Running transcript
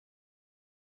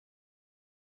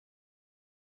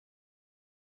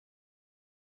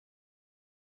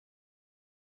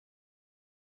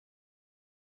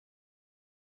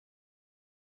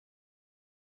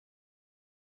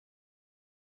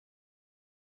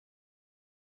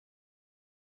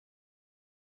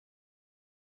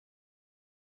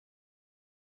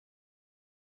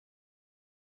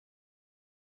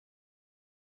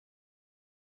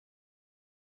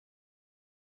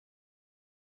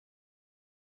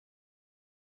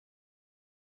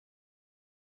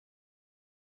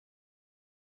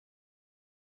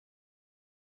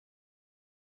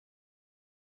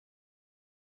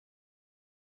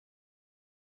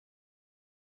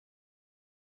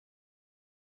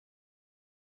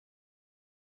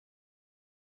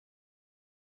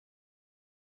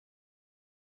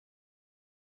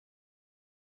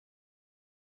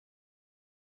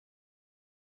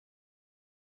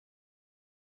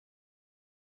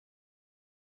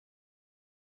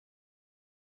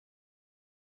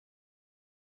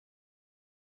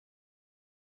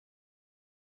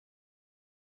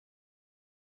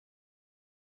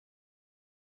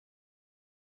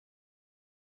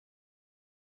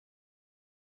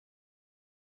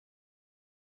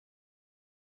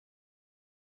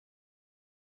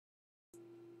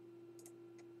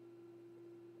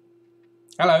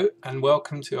Hello and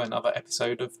welcome to another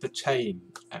episode of The Chain,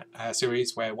 a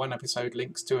series where one episode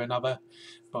links to another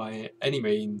by any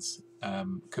means.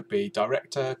 Could be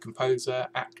director, composer,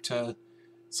 actor,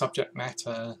 subject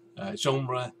matter,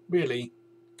 genre, really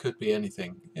could be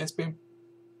anything. It's been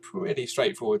pretty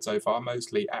straightforward so far,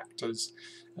 mostly actors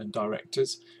and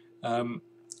directors.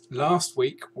 Last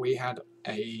week we had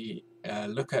a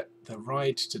look at The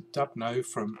Ride to Dubno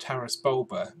from Taras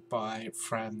Bulba by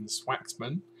Franz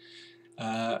Waxman.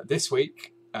 This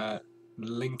week,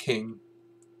 linking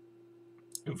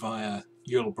via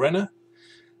Yul Brynner,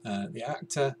 the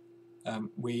actor,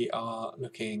 we are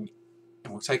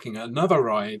taking another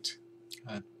ride,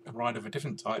 a ride of a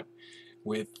different type,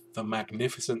 with the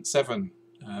Magnificent Seven,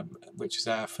 which is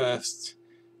our first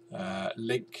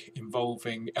link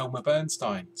involving Elmer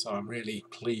Bernstein. So I'm really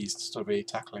pleased to be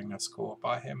tackling a score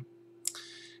by him.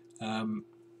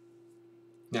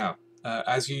 Now,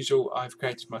 as usual, I've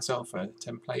created myself a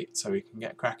template so we can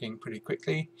get cracking pretty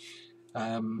quickly.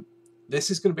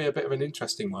 This is going to be a bit of an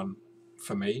interesting one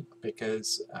for me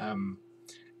because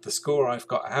the score I've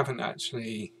got, I haven't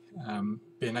actually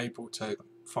been able to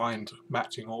find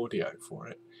matching audio for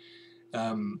it.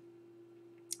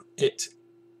 It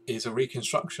is a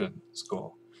reconstruction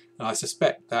score, and I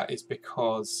suspect that is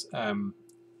because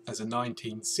as a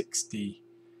 1960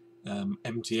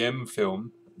 MGM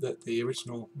film, that the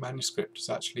original manuscript has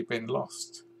actually been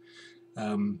lost.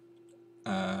 You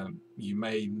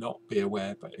may not be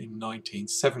aware, but in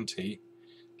 1970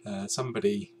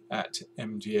 somebody at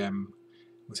MGM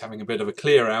was having a bit of a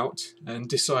clear out and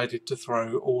decided to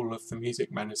throw all of the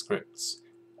music manuscripts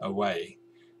away.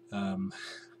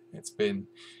 It's been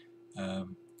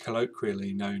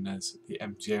colloquially known as the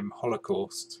MGM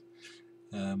Holocaust,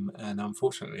 and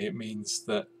unfortunately it means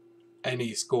that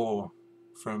any score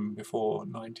from before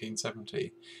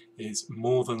 1970 is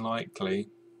more than likely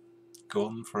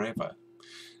gone forever.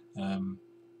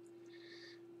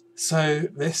 So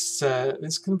this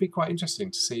is going to be quite interesting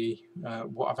to see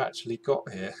what I've actually got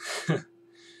here.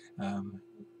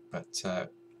 But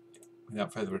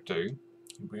without further ado,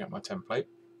 I'll bring up my template,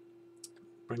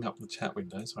 bring up the chat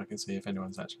window so I can see if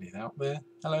anyone's actually out there.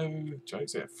 Hello,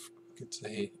 Joseph. Good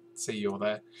to see you're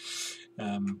there.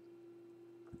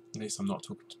 At least I'm not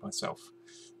talking to myself.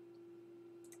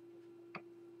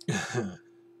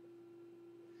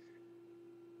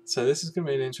 So this is going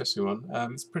to be an interesting one.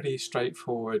 It's pretty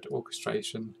straightforward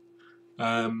orchestration.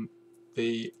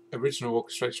 The original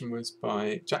orchestration was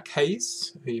by Jack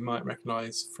Hayes, who you might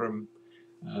recognise from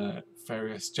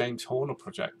various James Horner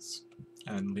projects,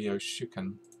 and Leo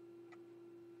Shuken.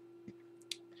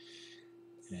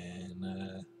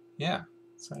 And yeah,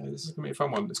 so this is going to be a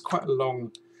fun one. It's quite a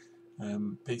long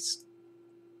piece,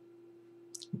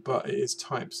 but it is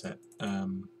typeset,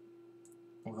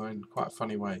 although in quite a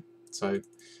funny way. So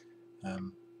I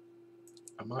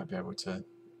might be able to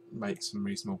make some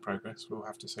reasonable progress. We'll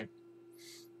have to see.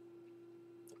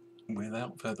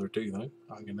 Without further ado, though,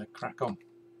 I'm going to crack on.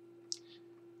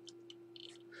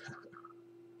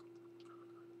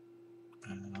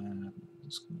 I'm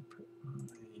just going to put my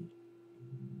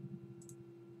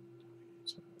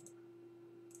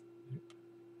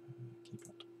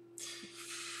keypad,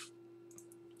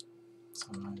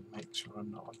 so I make sure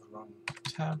I'm not on the wrong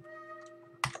tab.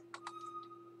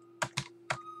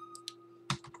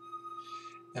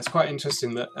 It's quite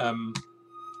interesting that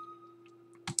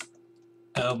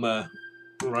Elmer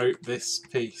wrote this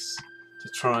piece to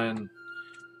try and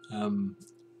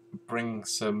bring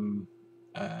some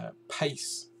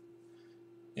pace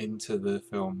into the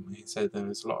film. He said there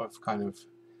was a lot of kind of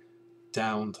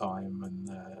downtime and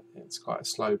it's quite a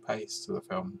slow pace to the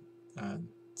film, and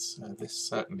this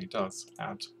certainly does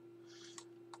add.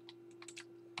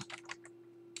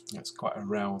 It's quite a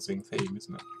rousing theme,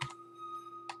 isn't it?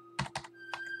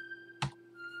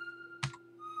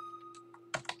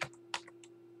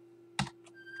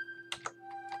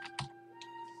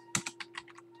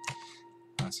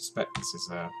 I suspect this is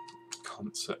a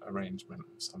concert arrangement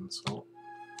of some sort.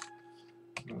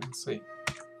 We'll see.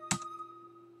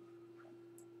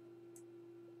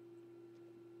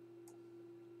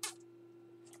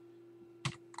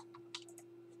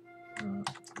 I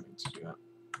need to do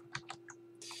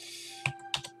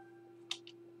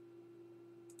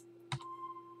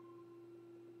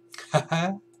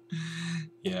that.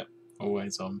 Yeah,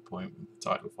 always on point with the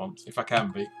title fonts, if I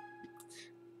can be.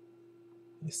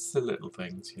 It's the little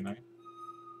things, you know.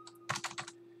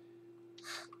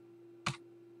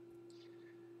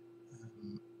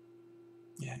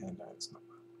 Yeah, no, it's not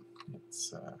bad.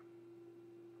 It's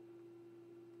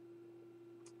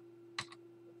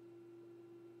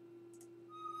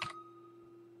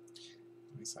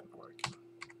is that working?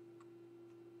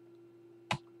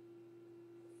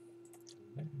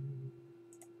 That's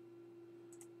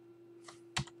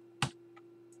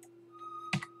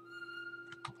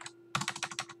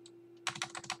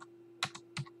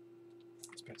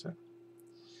better.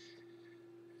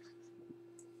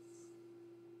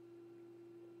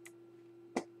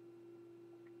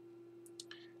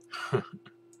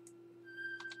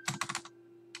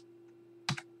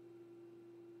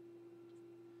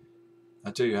 I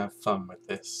do have fun with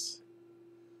this,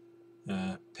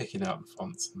 picking out the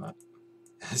fonts and that,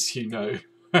 as you know.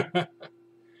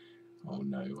 Oh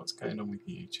no, what's going on with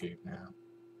YouTube now?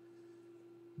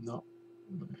 Not.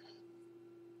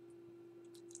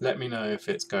 Let me know if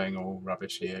it's going all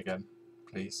rubbishy again,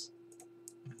 please.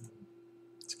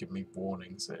 To give me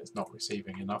warnings that it's not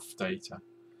receiving enough data.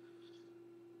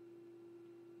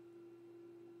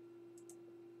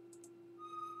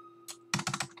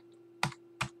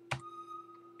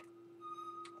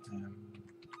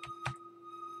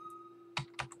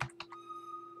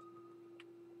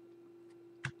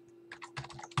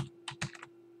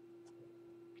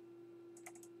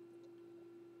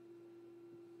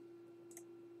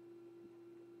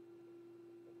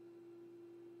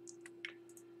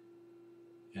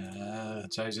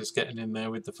 Joe's just getting in there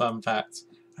with the fun facts.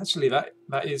 Actually, that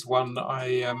is one that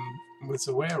I was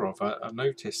aware of. I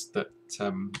noticed that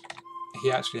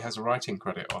he actually has a writing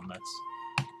credit on this.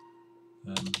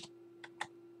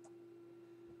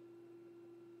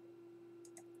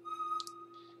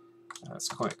 That's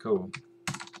quite cool.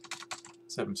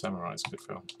 Seven Samurai is a good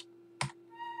film.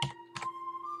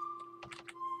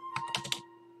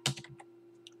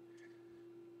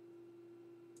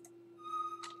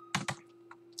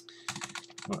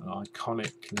 What an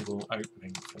iconic little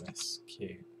opening for this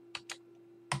cue.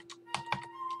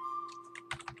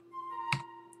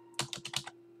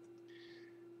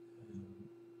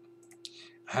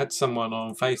 I had someone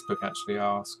on Facebook actually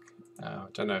ask, I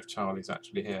don't know if Charlie's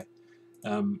actually here,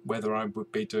 whether I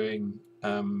would be doing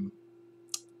The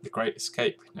Great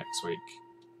Escape next week.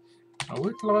 I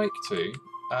would like to,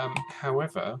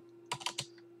 however,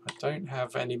 I don't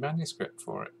have any manuscript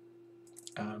for it.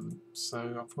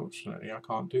 So unfortunately I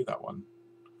can't do that one.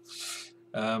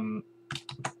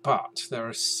 But there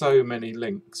are so many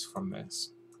links from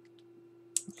this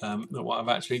that what I've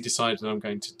actually decided I'm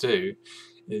going to do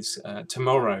is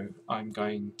tomorrow I'm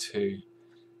going to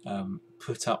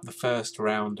put up the first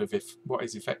round of what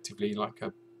is effectively like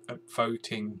a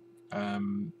voting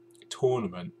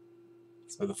tournament.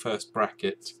 So the first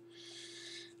bracket,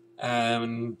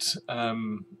 and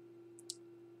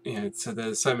so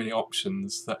there's so many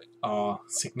options that are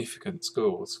significant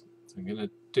scores. So I'm going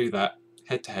to do that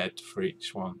head to head for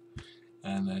each one,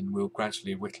 and then we'll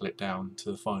gradually whittle it down to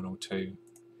the final two,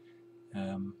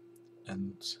 and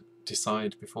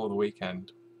decide before the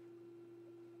weekend.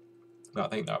 But I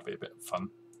think that'll be a bit of fun.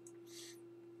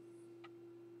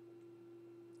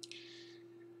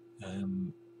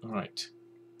 Right,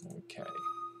 okay.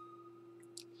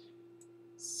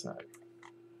 So what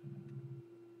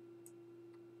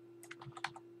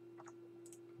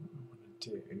I want to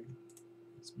do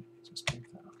is maybe just move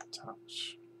that up a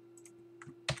touch.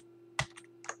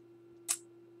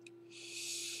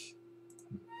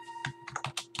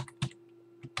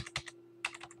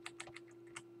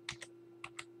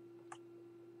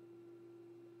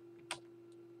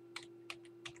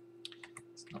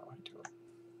 It's not ideal.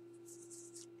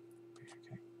 Be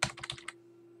okay.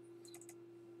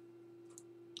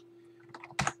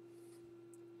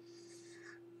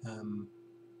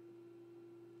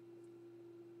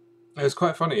 It was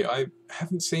quite funny. I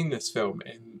haven't seen this film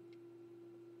in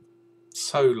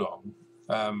so long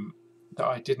that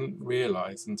I didn't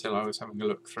realise until I was having a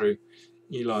look through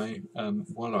Eli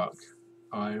Wallach.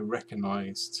 I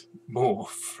recognised more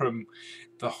from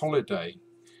The Holiday,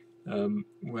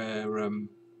 where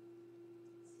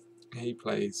he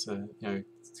plays,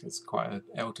 it's quite an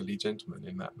elderly gentleman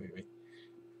in that movie.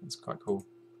 It's quite cool.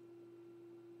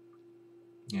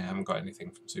 Yeah, I haven't got anything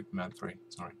from Superman 3,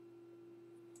 sorry.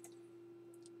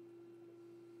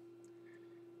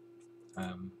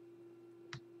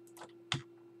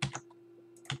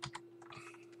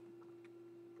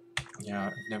 Yeah,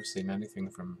 I've never seen anything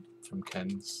from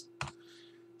Ken's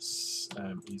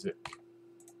music.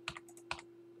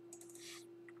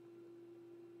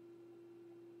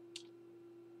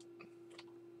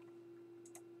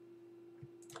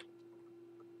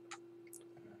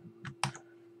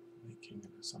 Making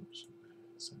an assumption there.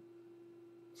 So.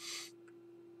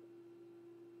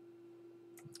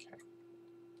 Okay.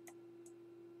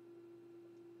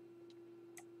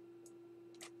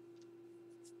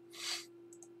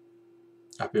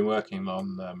 I've been working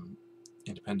on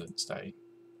Independence Day,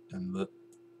 and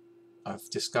I've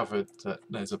discovered that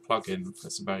there's a plugin for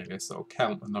Sibelius that will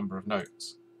count the number of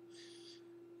notes.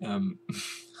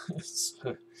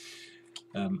 So,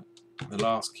 the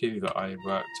last cue that I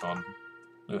worked on,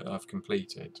 that I've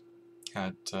completed,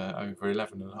 had over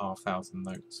 11,500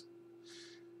 notes.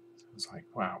 So I was like,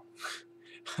 wow.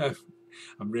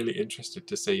 I'm really interested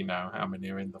to see now how many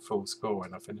are in the full score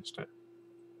when I finished it.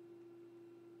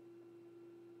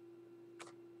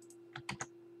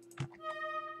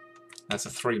 That's a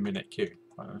 3-minute cue.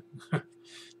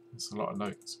 That's a lot of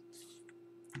notes.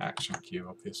 Action cue,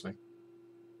 obviously.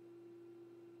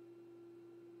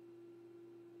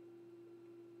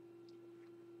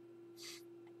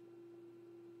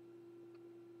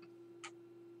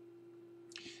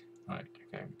 Right,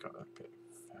 okay, we've got a bit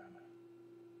of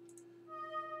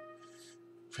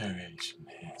variation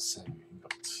here. So we've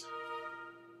got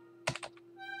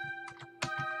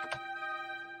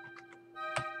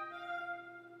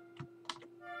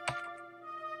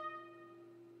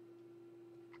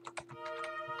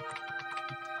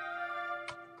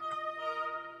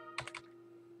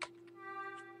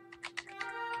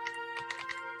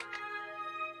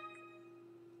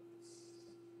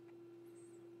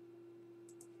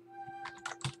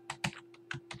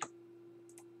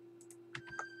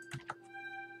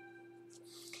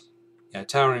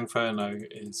Towering Inferno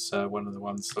is one of the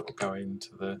ones that will go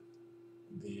into the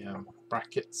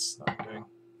brackets that I'm doing.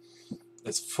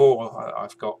 There's 4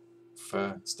 I've got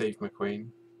for Steve McQueen.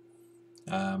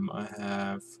 I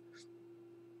have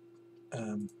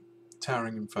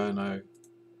Towering Inferno,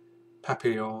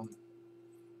 Papillon,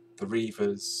 the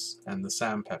Reavers, and the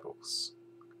Sand Pebbles.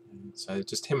 So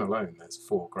just him alone, there's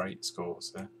 4 great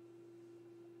scores there.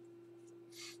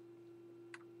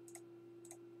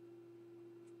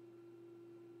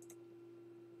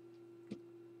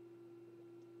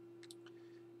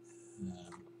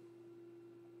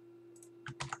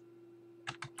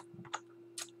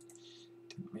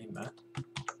 Didn't mean that.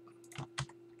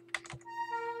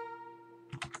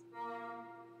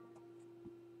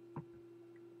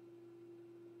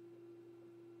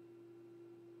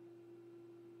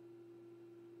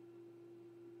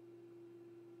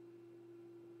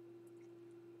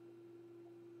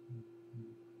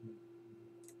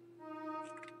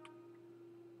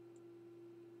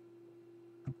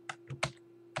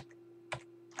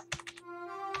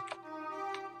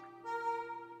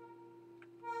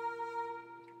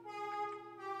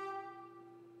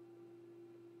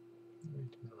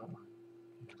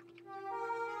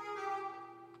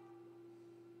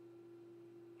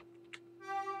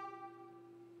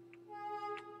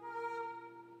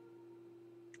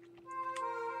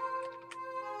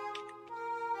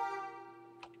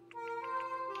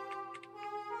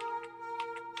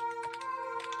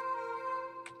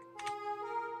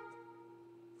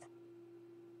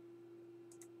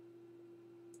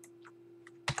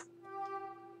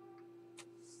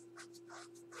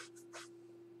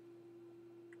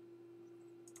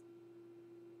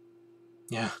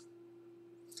 Yeah,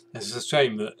 it's a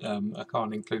shame that I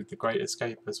can't include The Great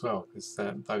Escape as well, because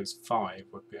those 5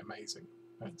 would be amazing.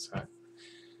 But,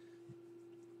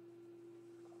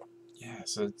 yeah,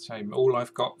 it's a shame. All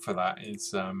I've got for that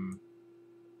is a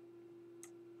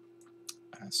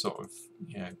sort of,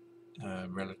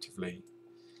 relatively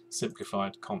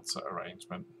simplified concert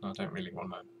arrangement. I don't really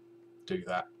want to do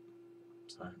that.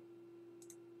 So.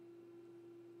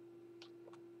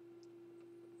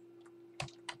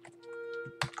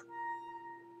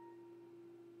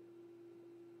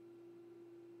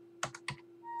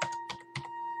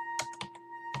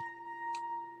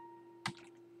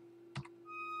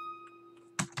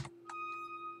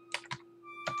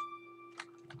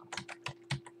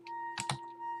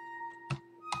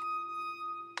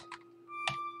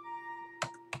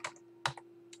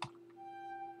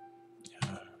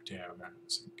 Yeah,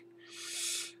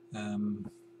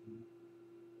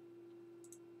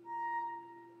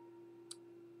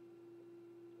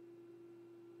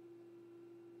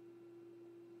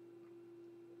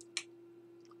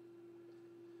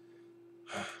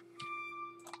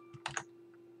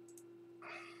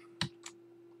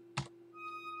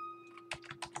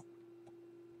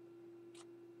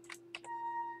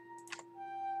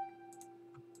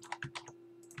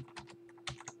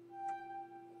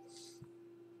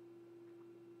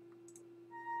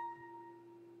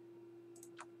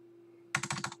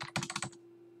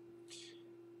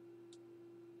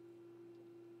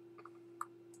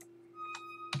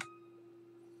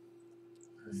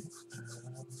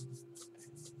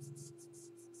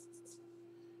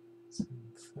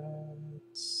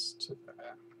 thirds to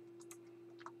there.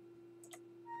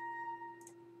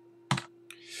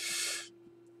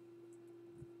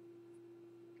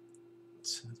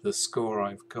 the score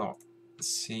I've got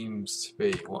seems to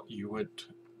be what you would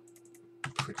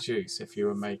produce if you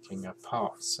were making a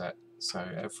path set. So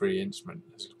every instrument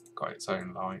has got its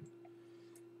own line,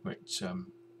 which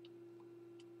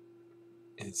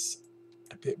is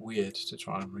a bit weird to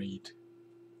try and read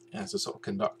as a sort of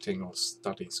conducting or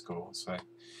study score. So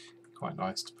quite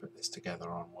nice to put this together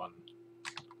on one.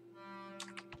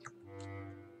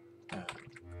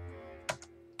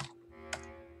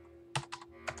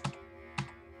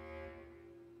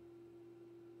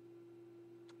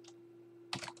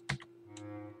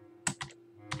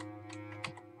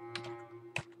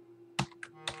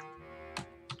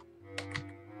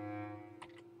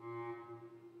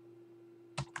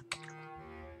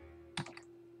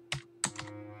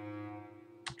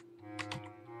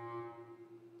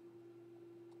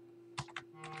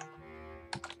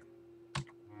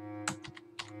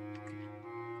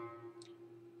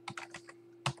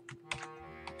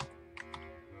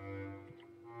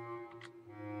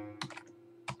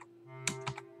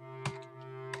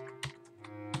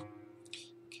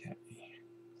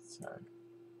 So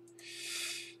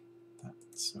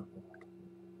that's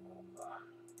all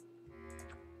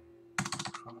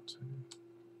cartoon.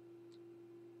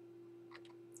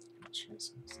 Actually,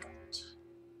 so is that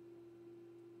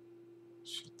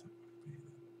should that be then?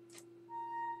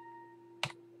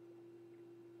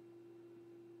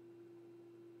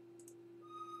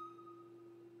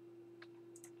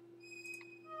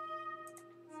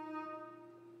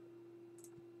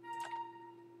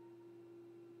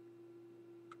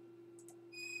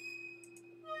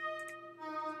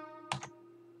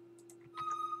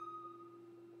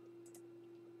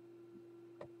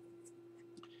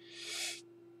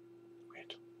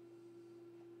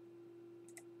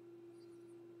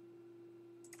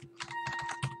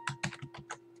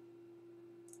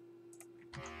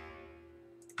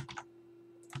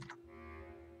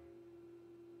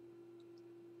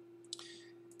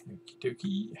 Okie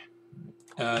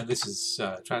dokie. This is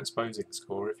transposing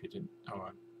score. If you didn't, oh,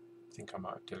 I think I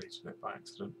might have deleted it by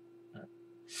accident.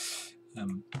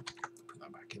 Put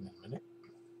that back in a minute.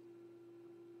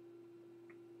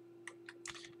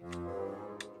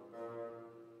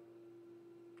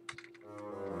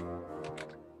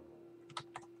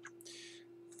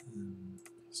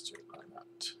 Let's do it like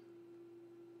that.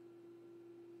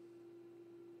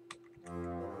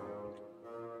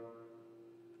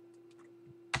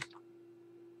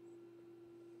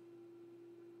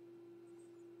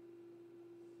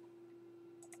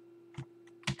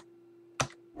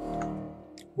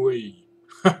 Whee!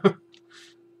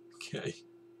 Okay.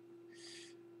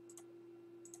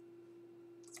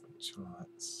 Let's make sure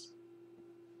that's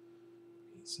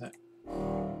set.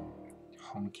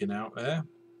 Honking out there.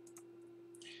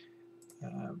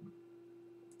 50%.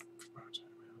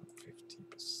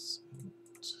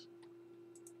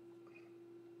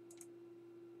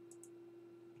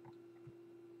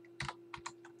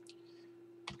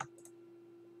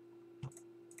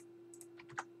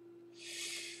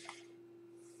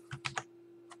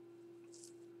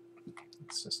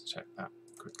 Let's just check that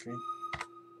quickly.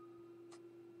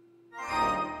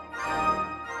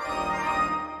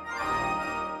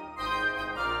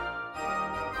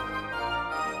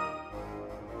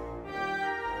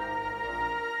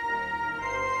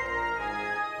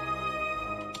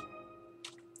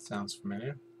 Sounds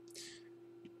familiar.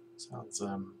 Sounds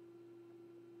very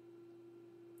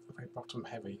bottom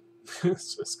heavy. So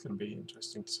it's going to be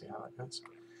interesting to see how that goes.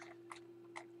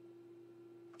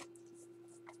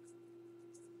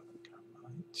 I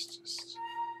might just.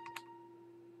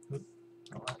 All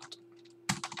right.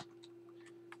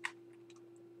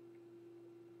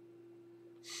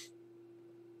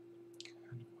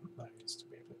 Kind of want those to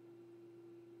be a bit.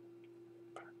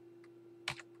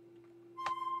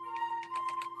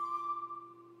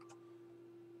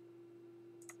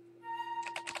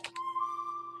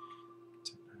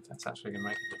 That's actually going to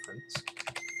make a difference.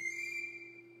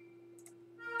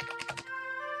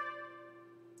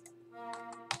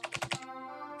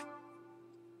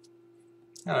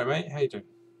 Hello mate, how you doing?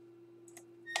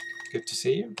 Good to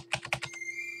see you.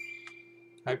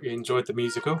 Hope you enjoyed the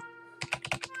musical.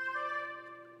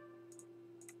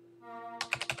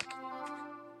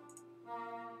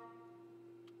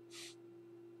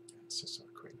 Let's just have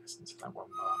a quick listen to that one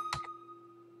bar.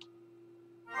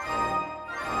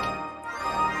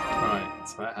 Right,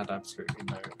 so that had absolutely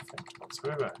no effect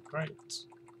whatsoever. Great.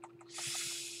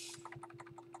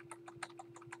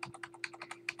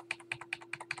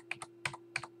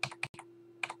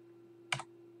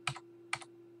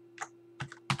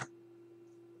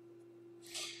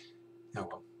 Oh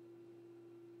well.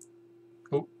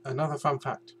 Oh, another fun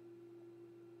fact.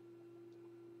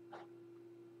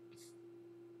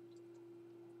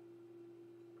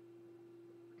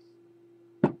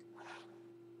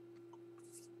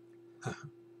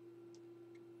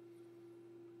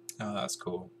 Oh, that's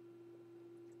cool.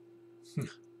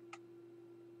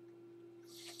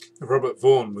 Robert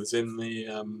Vaughn was in the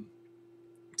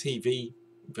TV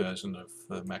version of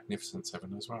The Magnificent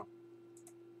Seven as well.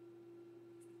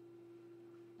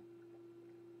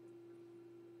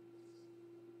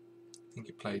 I think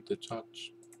he played the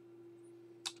judge.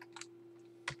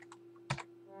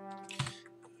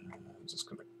 I'm just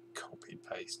going to copy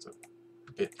paste a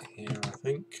bit here, I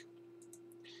think.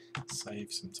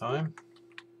 Save some time.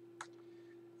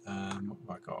 What have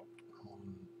I got?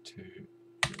 1, 2,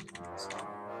 3,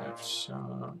 F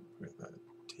sharp with a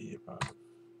D above.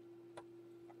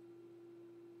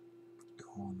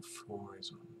 Horn 4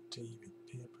 is on D with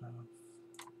B above.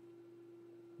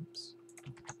 Oops.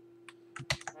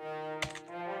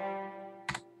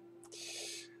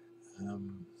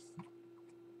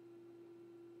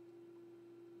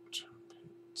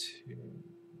 Trumpet 2,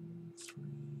 3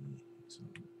 is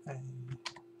on A.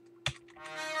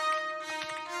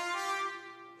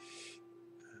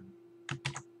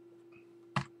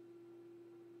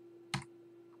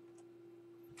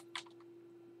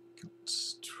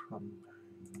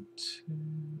 Trombone 2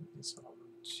 is on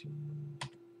G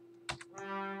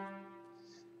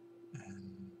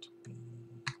and B.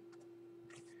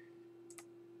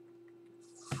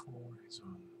 4 is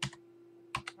on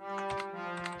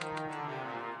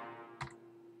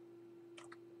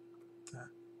that. That.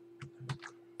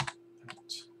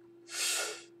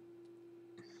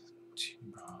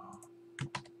 Tuba.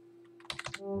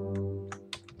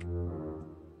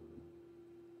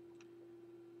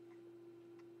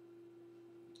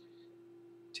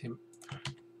 Timp.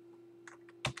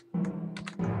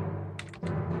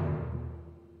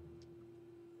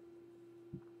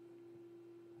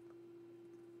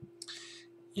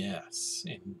 Yes,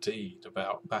 indeed,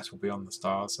 about Battle Beyond the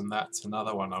Stars, and that's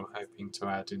another one I'm hoping to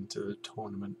add into the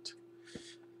tournament.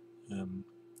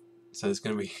 So there's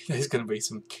going to be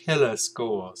some killer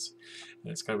scores,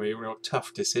 and it's going to be a real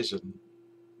tough decision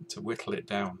to whittle it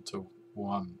down to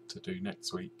one to do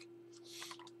next week.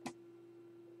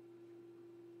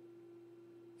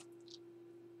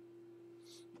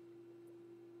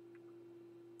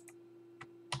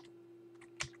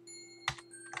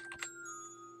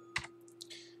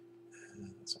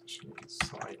 That's actually a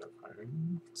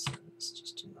xylophone, so let's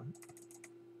just do that.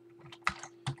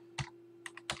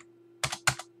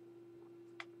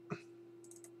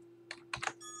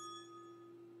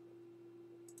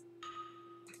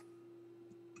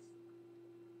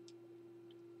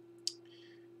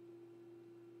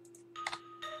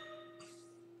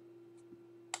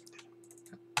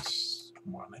 That's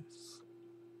 1F.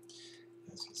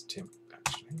 This is Tim,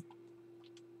 actually.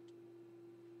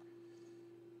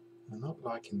 I'm not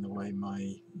liking the way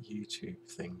my YouTube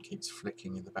thing keeps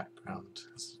flicking in the background,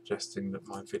 suggesting that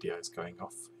my video is going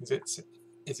off. Is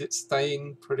it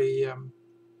staying pretty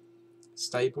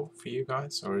stable for you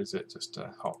guys, or is it just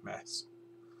a hot mess?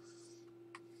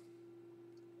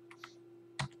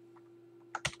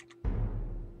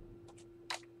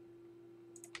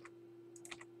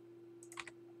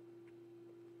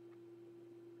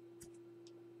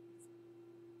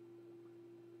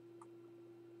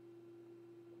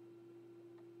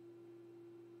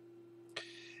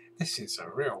 This is a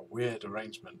real weird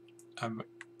arrangement,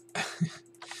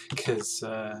 because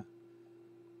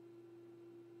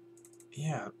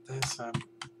yeah, there's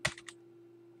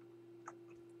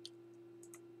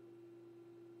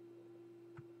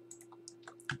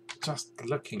just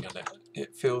looking at it,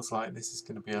 it feels like this is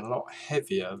going to be a lot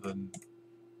heavier than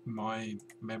my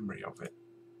memory of it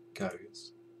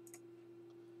goes.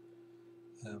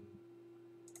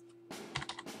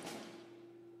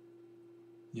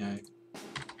 You know, it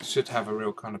should have a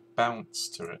real kind of bounce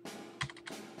to it.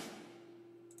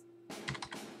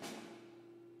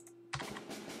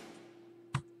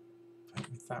 But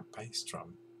with that bass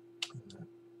drum,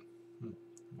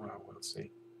 well, we'll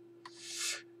see.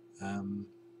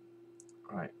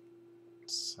 Right,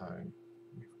 so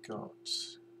we've got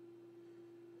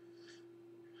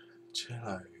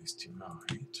cellos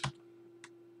divide.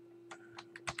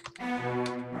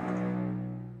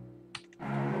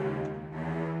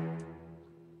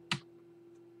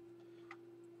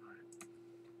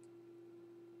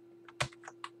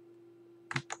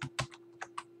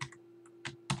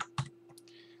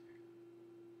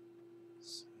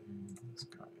 So this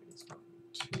guy is 1,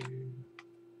 2.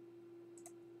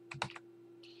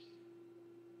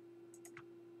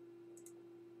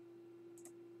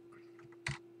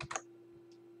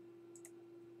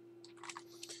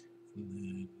 And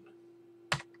then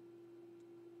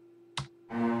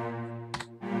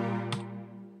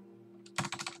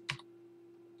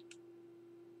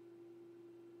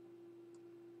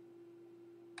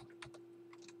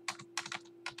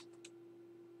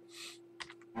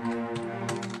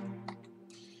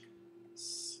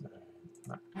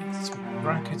It's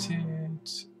bracketed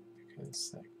because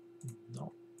they're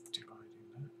not dividing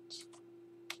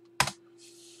that.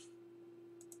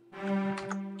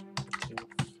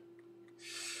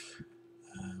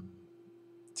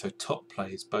 So top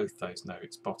plays both those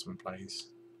notes, bottom plays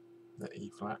the E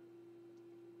flat.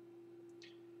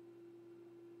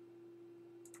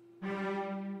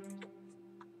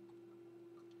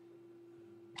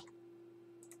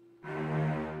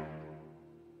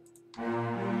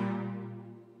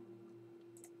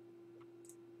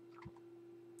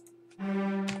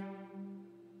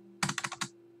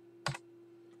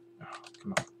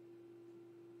 Come on.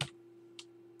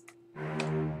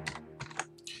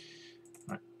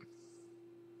 Right.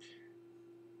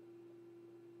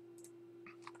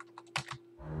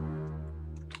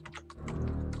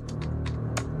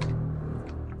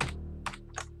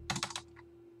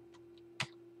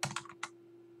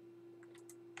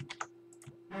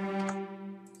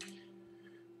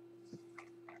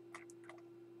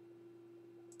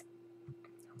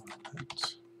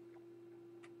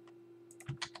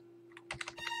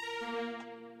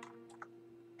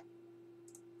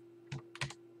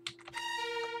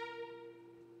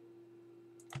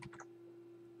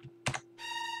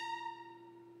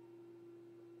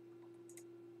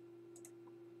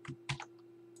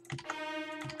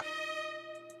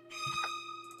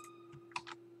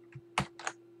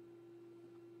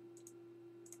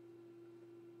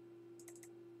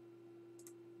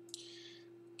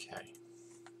 Okay.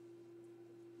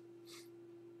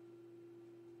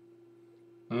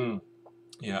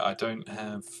 Yeah, I don't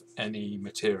have any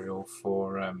material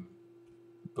for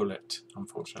Bullet,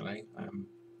 unfortunately.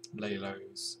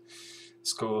 Lalo's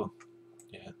score,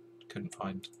 yeah, couldn't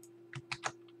find.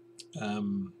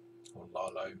 Or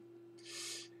Lalo.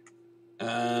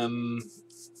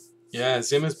 Yeah,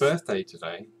 Zimmer's birthday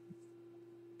today,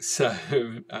 so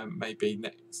maybe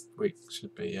next week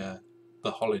should be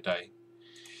the holiday,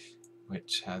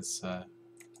 which has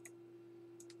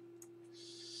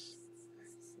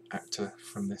actor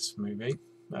from this movie.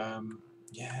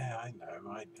 Yeah, I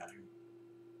know.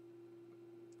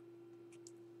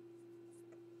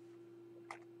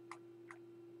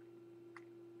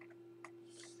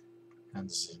 And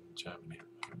it's in Germany.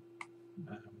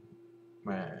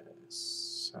 Where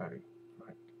so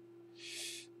right.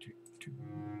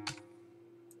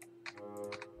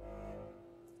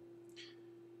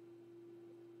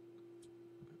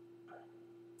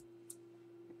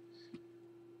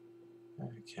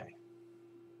 Okay.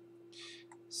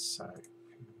 So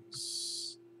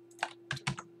who's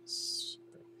doing this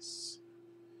space?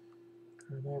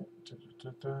 Credit.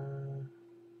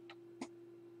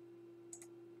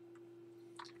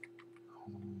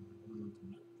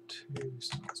 Two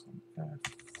starts on F.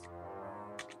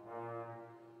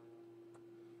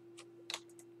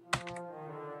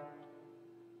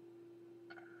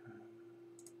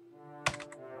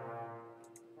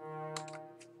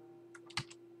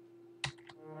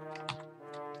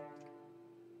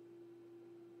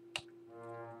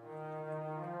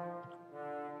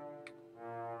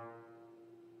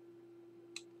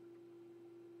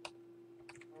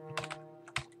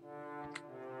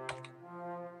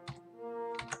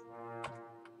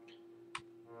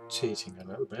 Cheating a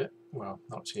little bit. Well,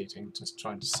 not cheating, just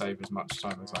trying to save as much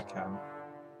time as I can.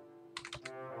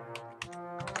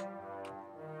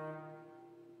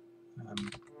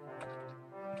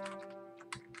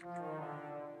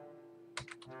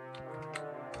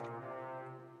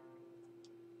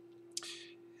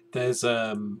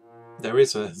 There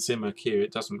is a Zimmer cue.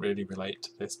 It doesn't really relate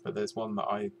to this, but there's one that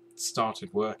I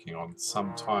started working on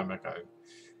some time ago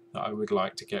that I would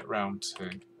like to get round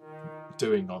to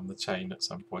doing on the chain at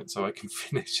some point, so I can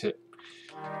finish it.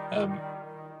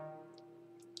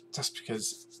 Just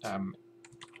because,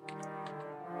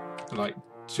 like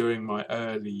during my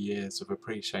early years of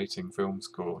appreciating film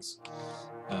scores,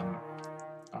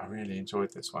 I really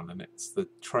enjoyed this one, and it's the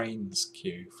trains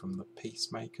cue from The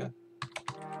Peacemaker.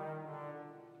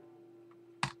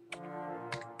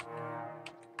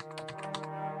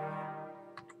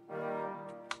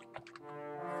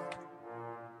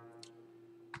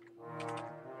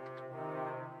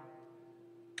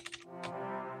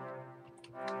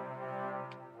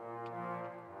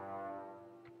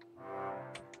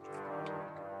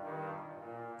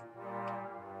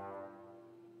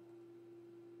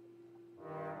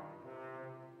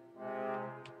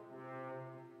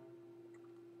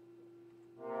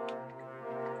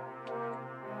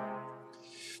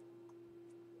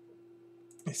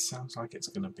 It sounds like it's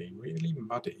going to be really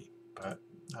muddy, but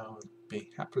I'll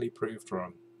be happily proved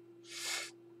wrong.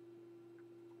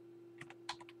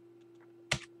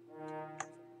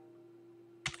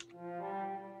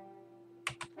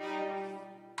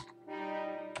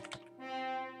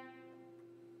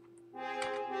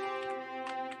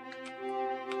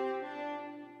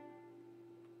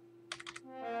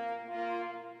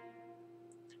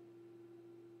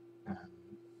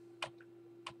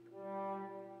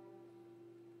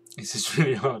 This is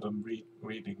really hard. I'm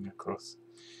reading across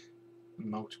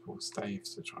multiple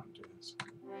staves to try and do this.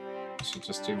 I should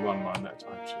just do one line at a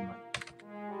time, shouldn't I?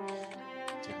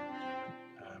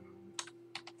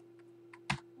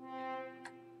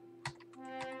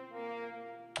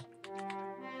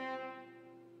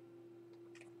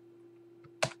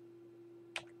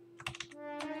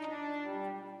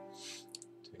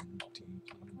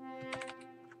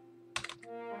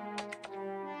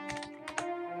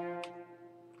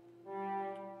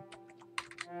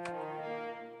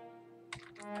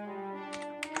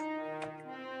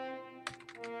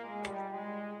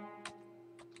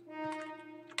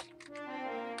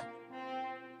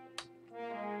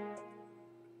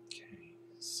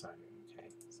 So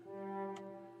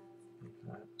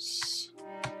that's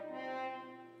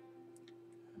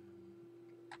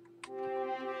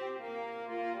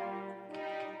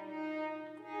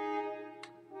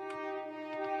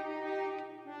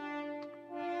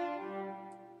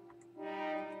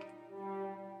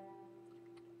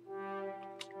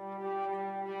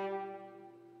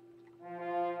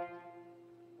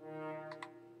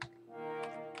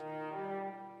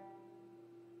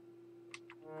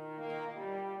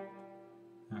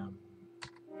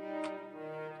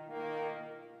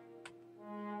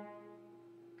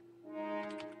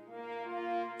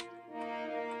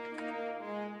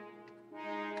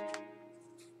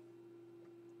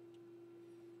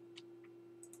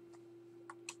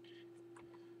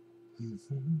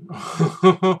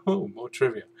more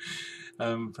trivia.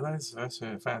 For those of us who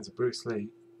are fans of Bruce Lee,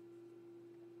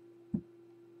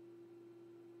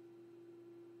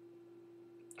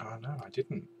 oh no, I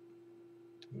didn't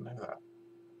know that.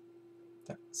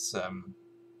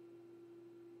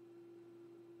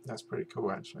 That's pretty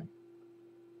cool, actually.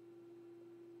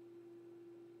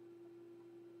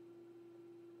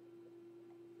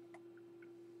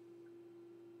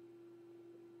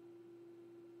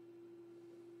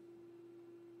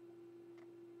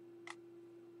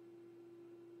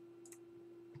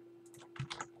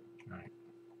 Right,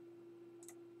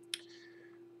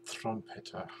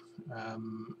 trumpeter.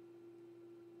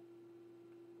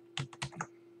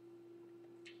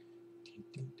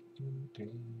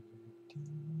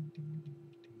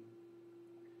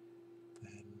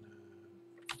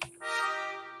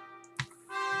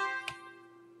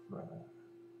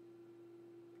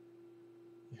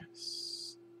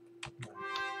 Yes. No.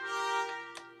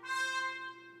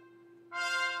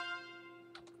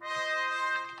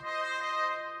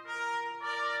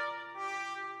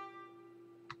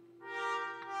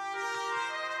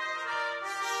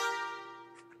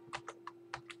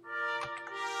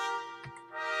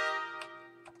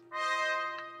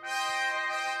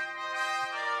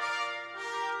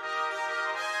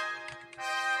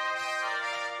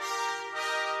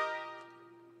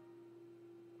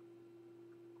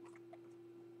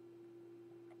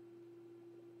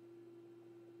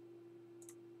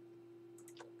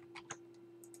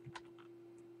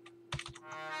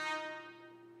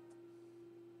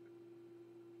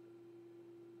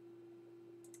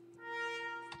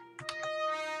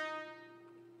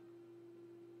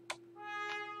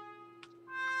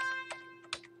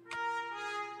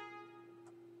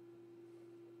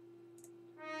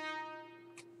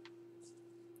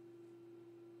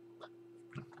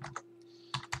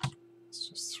 It's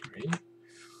just 3.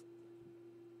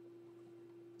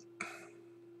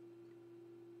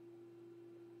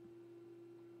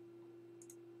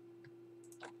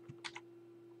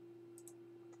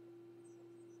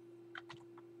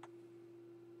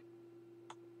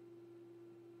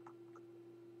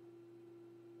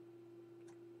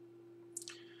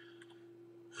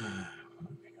 What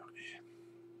have we got here?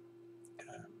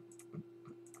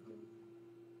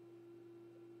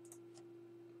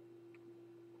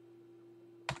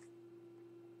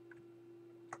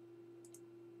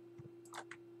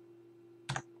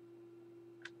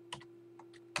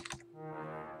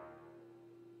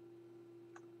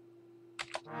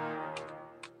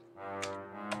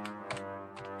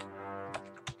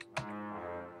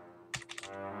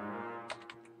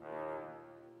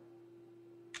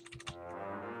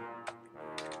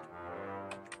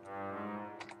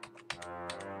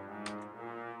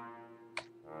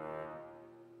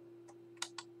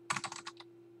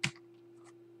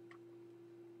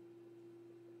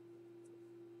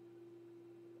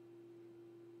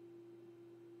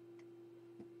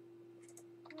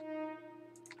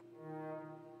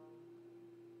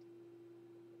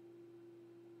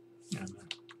 And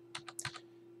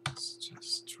it's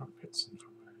just trumpets and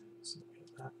trombones. Look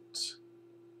at that.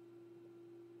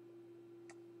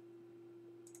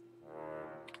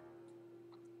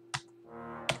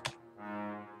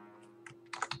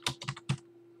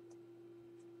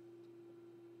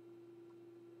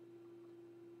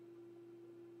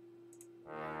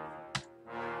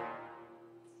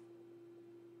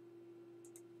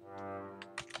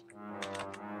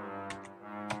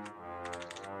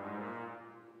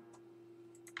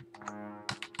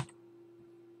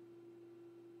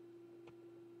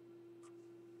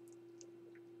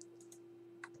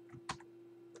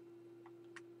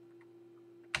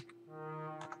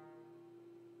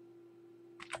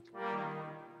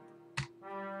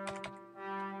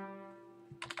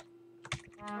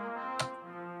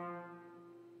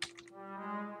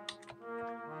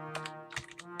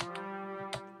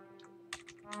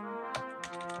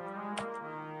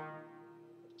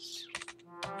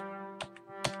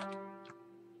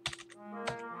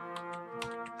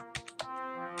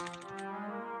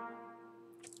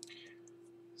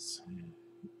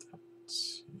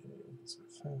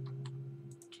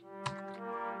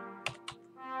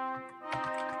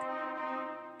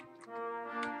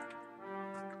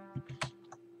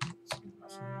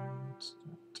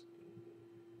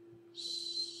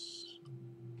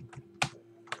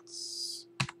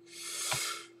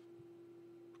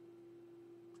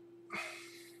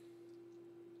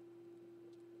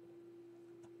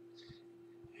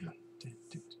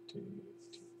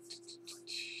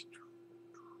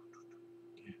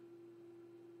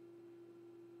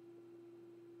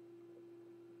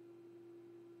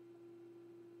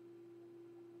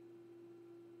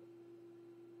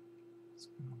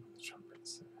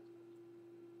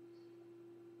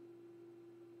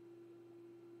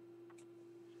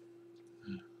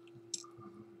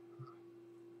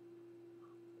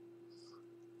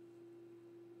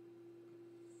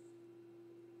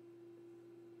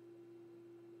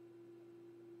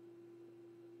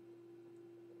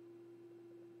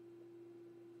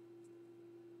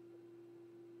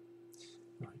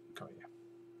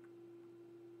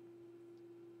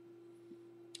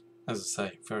 As I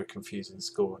say, very confusing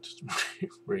score to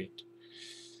read.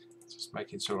 Just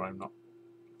making sure I'm not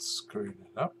screwing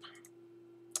it up.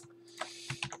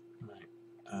 Right.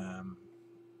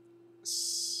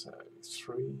 So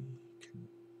 3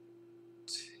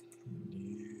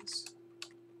 continues.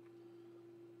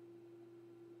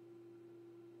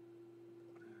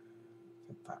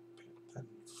 That bit, then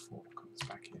 4 comes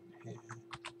back in here.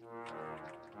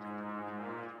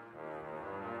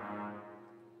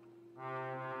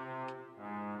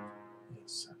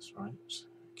 Yes, that's right.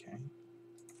 Okay.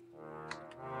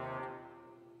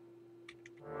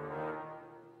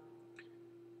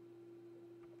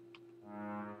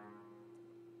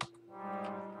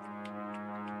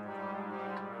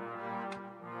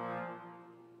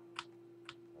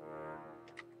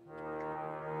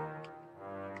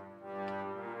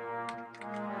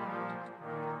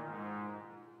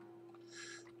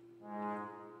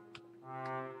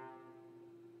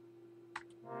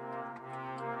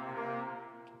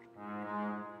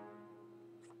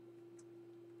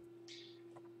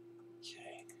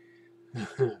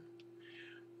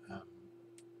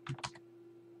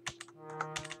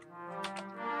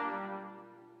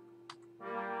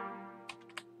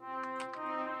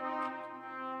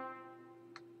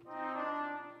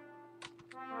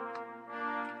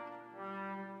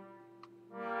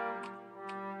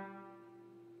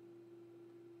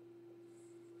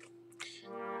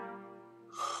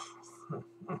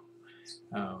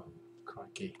 Oh,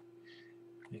 crikey.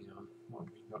 Hang on, what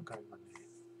have we got going on here?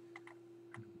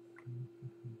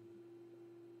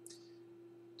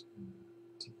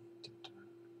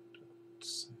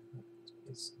 So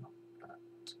that is not that.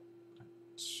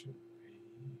 That should be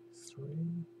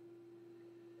 3.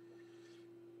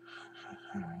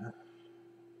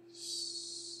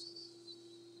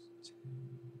 2.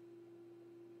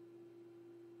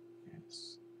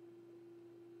 Yes.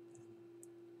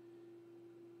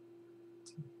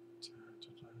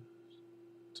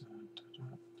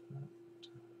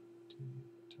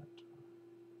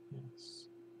 Yes.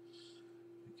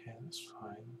 Okay, that's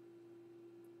fine.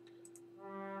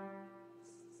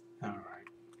 All right.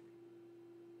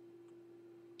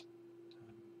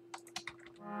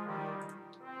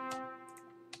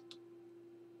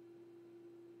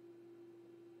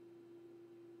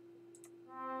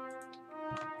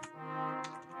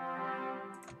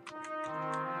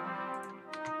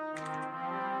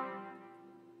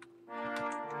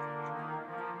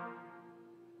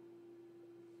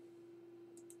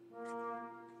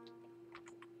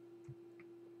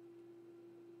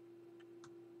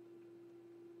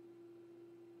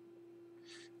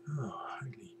 Oh,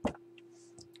 holy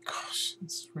gosh,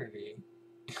 it's really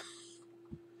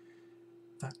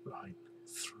that line.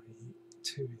 3,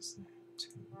 2 is there, 2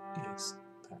 is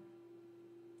there.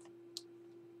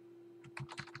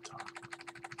 Darn.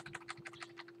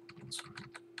 That's right.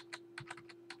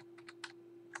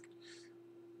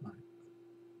 Right.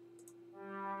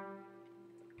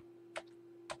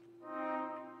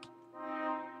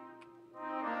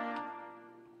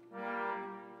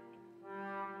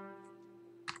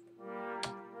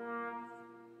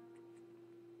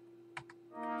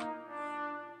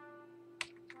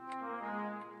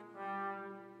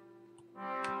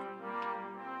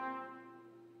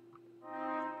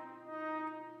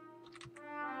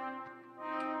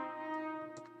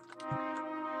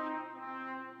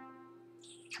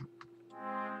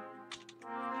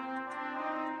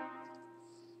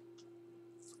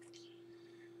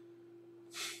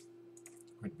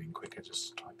 Would have been quicker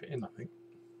just to type it in, I think.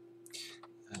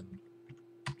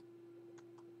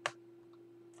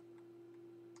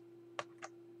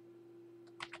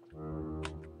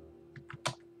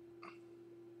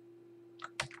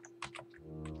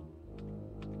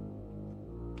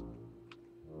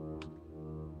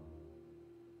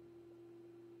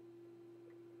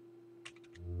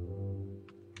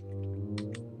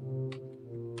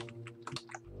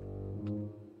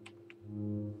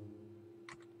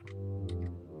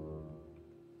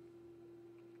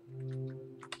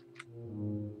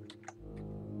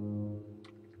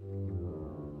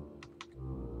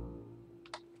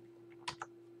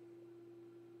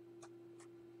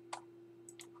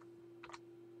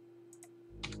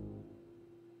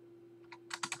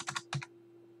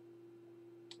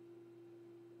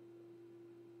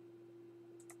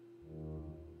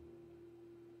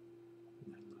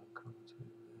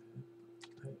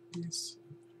 Is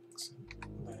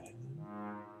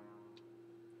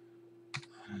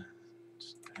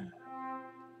there and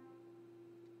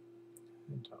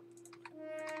and up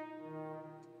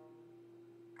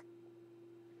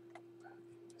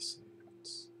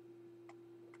indices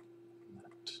and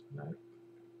that no.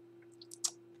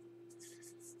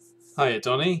 Hiya,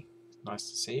 Donnie. Nice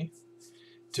to see you.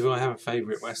 Do I have a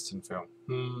favourite Western film?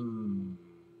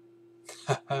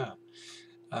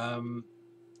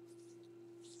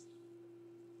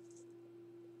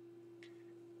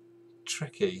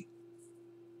 Tricky.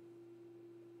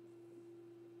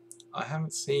 I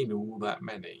haven't seen all that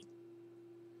many.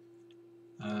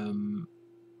 And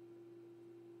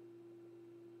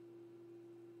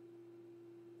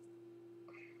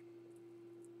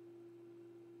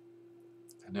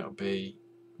it'll be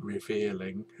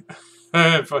revealing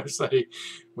if I say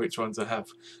which ones I have.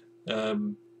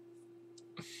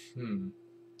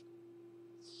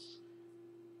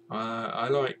 I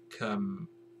like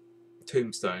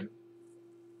Tombstone.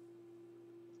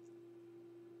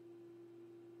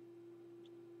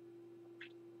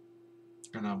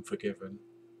 And Unforgiven.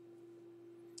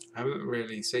 I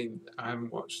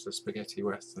haven't watched the spaghetti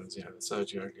westerns, the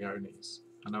Sergio Leone's.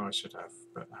 I know I should have,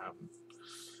 but I haven't.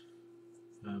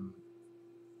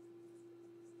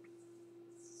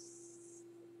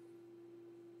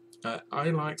 I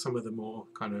like some of the more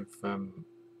kind of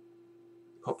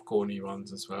popcorny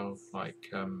ones as well, like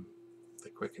The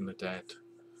Quick and the Dead.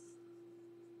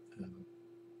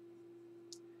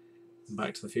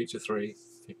 Back to the Future 3, if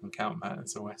you can count that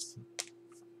as a western.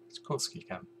 Of course you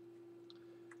can.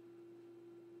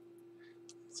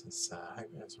 This is, I hope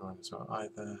that's right as well.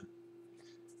 Either.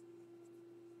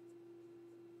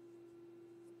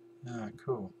 Ah,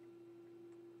 cool.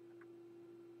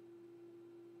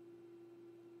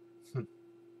 I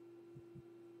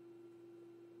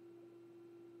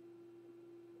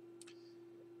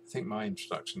think my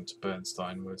introduction to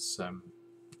Bernstein was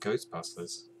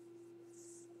Ghostbusters.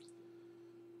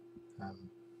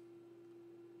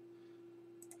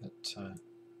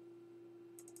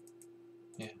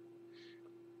 Yeah.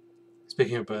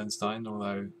 Speaking of Bernstein,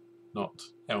 although not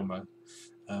Elmer,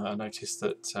 I noticed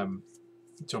that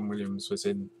John Williams was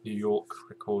in New York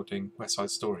recording West Side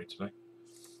Story today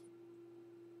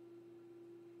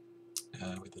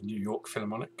with the New York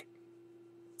Philharmonic.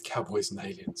 Cowboys and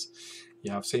Aliens.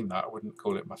 Yeah, I've seen that. I wouldn't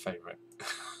call it my favourite.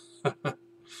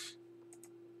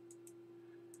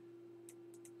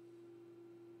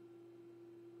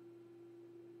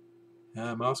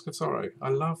 Mask of Sorrow. I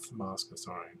love the Mask of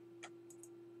Sorrow.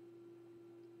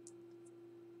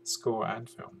 Score and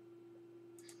film.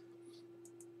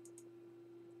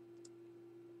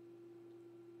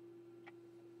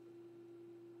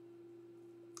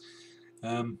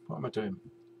 What am I doing?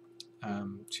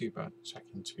 Tuba.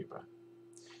 Checking tuba.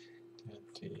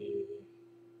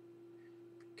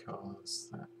 Because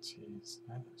that is...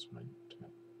 No, that's right.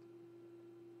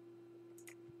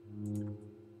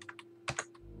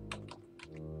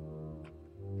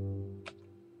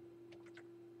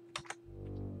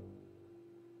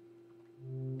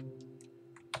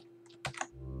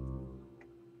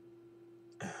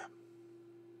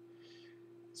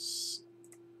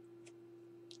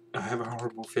 I have a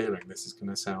horrible feeling this is going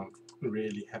to sound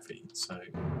really heavy, so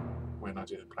when I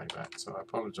do the playback, so I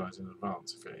apologise in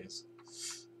advance if it is.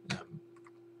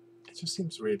 It just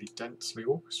seems really densely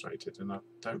orchestrated, and I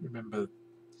don't remember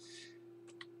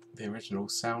the original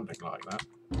sounding like that.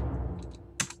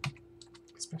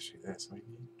 Especially this. I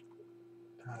mean,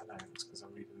 no, it's because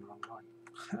I'm reading the wrong line.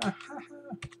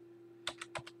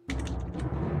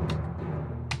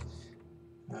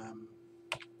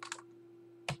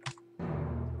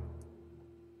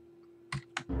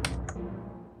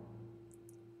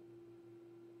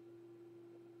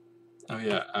 Oh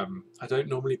yeah, I don't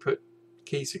normally put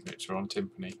key signature on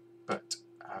timpani, but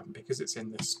because it's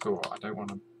in this score, I don't want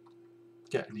to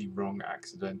get any wrong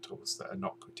accidentals that are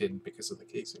not put in because of the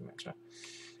key signature.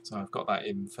 So I've got that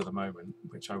in for the moment,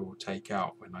 which I will take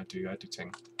out when I do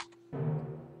editing.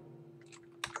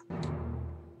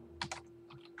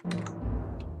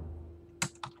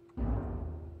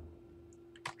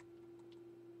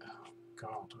 Oh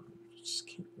God, I just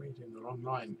keep reading the wrong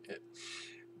line.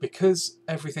 Because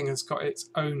everything has got its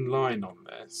own line on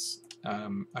this,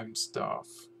 own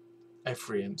staff.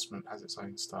 Every instrument has its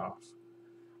own staff.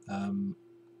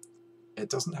 It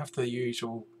doesn't have the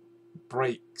usual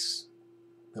breaks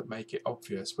that make it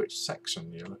obvious which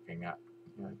section you're looking at.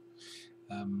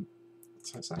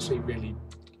 So it's actually really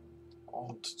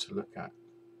odd to look at.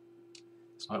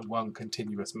 It's like one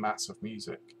continuous mass of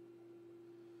music.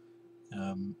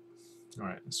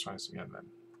 Alright, let's try this again then.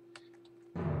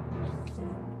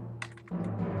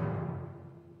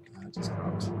 Just go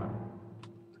up to that.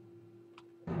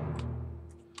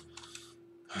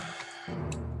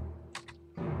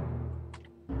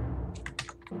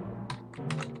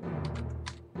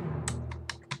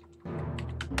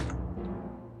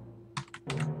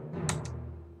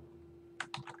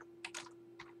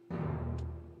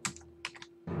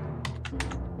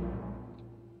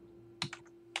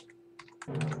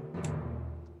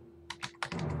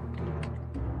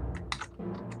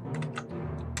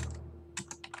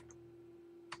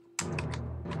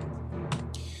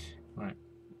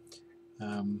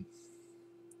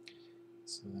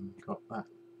 got that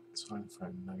sign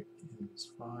phone note in is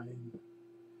fine.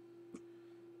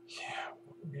 Yeah,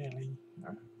 really?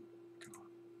 God.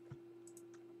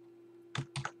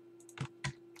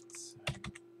 So,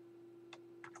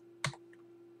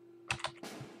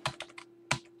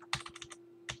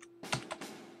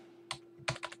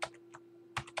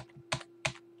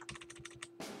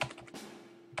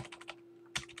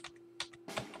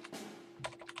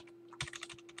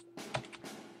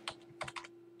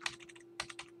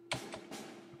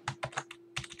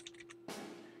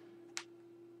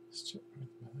 let's check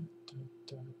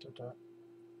with that.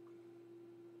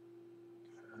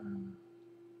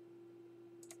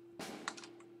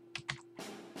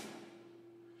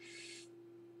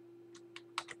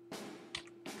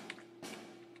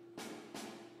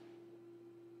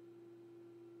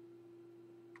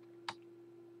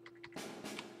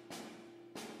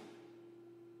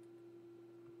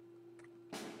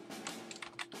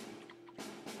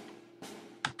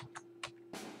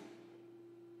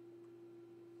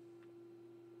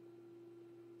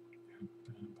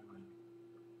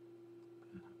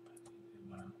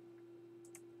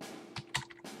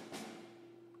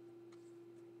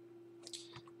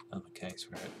 Another case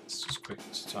where it's just quick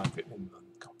to type it in and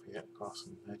copy it across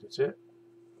and edit it.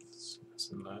 It's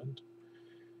lesson learned.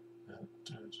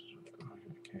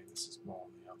 Okay, this is more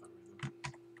on the other rhythm.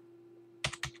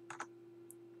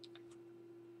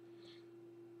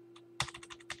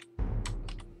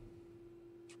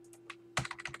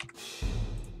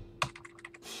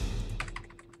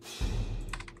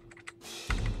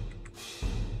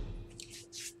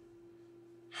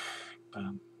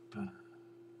 Bam, bam.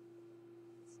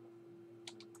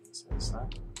 He says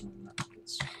that, and that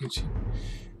gets changing.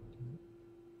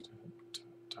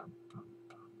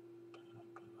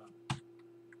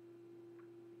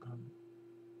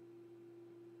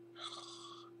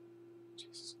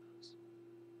 Jesus Christ.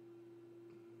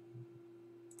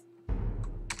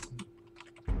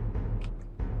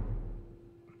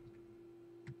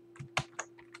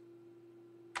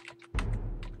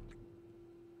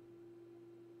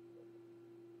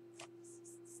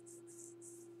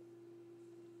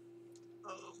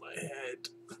 Oh, my head.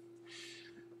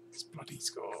 This bloody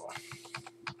score.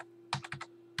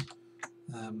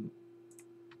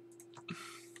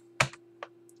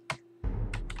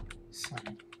 So,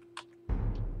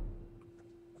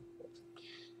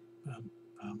 bum,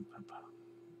 bum, bum, bum.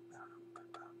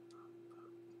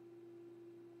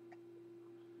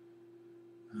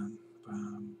 Bum,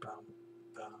 bum, bum,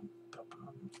 bum, bum,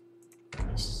 bum.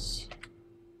 Yes.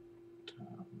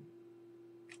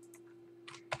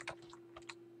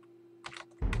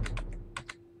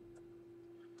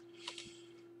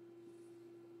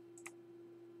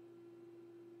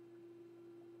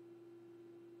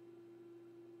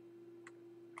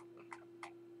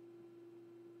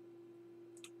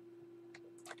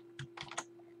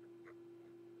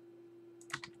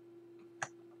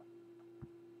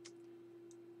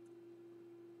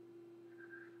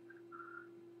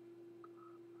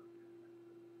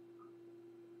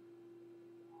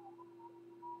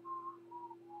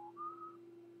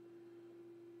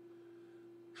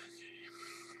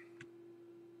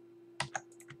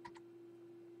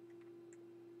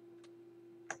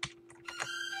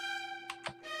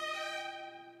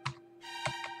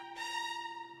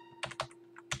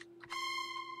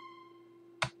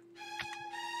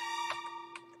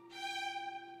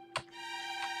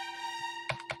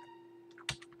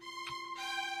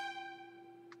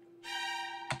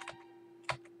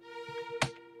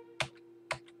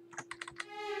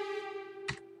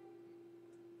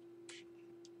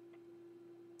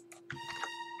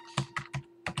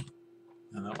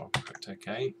 And that one worked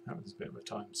okay. That was a bit of a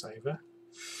time saver.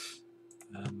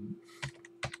 Of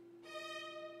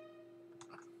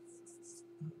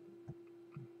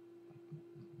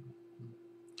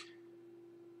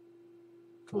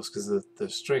course, because the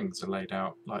strings are laid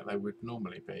out like they would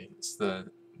normally be. It's the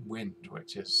wind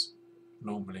which is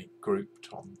normally grouped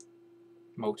on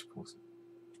multiple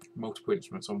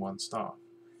instruments on one staff.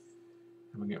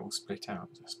 Having it all split out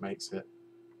just makes it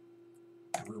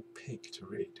a real pig to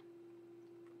read.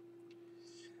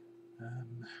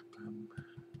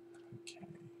 Okay.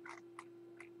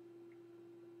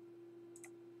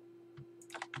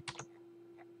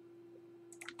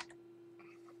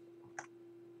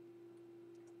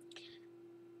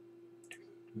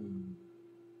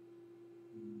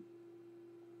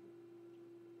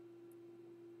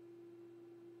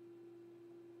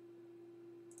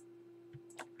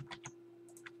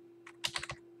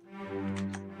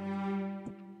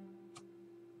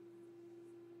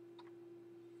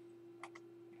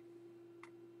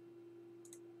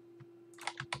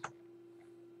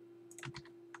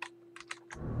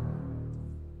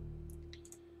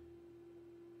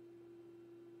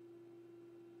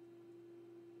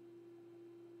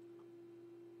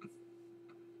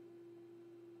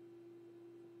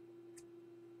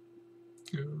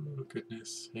 Oh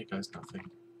goodness, here goes nothing.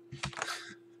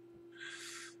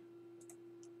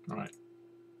 Right.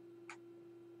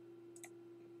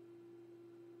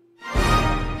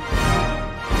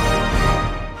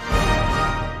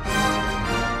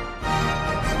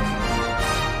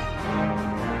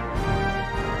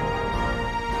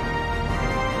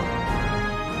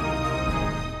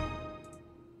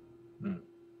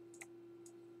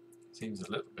 Seems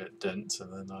a little bit denser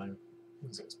than I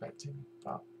was expecting,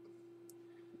 but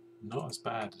not as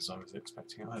bad as I was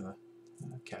expecting either.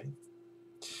 Okay.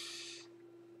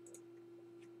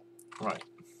 Right.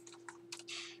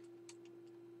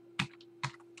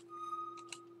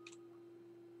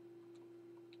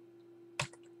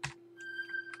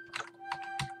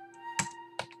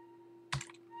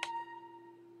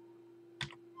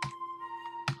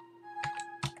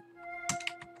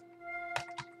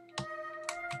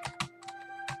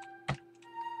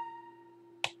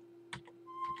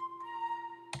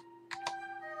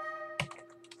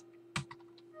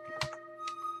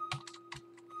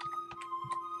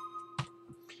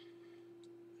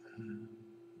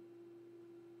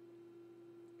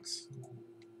 So,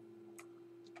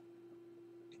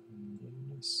 in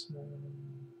unison.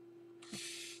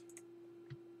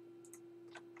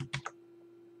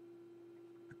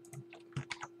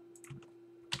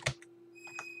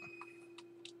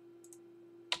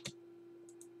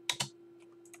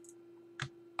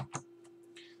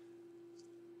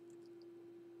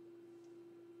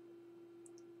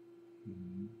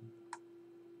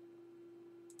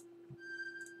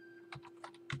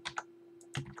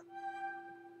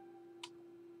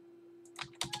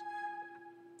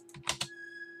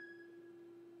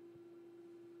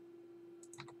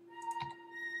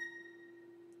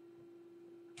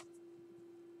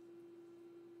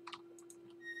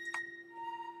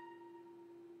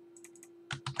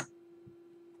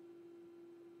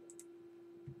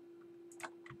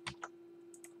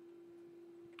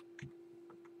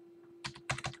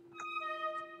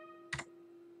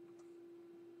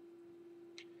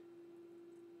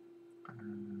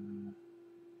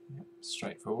 Yep,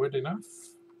 straightforward enough.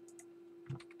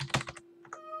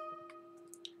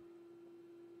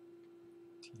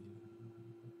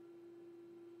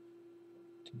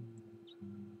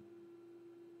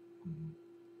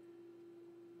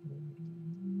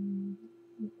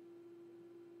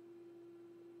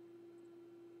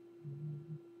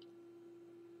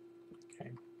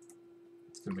 Okay,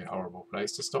 it's going to be a horrible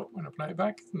place to stop when I play it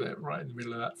back, isn't it? Right in the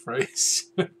middle of that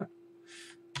phrase.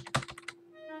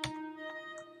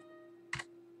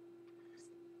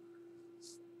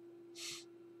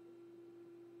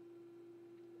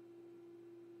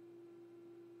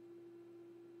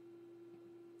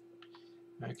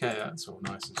 Okay, that's all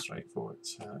nice and straightforward.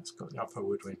 So that's got the upper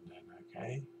woodwind then,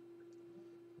 okay.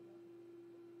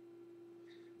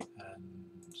 And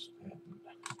then,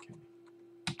 okay.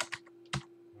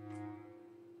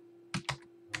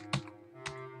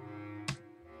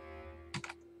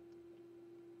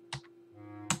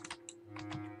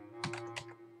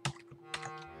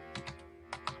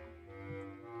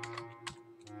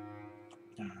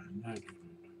 No.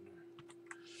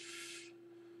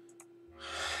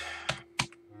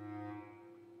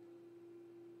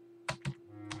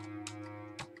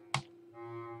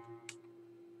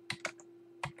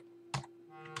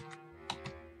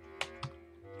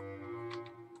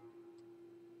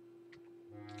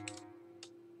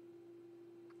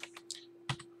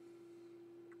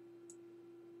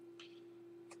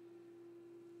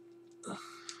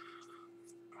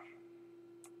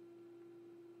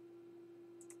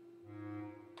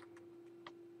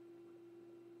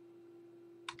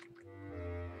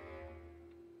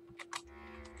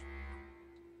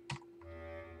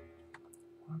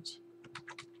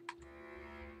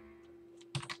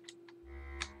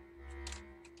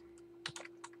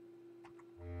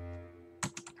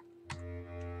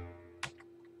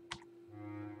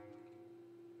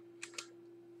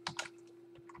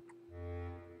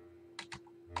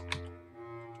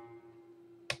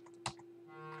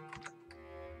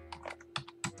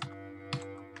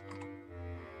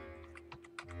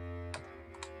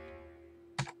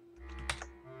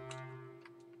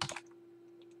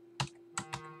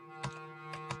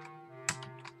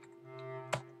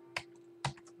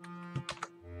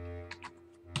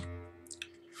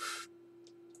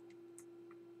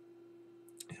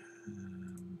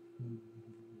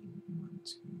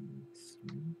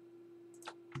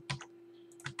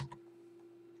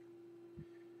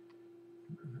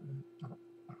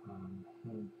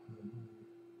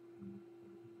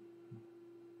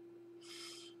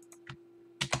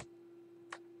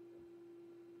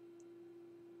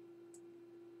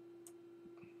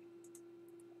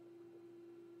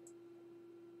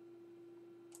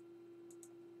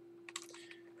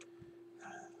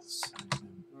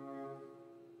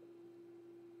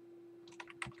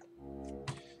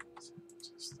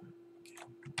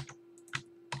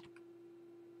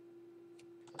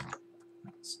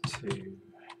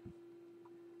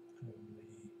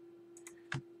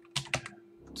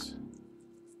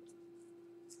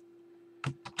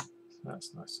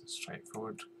 that's nice and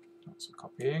straightforward. Lots of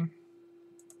copying.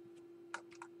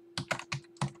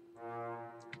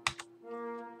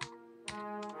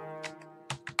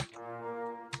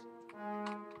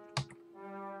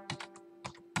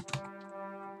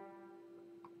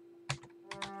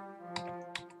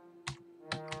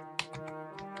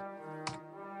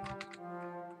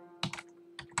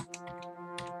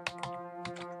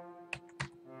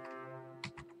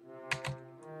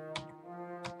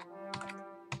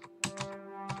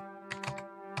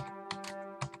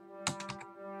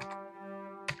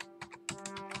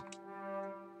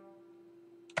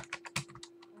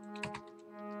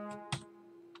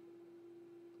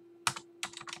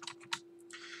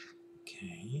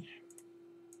 Okay.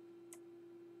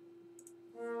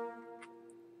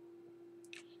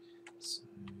 So,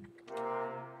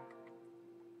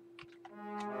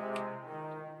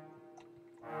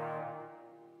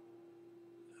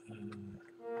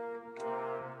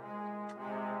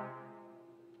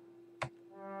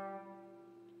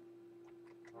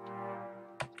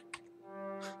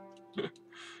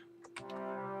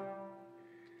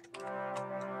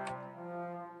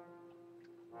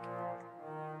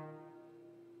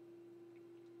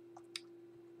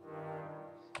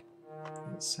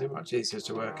 it's so much easier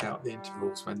to work out the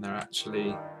intervals when they're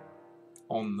actually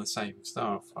on the same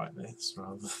staff like this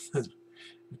rather than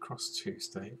across two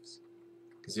staves,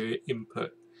 because you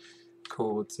input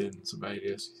chords in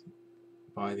Sibelius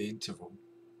by the interval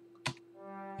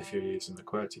if you're using the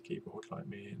QWERTY keyboard like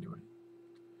me anyway.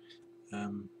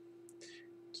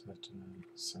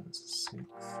 So it's a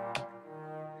sixth.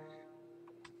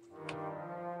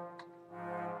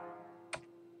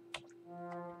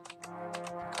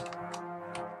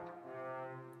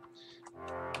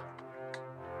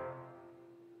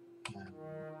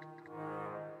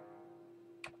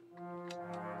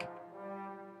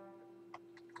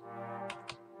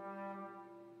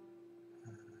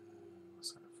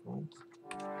 What's that for?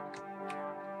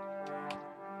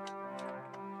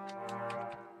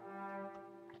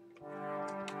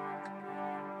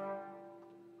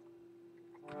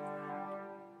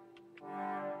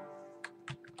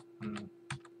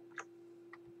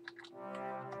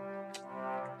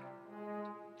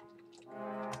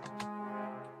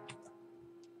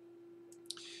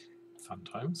 Fun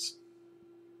times.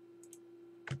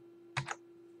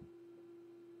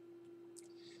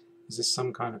 Is this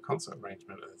some kind of concert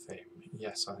arrangement of the theme?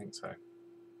 Yes, I think so.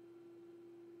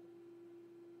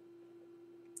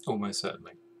 Almost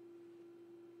certainly.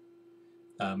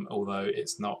 Although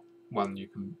it's not one you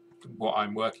can, what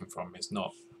I'm working from is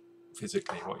not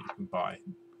physically what you can buy,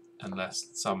 unless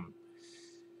some,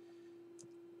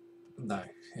 no,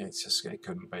 it's just, it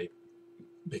couldn't be,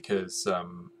 because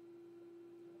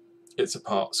it's a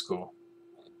part score.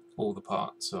 All the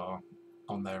parts are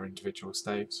on their individual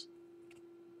staves.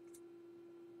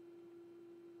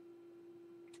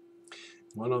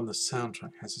 One on the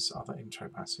soundtrack has this other intro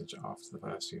passage after the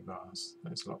first few bars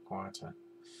that is a lot quieter.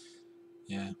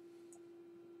 Yeah,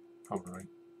 probably.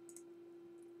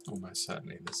 Almost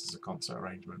certainly this is a concert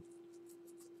arrangement.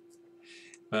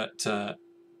 But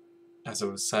as I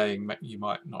was saying, you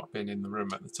might not have been in the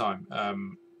room at the time.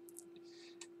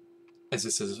 As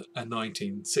this is a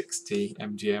 1960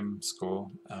 MGM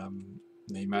score,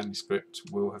 the manuscript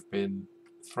will have been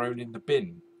thrown in the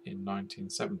bin in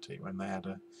 1970 when they had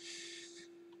a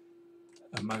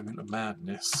moment of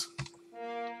madness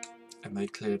and they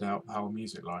cleared out the whole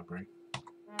music library.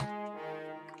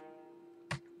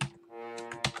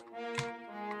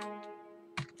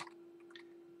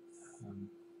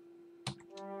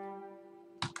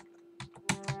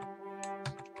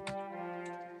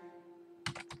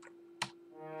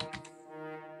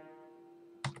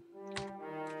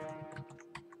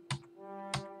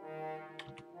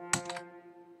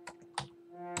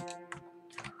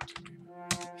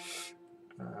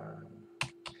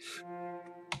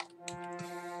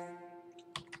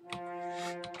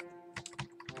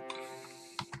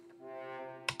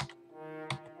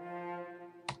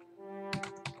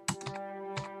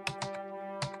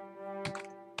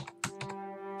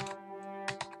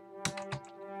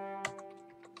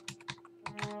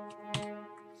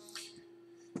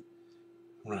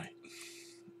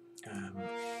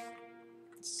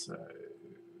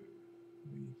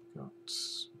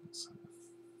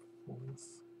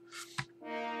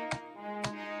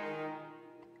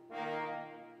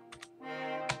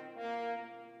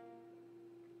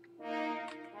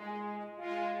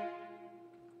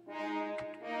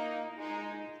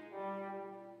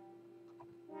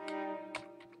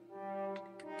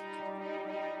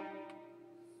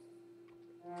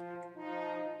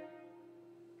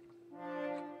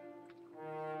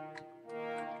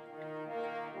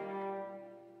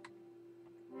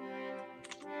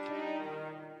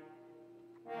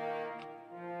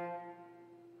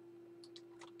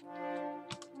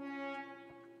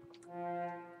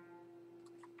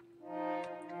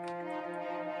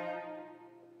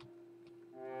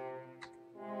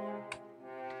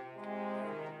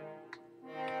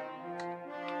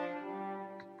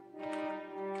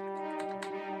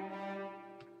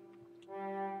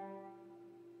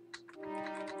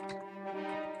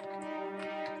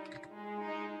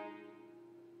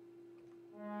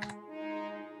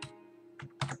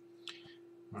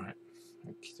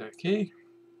 Okay.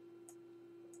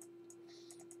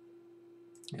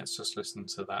 Let's just listen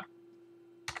to that.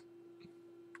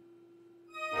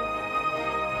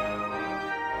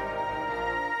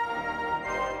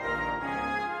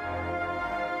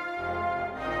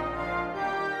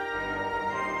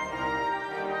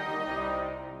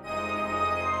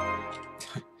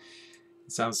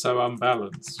 It sounds so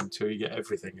unbalanced until you get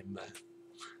everything in there.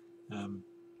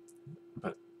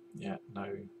 But yeah,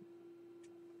 no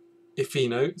iffy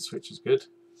notes, which is good.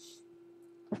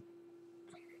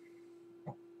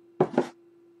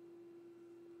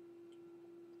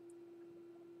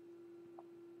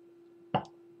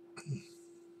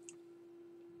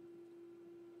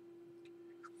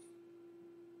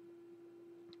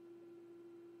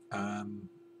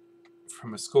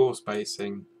 From a score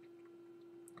spacing,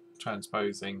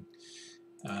 transposing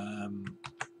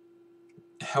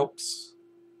helps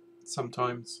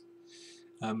sometimes.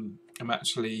 I'm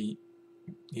actually,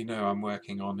 I'm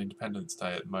working on Independence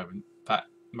Day at the moment. That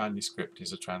manuscript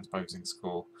is a transposing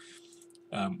score,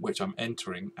 which I'm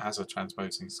entering as a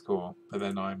transposing score, but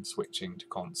then I'm switching to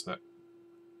concert,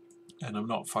 and I'm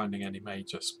not finding any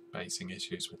major spacing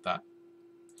issues with that.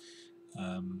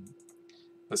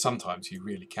 But sometimes you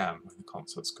really can with a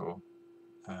concert score,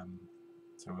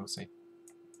 so we'll see.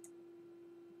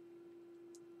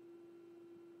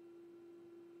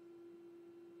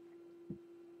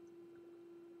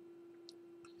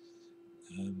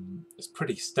 It's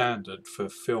pretty standard for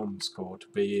film score to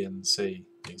be in C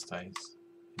these days,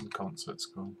 in concert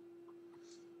score.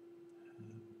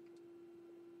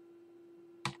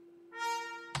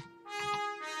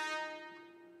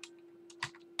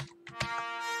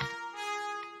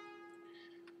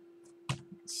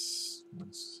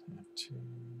 Let's have to.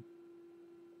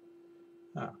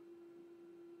 Ah.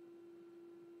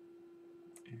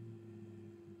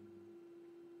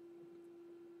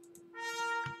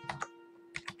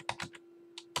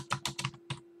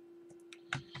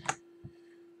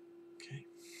 Okay.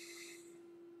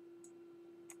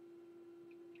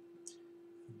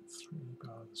 3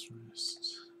 bars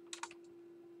rest.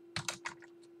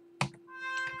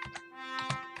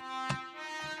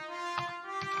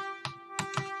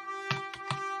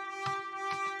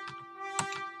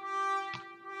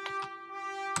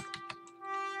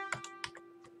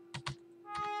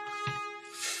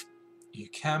 You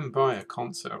can buy a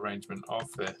concert arrangement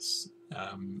of this.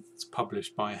 It's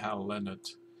published by Hal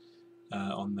Leonard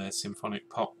on their Symphonic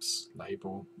Pops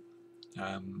label,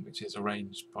 which is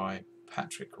arranged by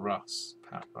Pat Russ.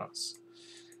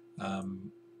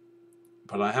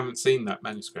 But I haven't seen that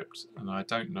manuscript, and I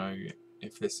don't know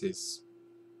if this is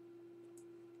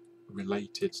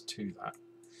related to that.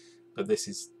 But this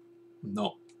is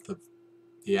not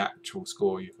the actual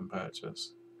score you can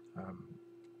purchase.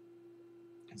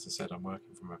 As I said, I'm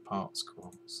working from a part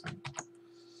score, so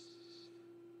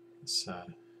it's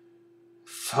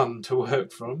fun to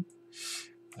work from.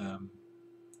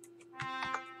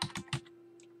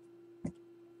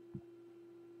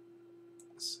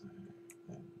 So,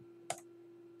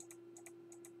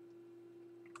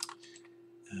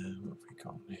 what have we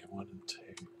got here? 1 and 2.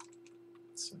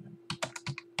 So,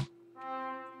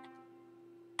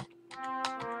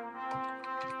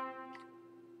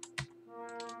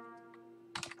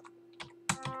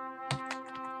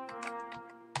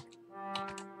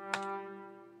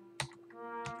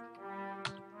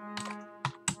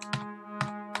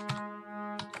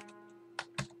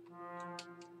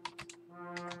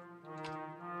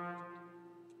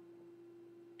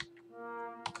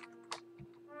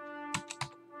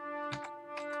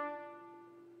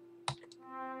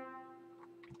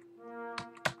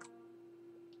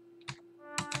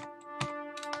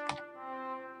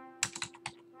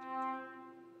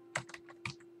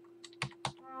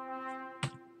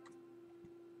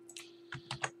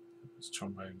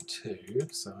 trombone 2,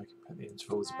 so I can put the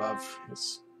intervals above.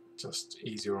 It's just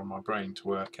easier on my brain to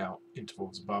work out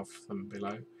intervals above than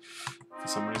below for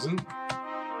some reason.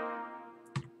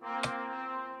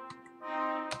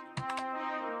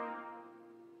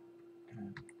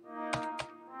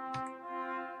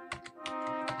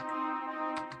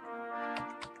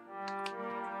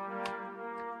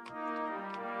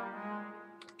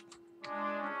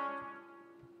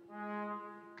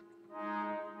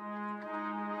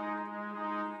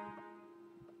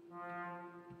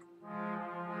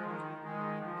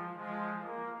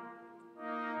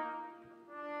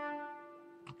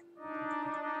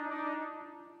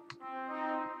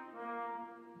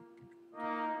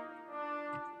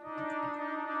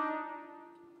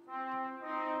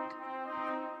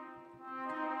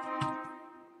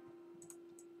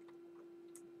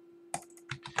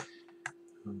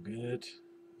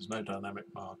 There's no dynamic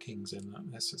markings in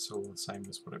that. This is all the same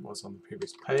as what it was on the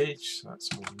previous page, so that's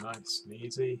all nice and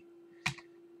easy.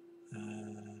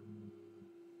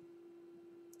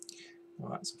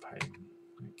 Well, that's a pain.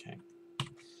 Okay.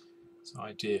 So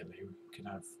ideally we can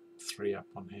have 3 up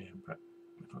on here, but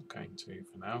we're not going to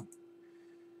for now.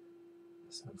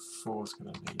 So 4 is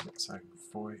going to need its own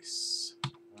voice.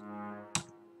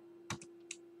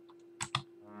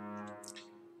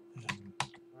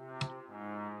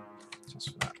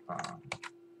 Just for that bar.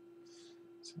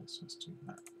 So let's just do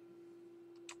that.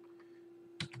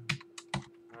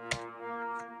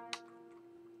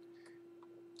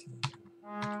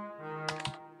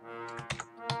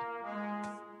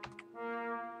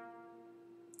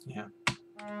 Yeah.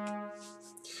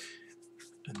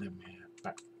 And then we're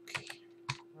back.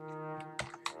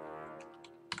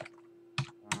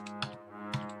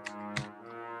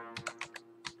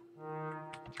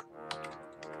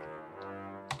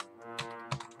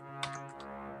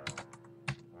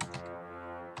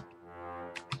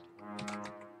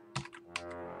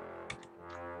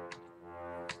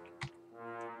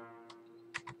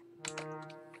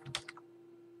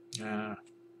 Yeah.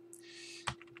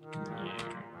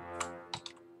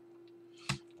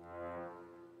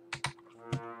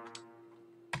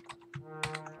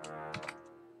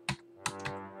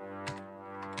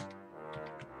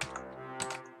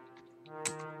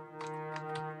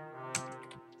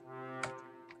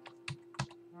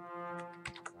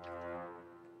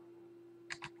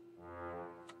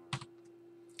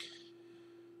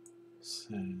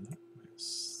 So that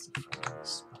was the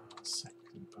first bar,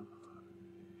 second bar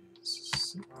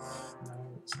is 6th. No,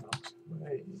 it's not.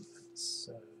 Wait, it's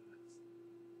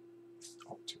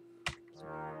octave.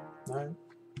 No.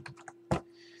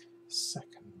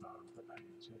 Second bar of the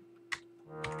page.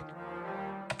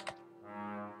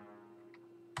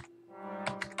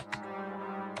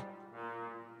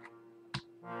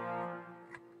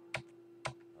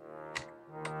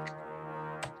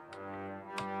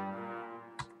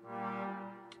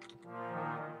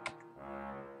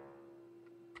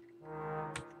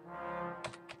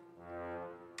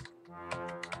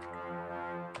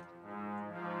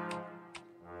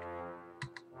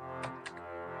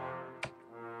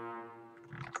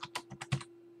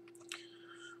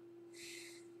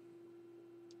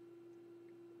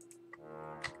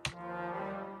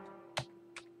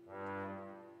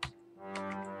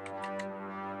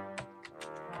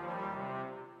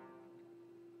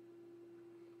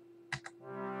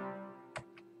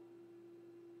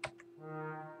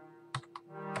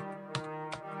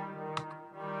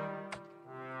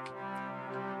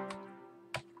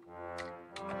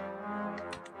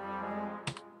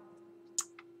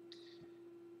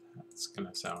 That's going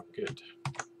to sound good.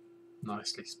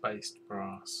 Nicely spaced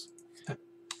brass.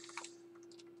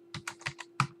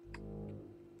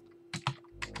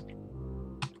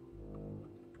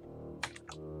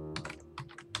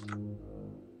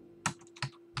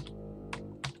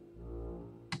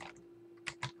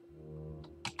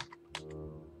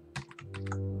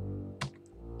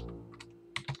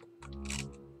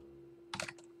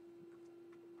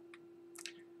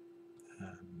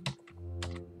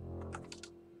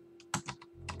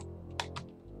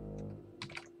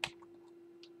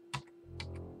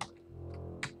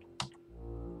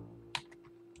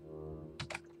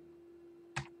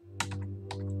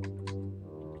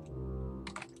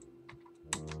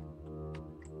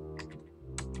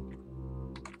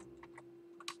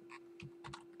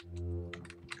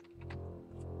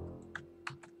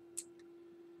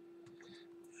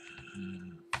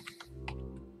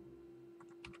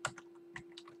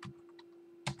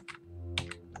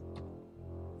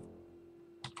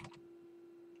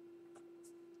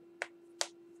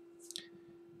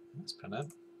 That's better.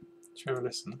 Shall we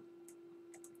listen?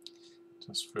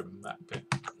 Just from that bit.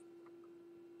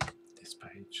 This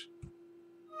page.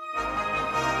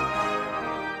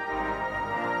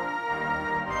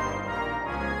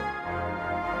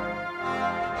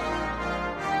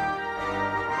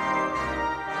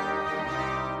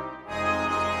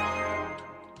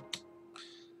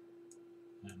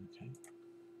 Okay.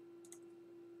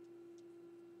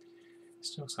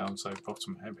 Still sounds so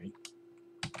bottom heavy.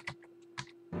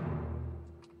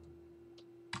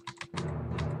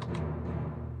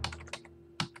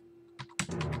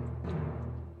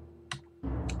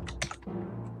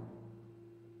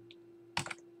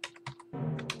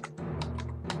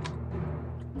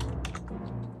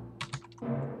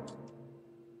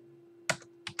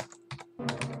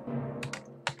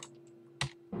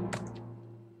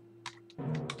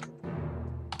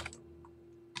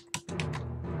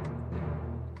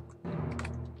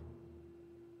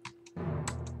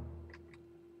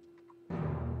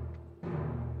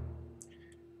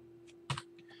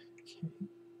 That's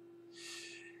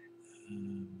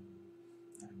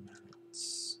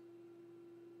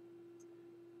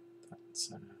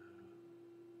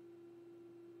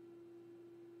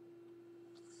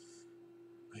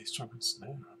bass drum and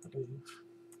snare, I believe.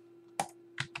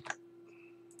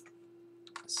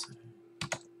 So.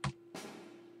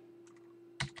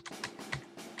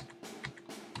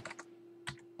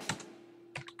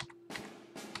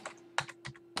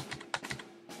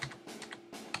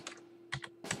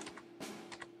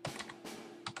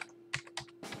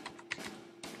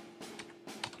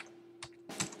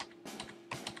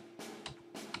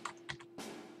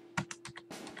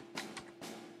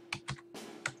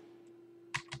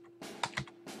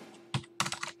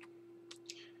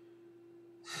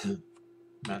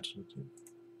 Imaginative.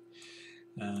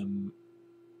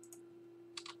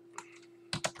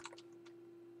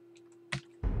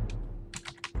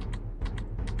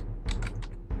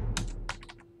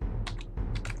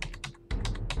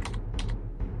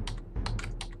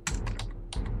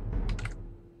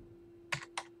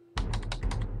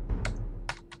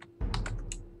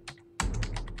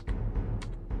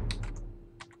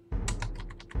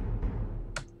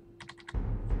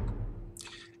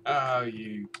 Oh,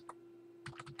 you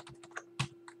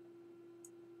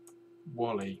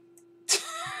Wally.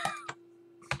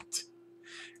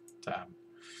 Damn.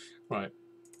 Right.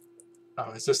 I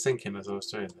was just thinking as I was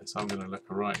doing this, I'm going to look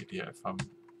a right idiot if I'm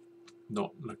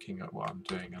not looking at what I'm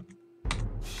doing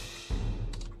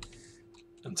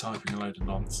and typing a load of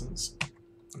nonsense.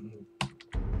 And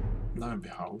lo and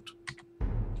behold.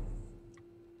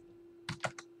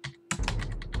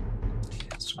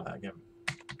 Let's try that again.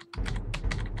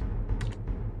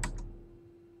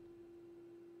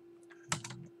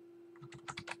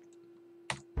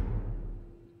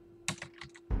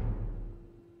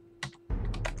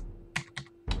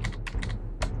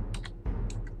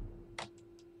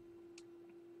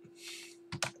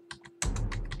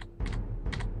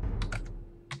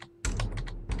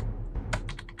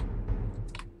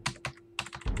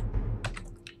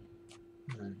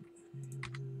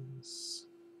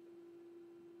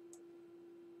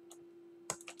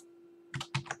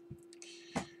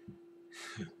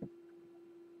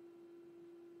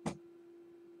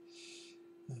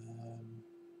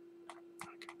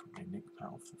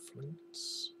 Off the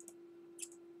flutes.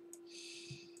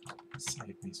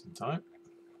 Save me some time.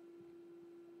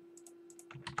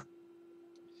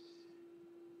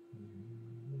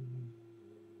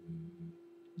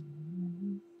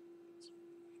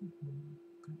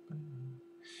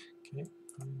 Okay,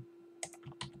 fine.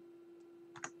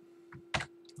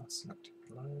 I'll select it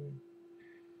below.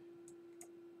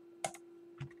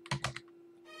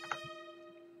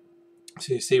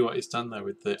 So you see what it's done there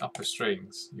with the upper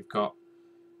strings. You've got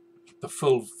the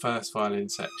full first violin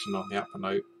section on the upper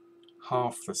note,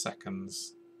 half the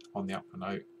seconds on the upper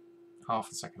note, half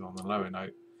the second on the lower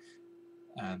note,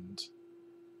 and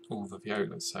all the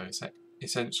violas. So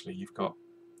essentially you've got,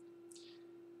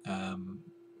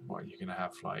 what you're going to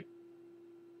have, like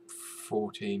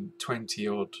 14, 20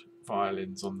 odd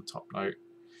violins on the top note,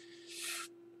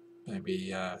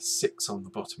 maybe 6 on the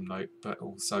bottom note, but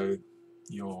also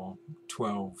your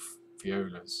 12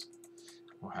 violas,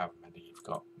 or however many you've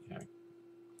got.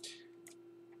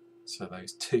 So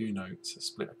those 2 notes are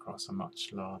split across a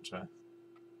much larger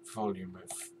volume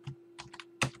of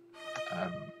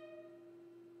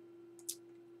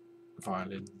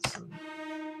violins and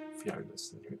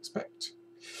violas than you expect.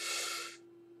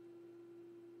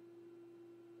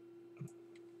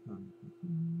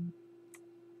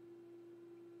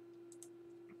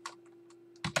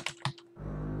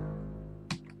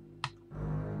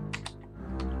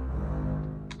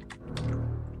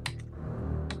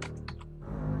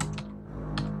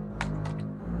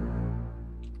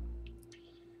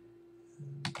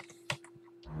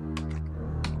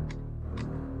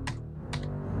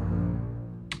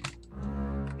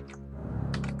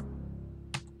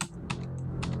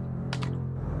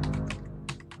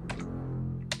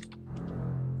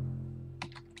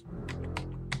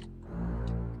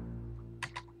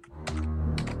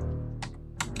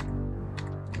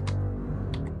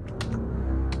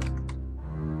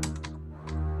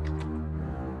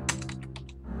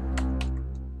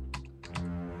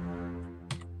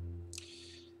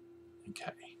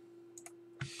 Okay.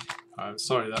 I'm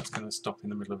sorry that's going to stop in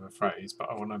the middle of a phrase, but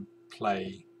I want to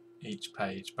play each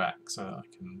page back so that I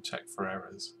can check for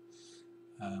errors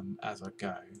as I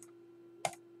go.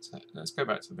 So let's go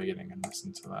back to the beginning and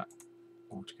listen to that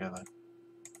all together.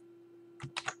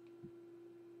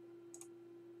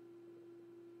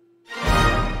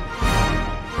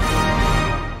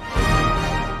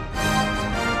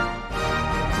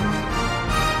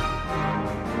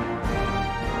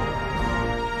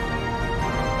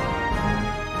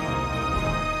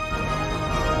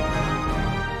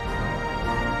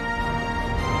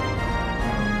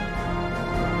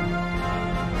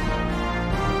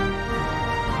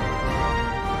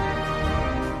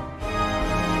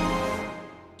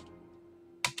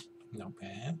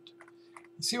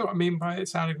 See what I mean by it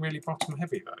sounding really bottom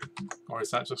heavy though? Or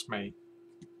is that just me?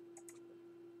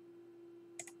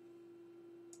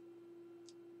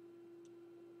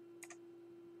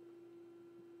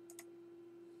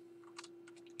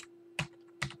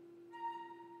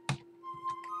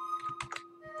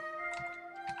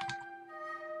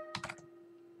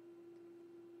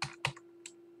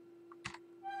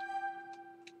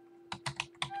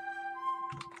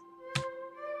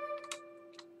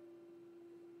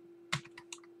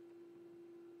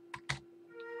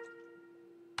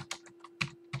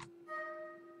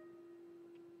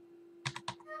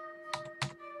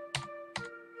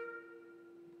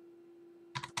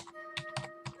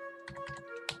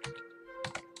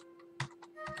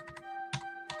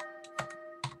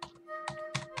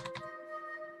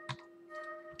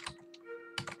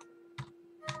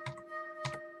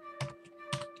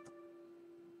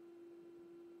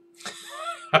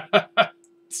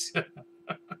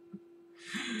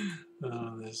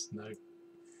 Oh, there's no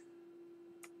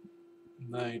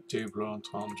double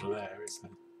entendre there, is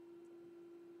there?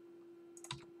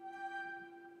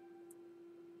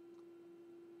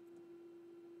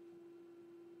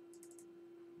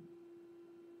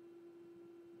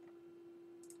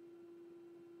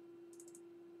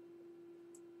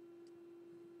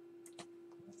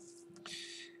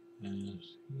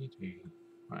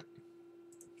 Right.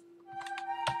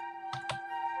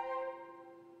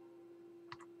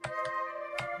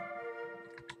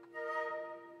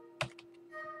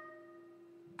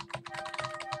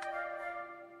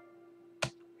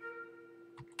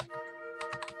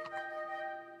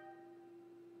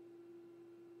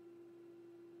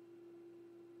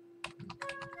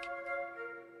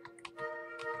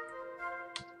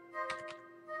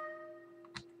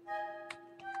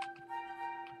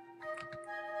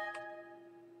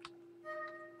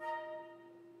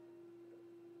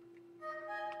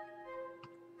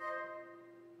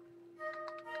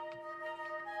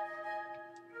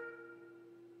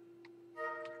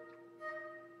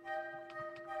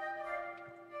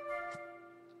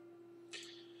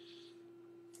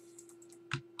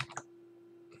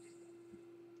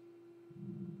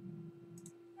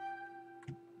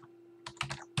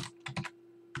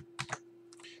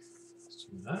 Let's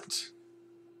do that.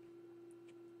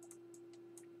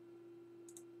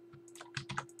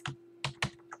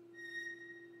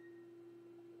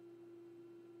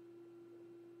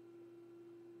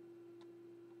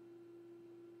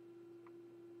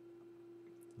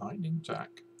 Lightning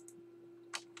Jack.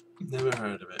 Never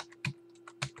heard of it.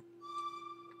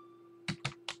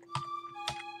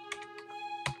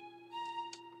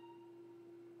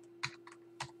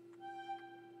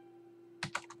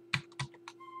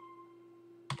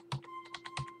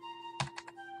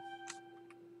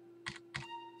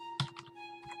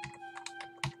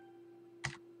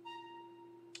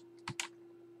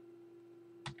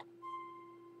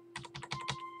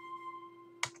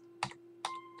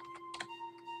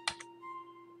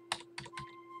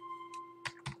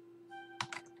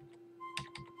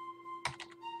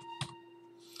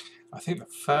 I think the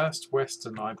first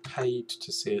Western I paid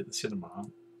to see at the cinema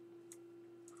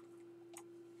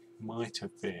might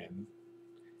have been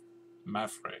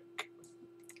Maverick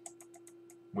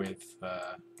with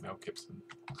Mel Gibson.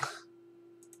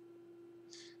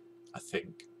 I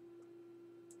think.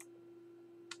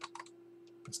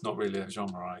 It's not really a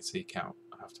genre I seek out,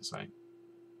 I have to say.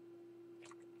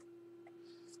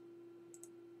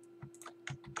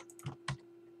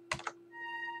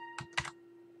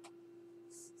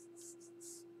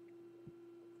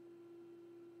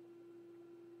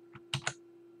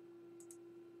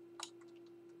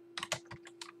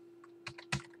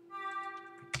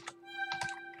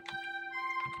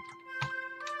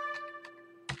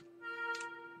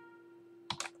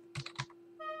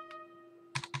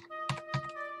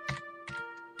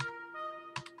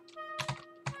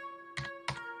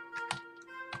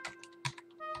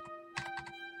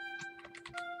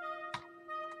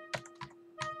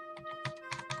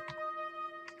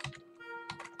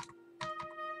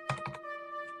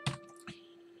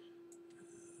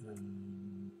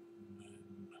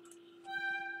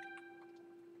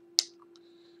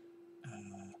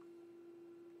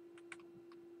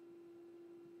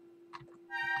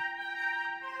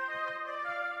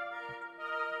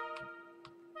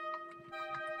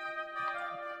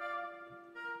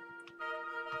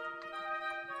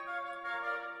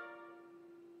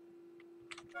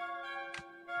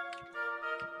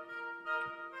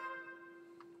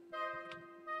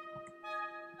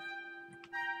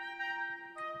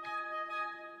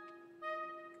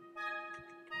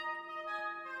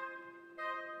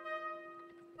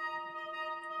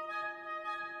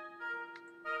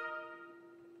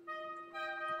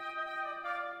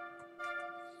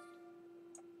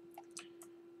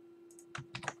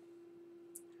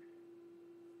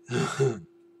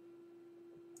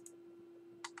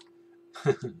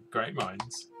 Great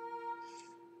minds.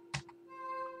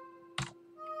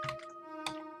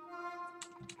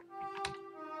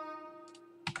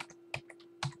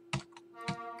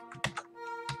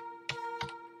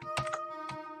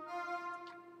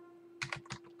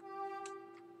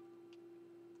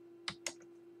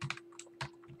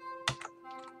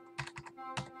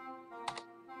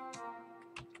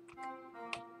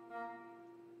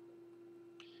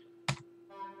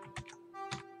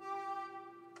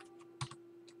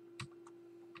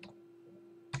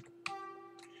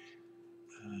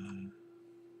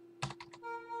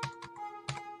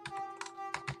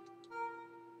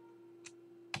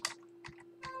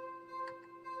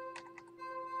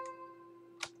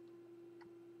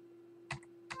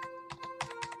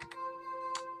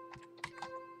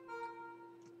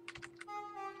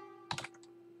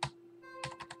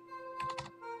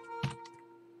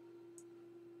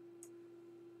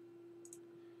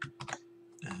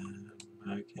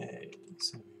 Okay,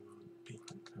 so we want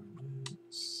people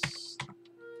components.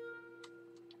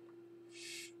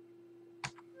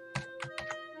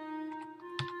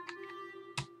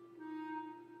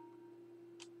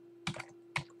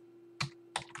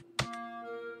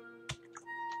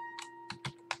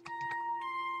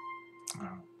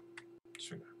 Oh,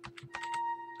 sugar.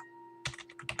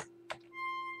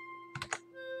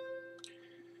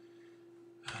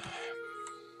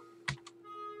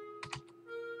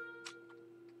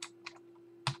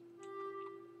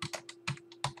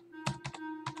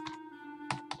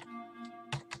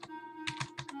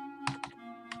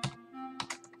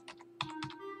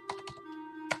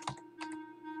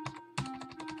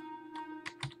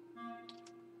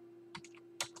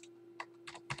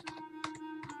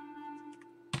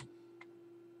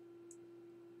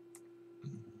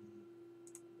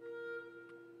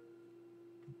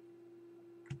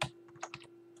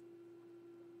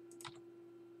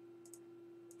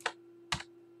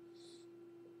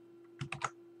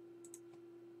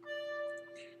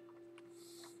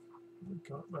 We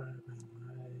got there by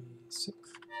my 6th.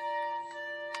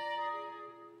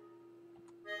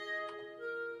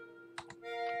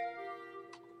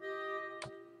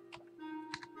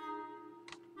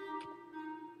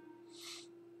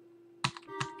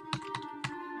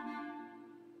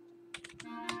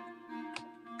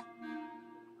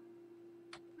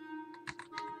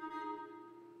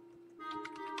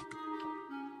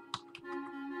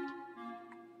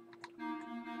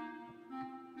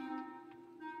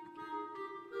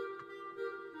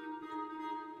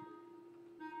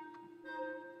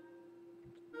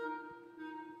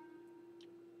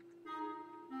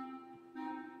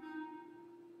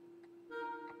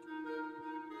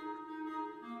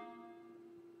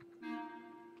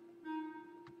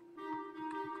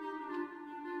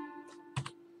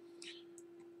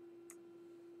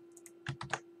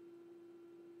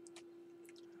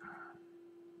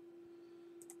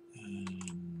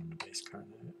 Base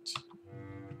coronet.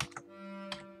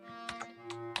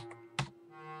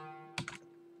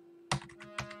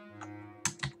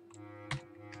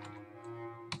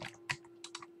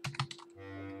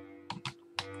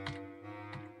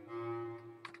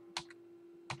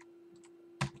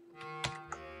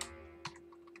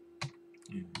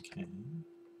 Okay.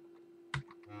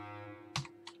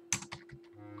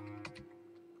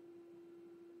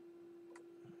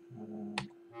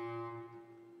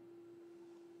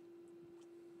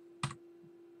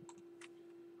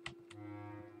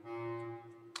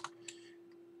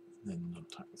 Then not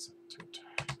type this into it.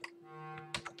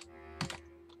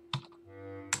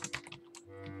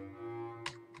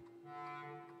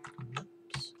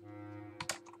 Oops.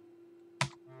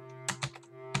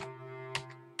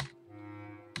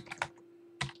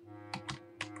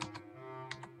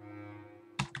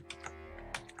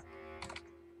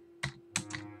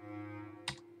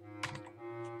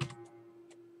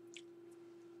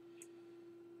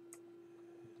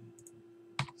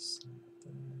 So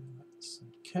that's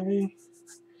okay.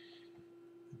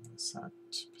 And is that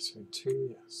between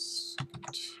 2? Yes.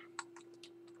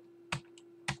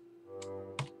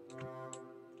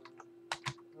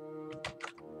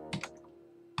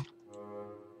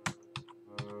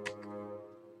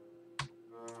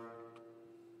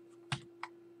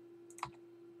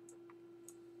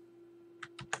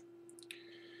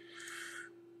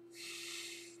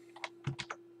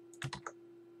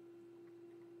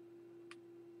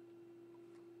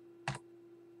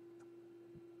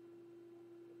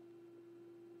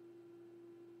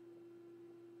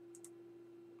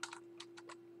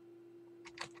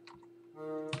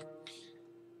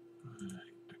 Good.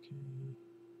 Okay.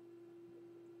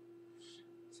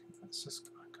 I think that's just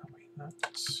going to copy that.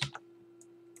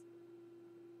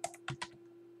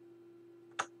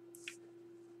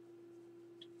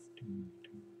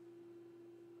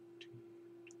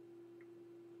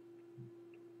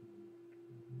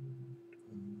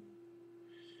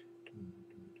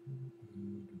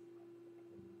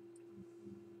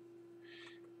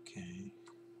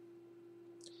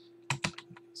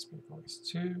 voice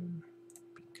 2,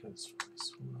 because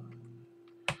voice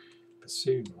 1,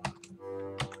 bassoon 1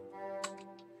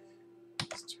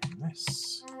 is doing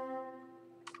this.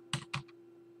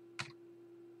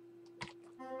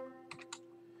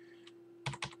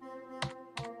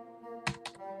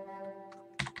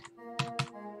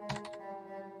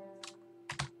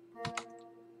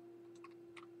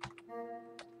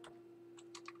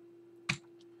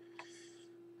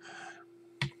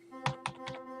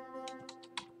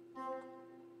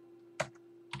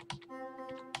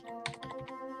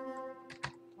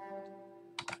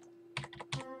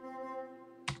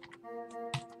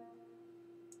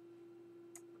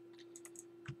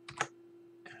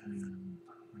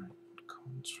 Right,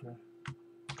 contra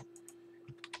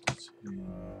to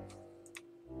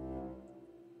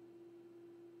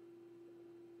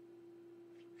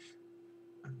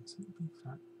and so B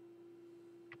flat.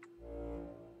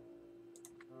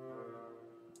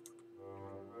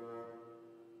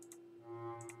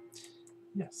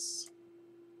 Yes.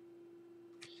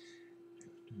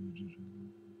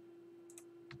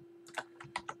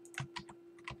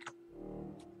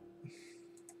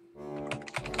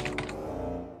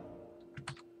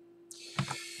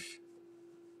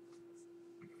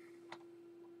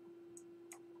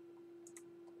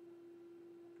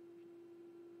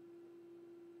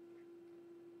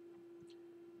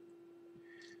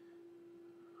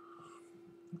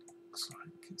 Looks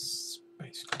like it's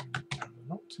basically down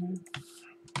an octave.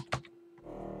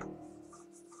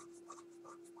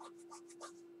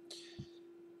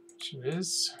 Which it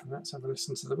is. Let's have a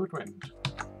listen to the woodwind.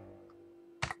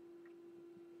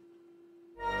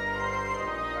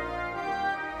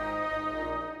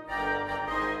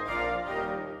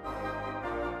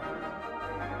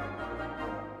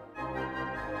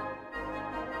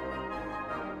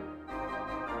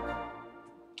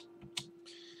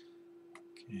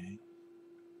 Okay.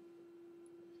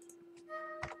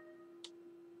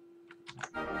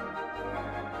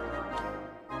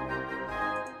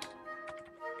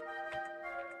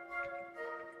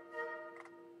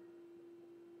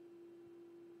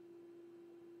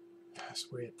 That's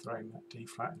weird throwing that D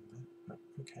flat in there, but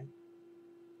okay.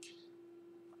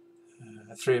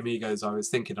 Three Amigos I was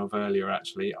thinking of earlier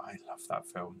actually. I love that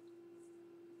film.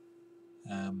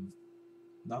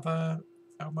 Another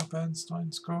Elmer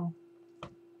Bernstein score,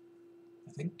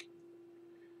 I think.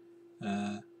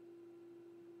 Yeah.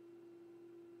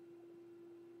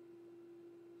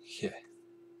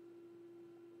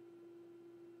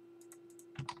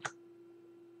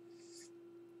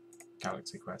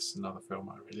 Galaxy Quest, another film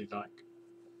I really like.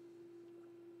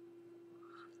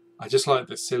 I just like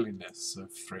the silliness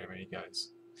of Three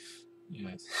Amigos. You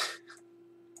know,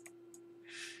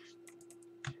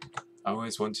 I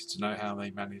always wanted to know how they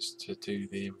managed to do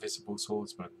the Invisible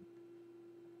Swordsman.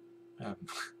 The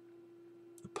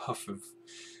puff of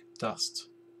dust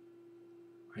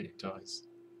when he dies.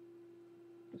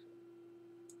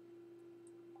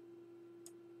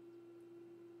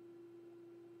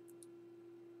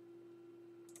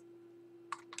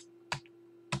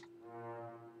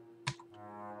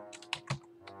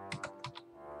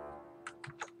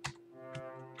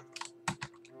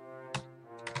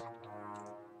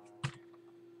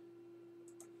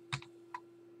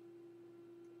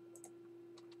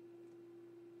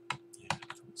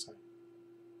 So.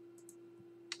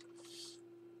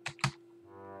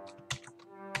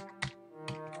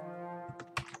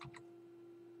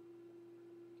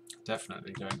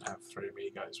 Definitely don't have Three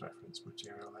Amigos reference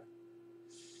material there.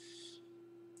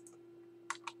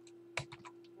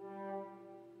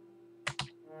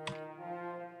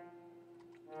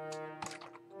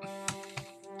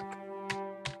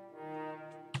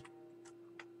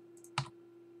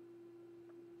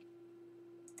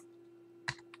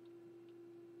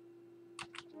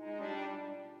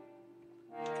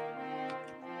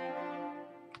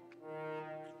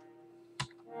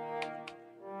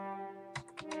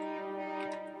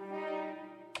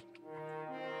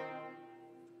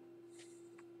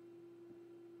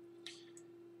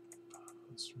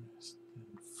 Rest,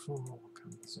 then 4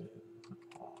 comes in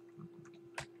on.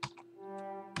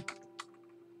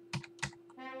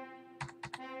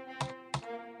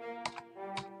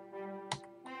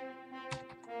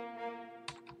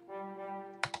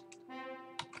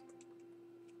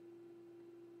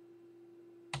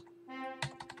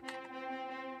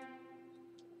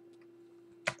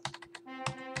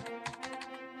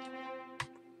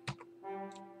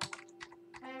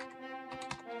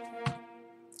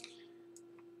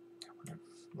 Couple of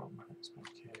long notes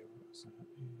back here.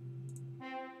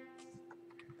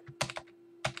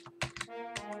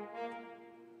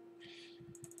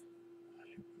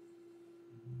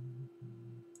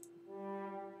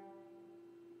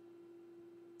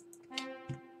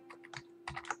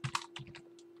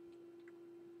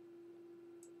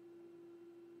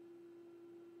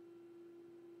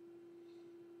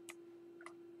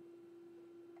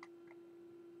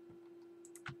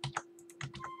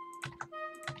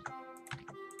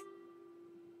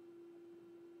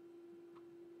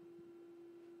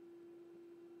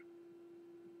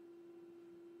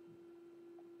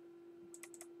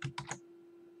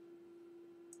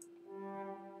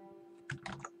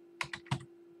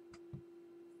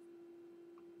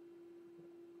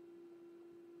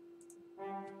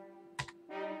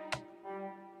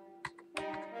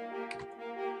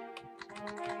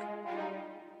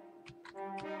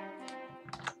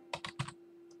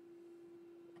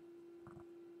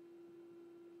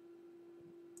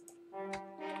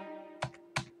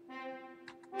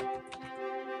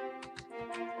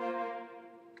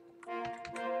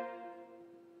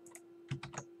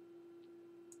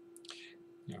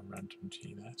 Random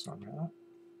G there, sorry about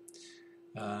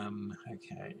that.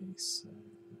 Okay, so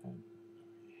then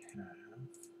we have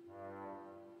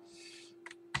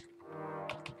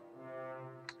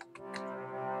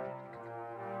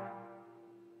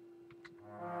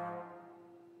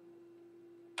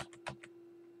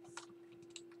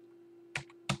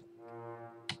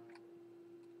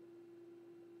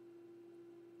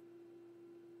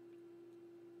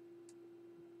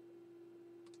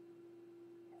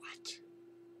what?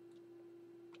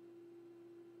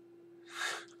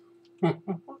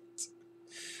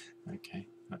 Okay,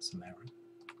 that's an error.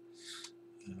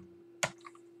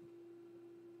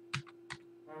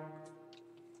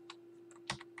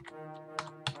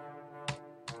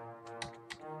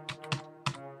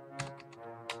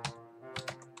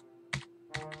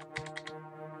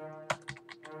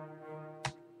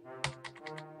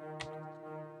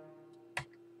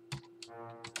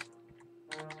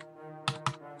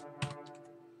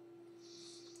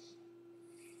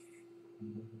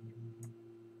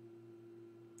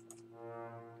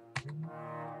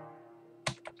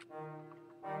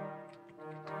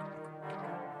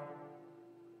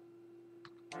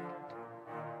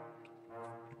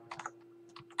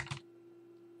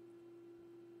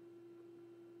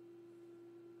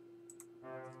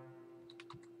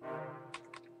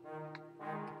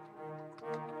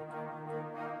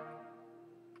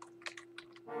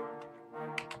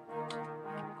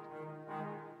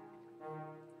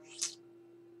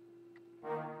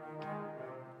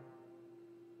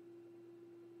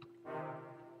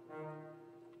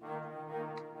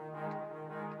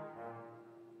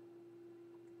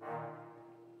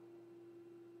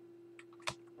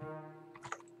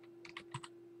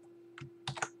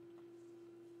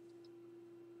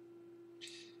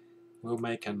 We'll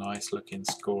make a nice looking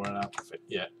score out of it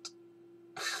yet.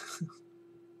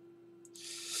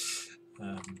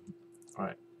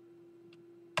 Right.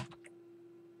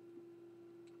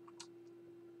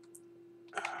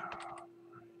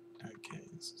 Okay,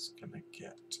 this is going to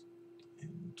get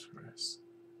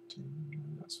interesting.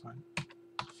 That's fine.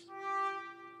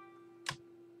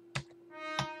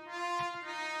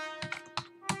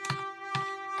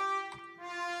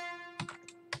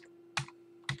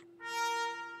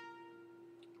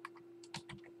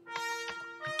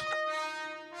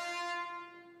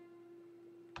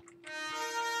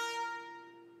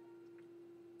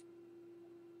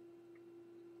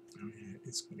 Oh yeah,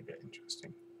 it's going to get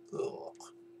interesting. Ugh.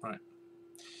 Right.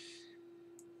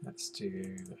 Let's do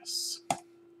this.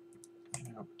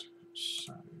 Out,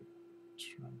 show,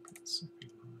 trumpet,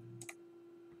 second line.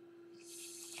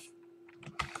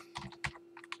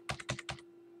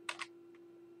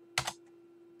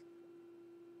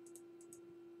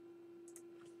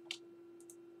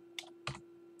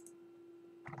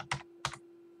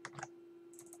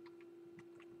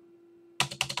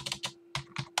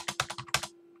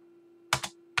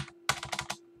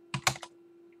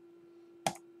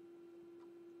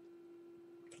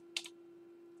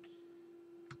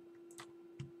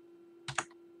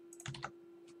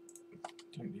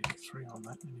 Don't need a 3 on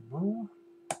that anymore.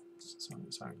 It's on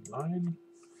its own line.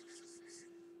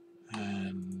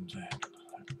 And then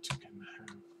we can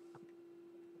have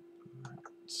that.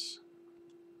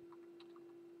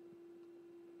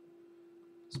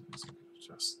 So basically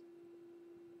just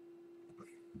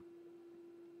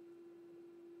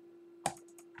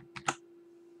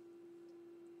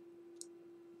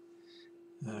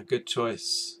good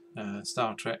choice.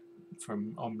 Star Trek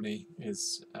from Omni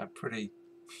is a pretty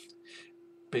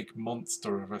big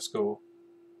monster of a score.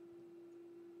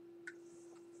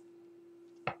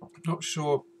 Not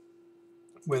sure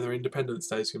whether Independence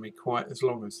Day is going to be quite as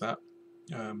long as that.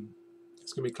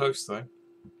 It's going to be close though.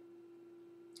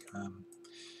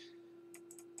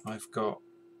 I've got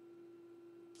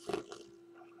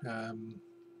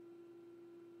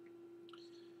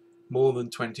more than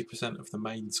 20% of the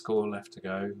main score left to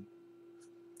go,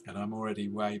 and I'm already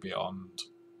way beyond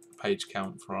page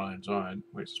count for Iron Giant,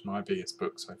 which is my biggest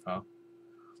book so far.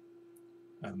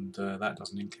 And that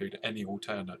doesn't include any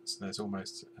alternates. There's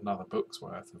almost another book's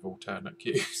worth of alternate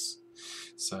cues.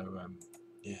 So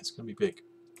yeah, it's going to be big.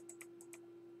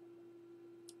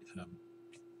 I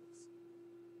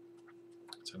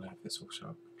don't know if this will show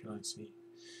up. Can I see?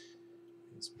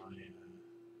 Here's my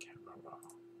camera. I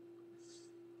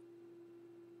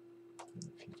don't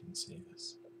know if you can see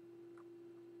this.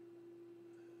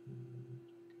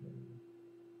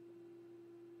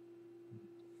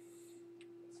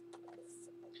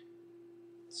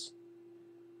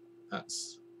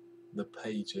 That's the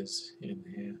pages in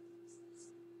here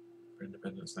for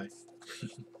Independence Day.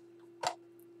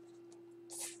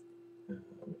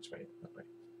 Which way? That way.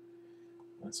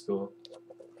 That's cool.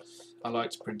 I like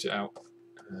to print it out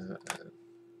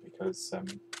because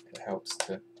it helps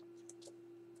to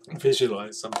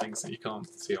visualise some things that you can't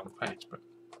see on the page. But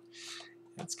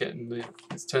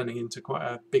it's turning into quite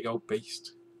a big old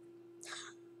beast,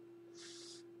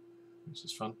 which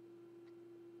is fun.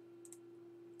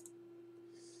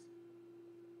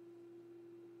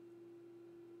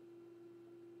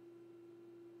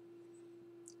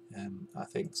 I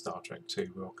think Star Trek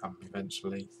 2 will come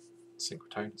eventually,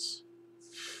 synchrotones.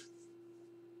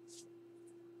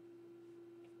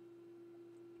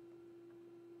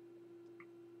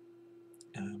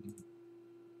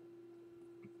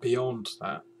 Beyond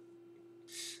that,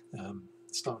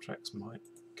 Star Treks might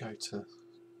go to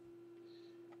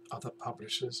other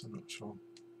publishers, I'm not sure.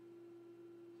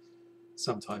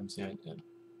 Sometimes, you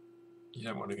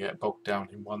don't want to get bogged down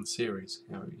in one series.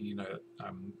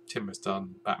 Tim has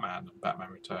done Batman and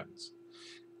Batman Returns.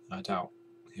 I doubt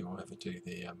he will ever do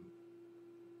the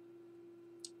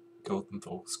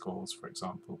Goldenthal scores, for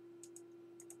example.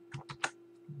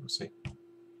 We'll see.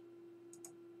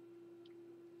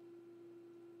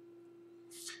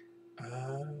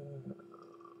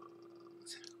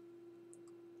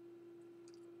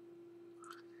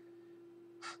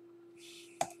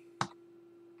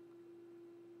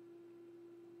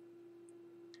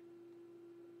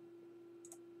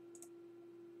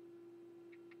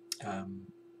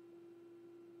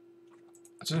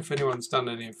 I don't know if anyone's done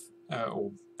any of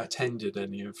or attended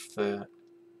any of the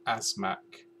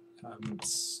ASMAC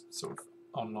sort of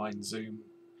online Zoom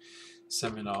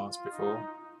seminars before.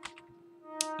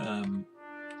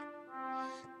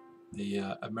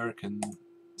 The American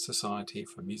Society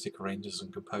for Music Arrangers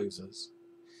and Composers.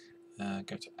 Go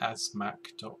to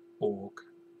asmac.org,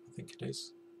 I think it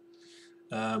is.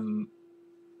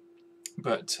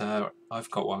 But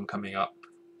I've got one coming up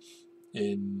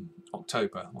in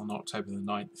October, on October the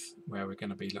 9th, where we're going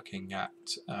to be looking at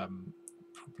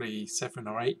probably 7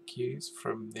 or 8 cues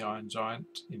from the Iron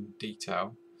Giant in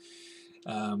detail,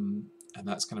 and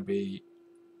that's going to be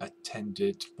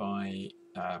attended by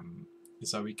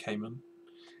Zoe Kamen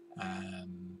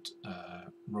and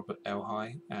Robert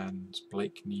Elhai and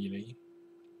Blake Neely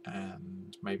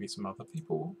and maybe some other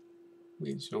people.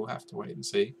 We shall have to wait and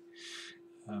see,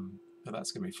 but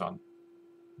that's going to be fun.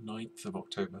 9th of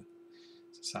October.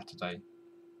 Saturday.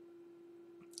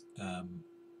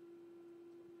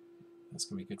 That's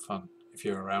going to be good fun if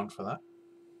you're around for that.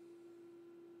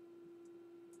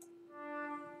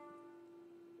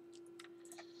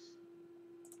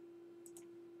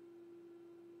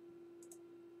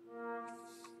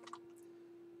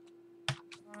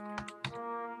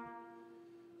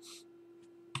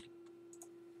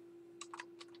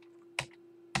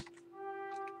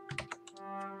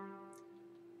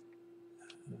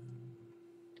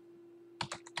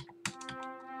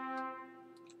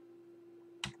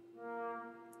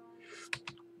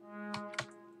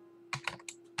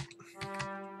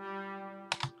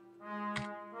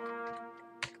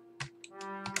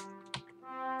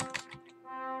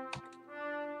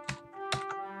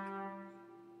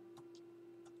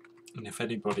 And if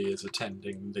anybody is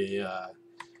attending the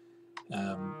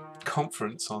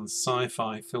conference on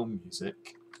sci-fi film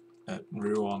music at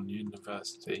Rouen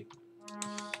University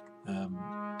at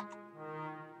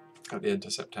the end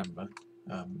of September,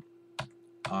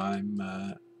 I'm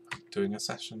doing a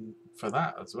session for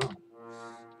that as well,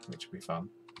 which will be fun,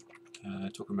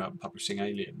 talking about publishing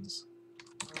aliens.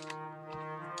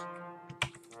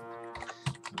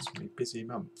 It's going to be a busy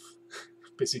month,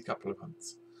 busy couple of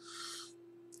months.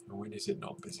 And when is it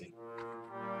not busy?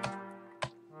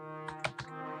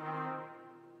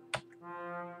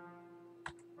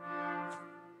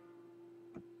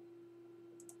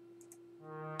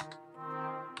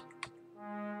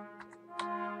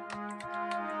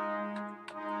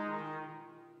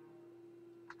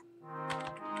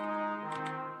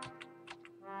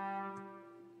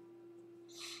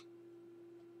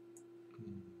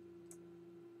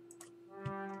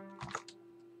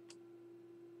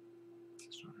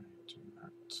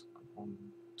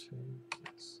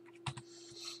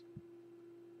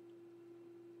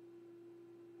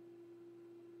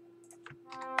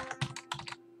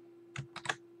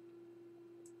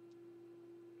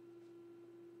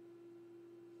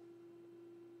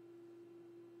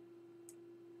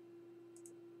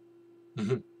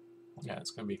 Yeah,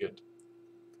 it's going to be good.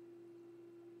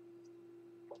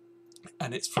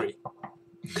 And it's free.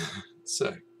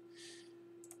 So,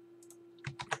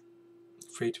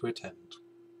 free to attend.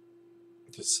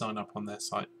 Just sign up on their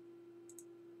site.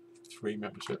 Free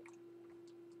membership.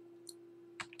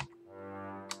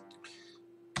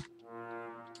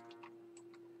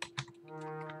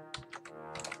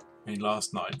 I mean,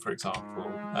 last night, for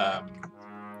example,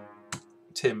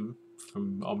 Tim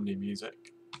from Omni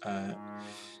Music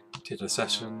did a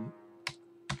session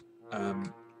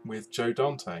with Joe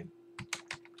Dante,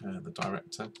 the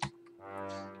director,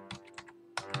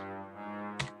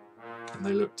 and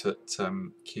they looked at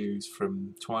cues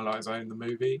from Twilight Zone, the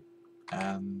movie,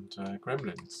 and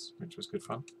Gremlins, which was good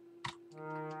fun.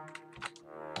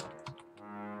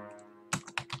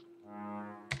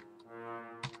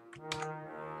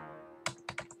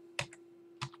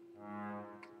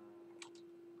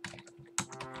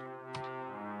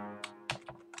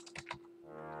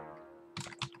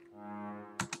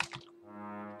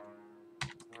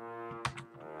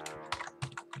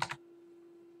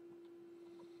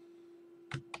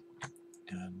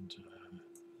 And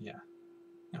yeah,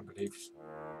 I believe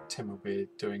Tim will be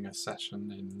doing a session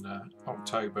in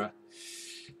October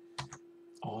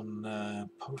on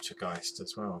Poltergeist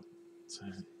as well. So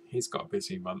he's got a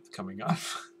busy month coming up.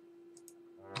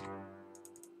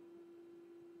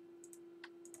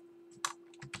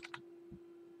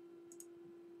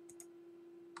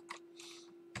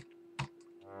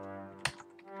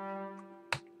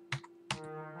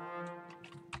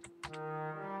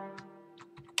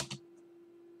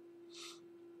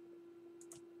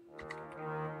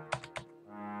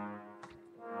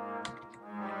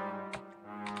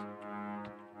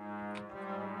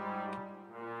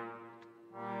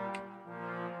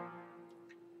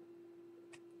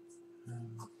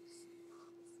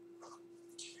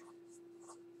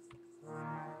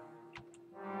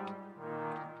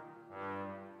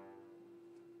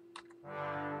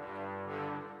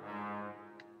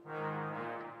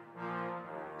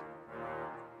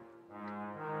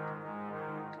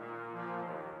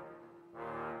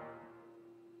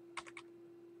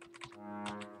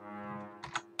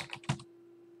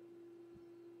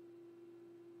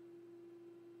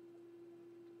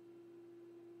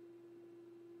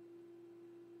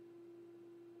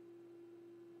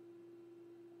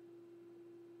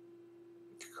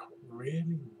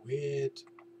 Really weird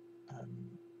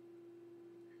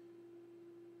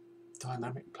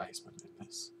dynamic placement in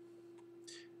this.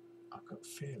 I've got a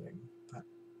feeling that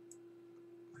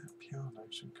piano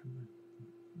should come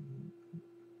in.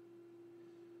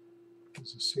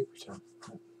 There's a supertone.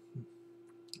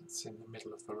 It's in the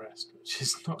middle of the rest, which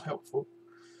is not helpful.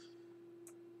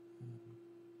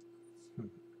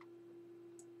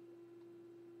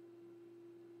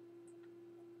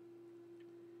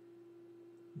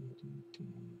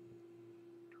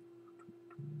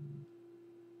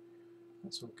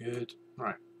 That's all good.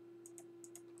 Right.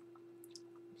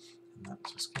 And that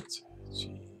just gets a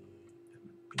G and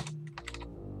a B.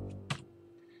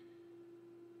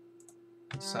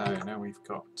 So now we've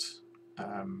got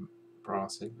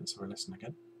brassing. Let's have a listen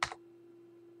again.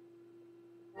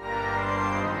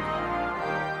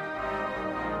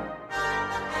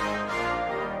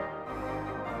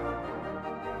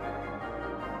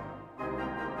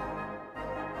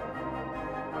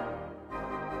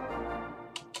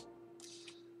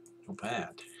 Not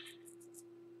bad.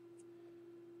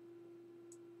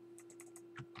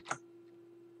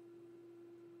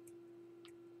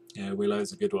 Yeah,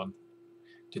 Willow's a good one.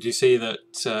 Did you see that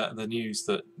the news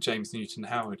that James Newton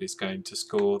Howard is going to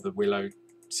score the Willow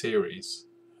series?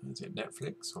 Is it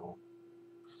Netflix or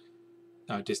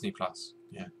no, Disney Plus?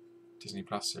 Yeah, Disney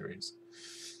Plus series.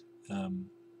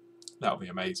 That'll be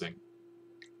amazing.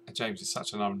 And James is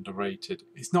such an underrated.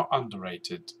 He's not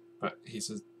underrated, but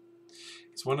he's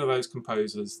one of those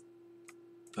composers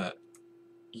that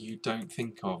you don't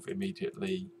think of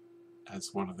immediately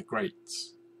as one of the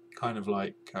greats. Kind of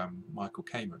like Michael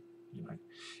Kamen. You know,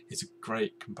 he's a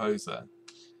great composer,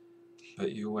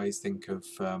 but you always think of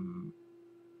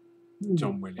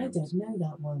John Williams. I don't know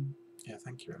that one. Yeah,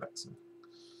 thank you, Alexa.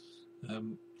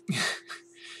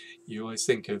 You always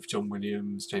think of John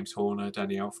Williams, James Horner,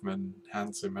 Danny Elfman,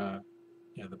 Hans Zimmer,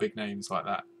 you know, the big names like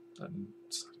that, and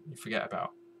you forget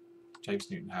about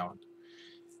James Newton Howard.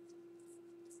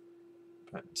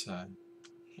 But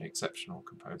exceptional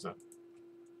composer.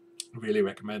 I really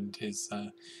recommend his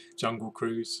Jungle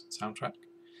Cruise soundtrack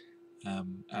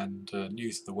and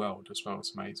News of the World as well.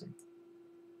 It's amazing.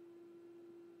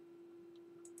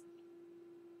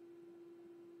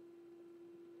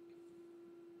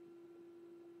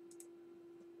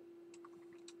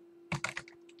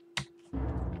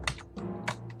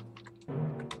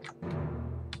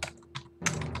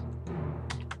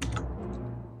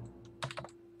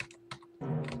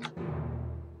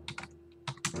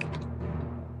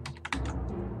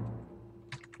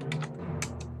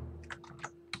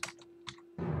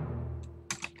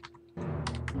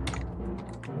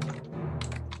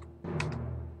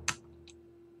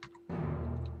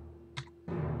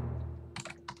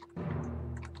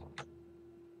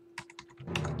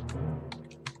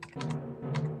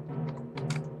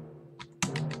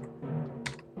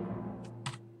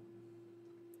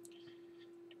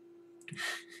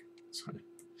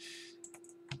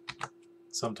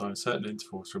 sometimes certain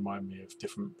intervals remind me of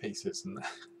different pieces, and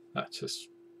that just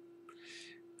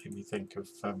made me think of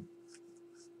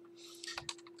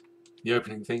the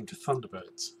opening theme to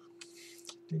Thunderbirds.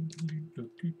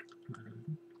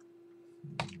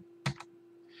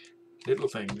 Little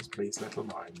things, please, little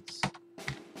minds.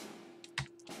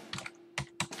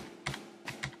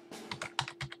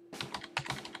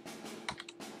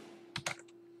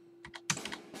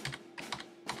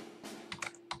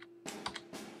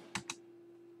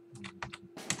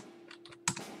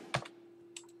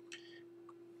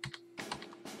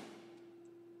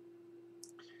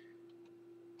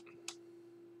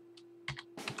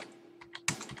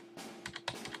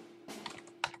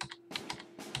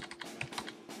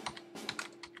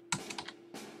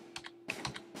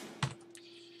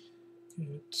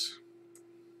 Good.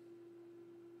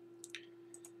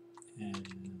 And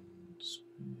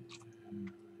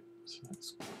so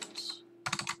that's got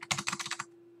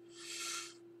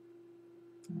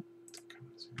that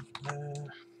comes in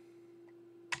there.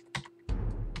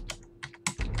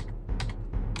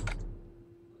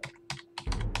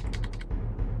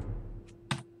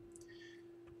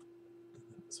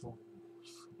 That's all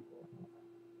for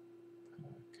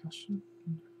percussion.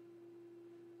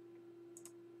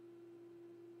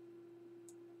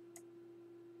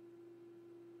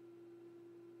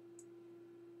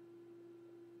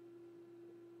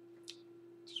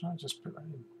 Did I just put that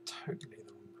in totally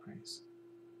the wrong place?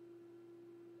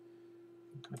 I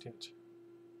think I did.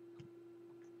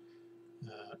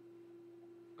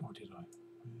 Or did I?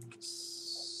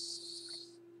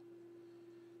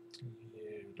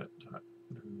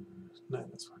 No,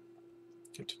 that's fine.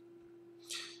 Good.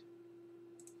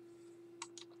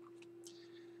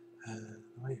 I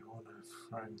want to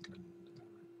Franklin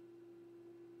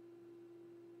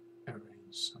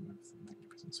arrange some of the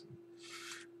magnificence.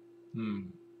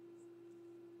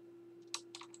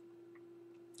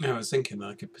 Yeah, I was thinking that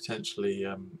I could potentially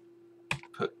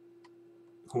put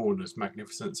Horn as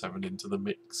Magnificent 7 into the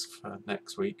mix for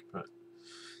next week, but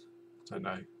I don't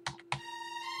know.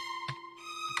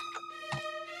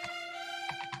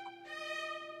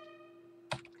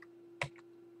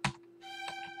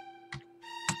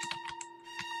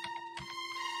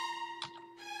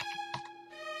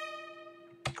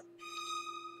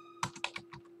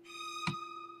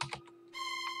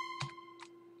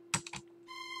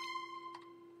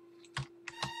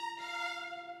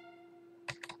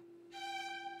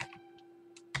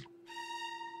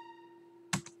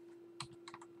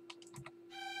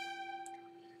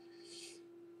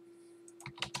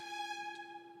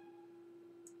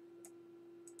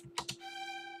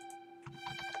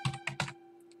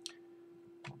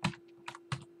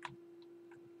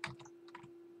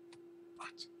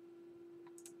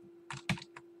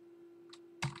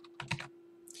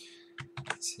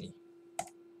 Let's see.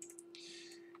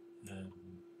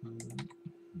 Okay.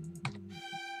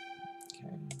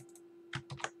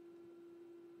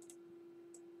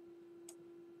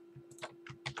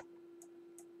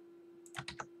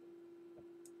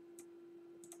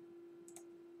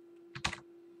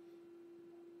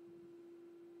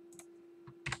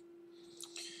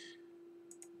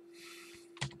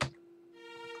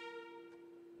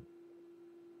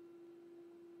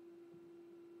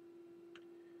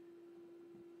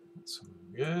 That's all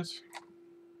good.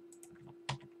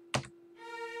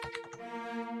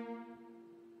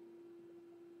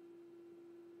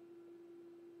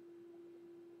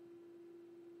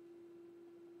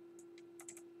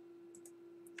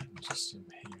 Just in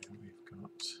here we've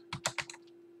got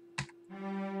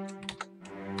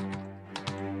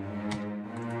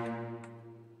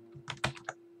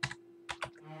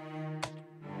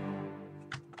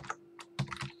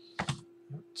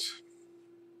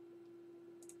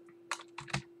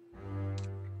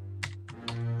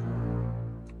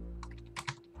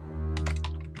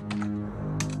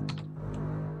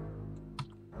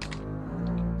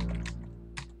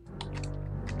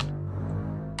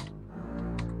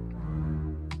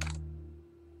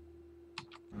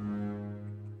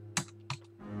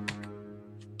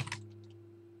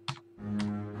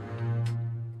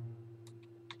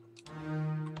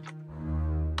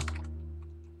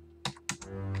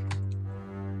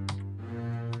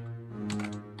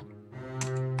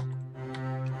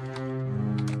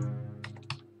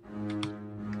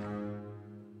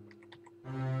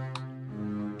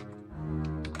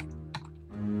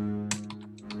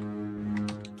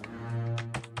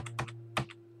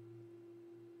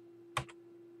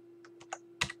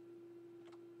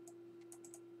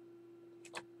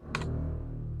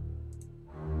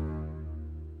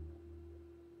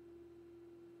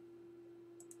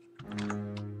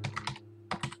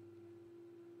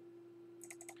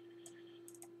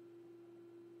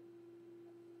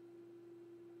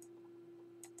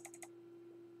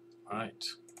Right,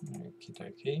 okie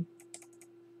dokie.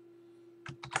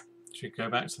 Should we go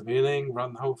back to the beginning,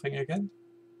 run the whole thing again?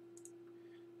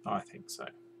 I think so.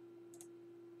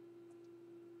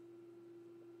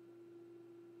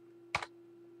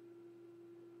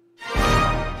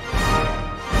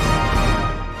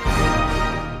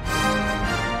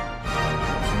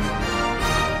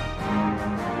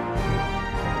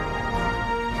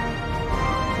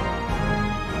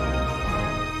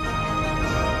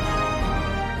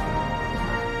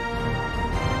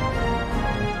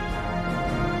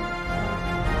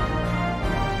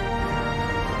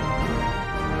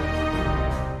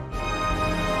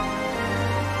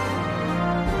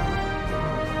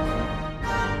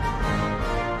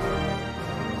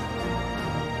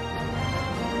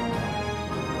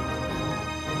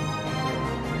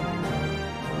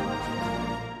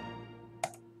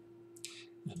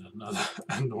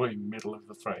 Annoying middle of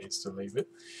the phrase to leave it.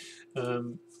 Where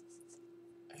do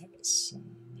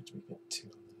we get to?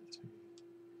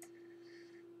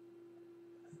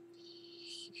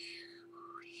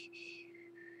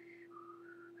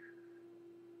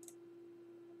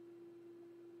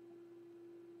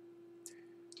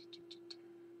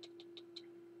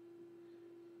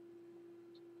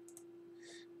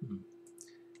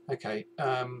 Okay,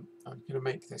 I'm going to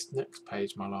make this next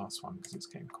page my last one because it's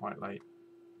getting quite late.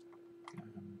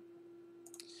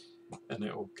 And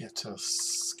it will get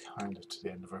us kind of to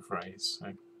the end of a phrase,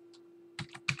 so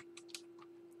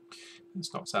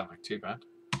it's not sounding too bad.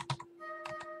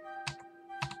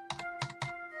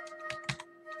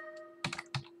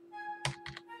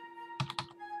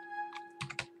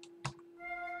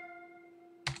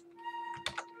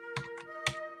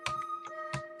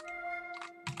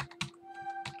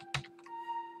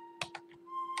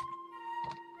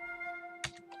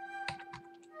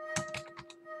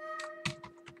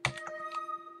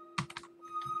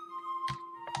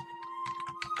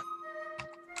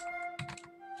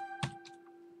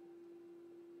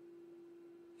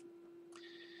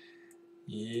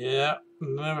 Yeah,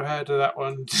 never heard of that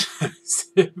one.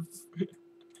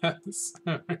 That's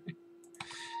a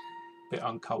bit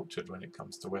uncultured when it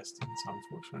comes to westerns,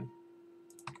 unfortunately.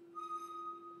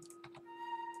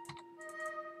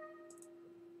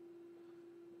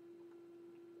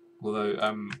 Although,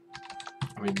 I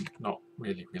mean, not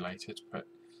really related, but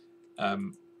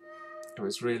it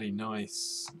was really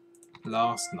nice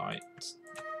last night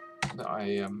that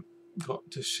I got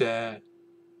to share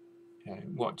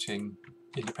watching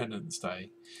Independence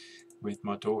Day with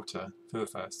my daughter for the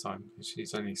first time.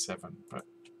 She's only 7, but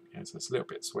so it's a little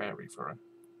bit sweary for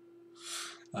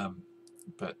her.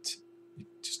 But it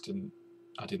just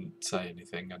I didn't say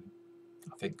anything, and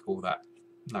I think all that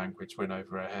language went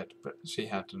over her head. But she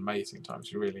had an amazing time.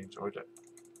 She really enjoyed it.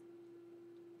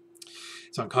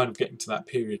 So I'm kind of getting to that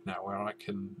period now where I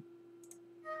can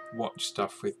watch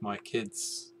stuff with my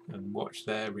kids and watch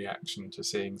their reaction to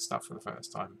seeing stuff for the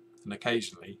first time, and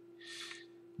occasionally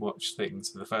watch things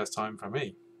for the first time for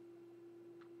me.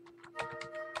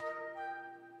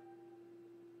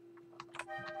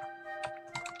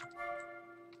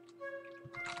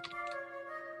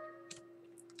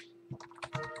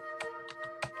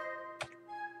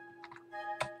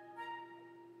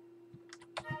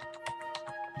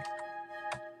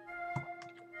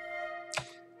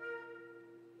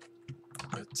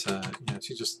 But yeah,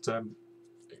 she just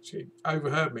she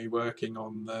overheard me working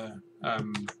on the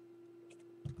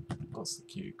what's the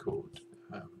queue called?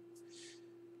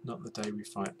 Not the Day We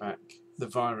Fight Back, the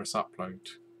virus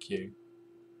upload queue.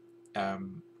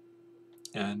 And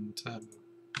I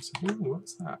said, "Ooh,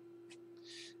 what's that?"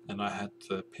 And I had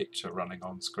the picture running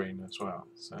on screen as well.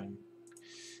 So,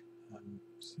 oh,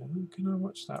 can I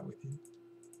watch that with you?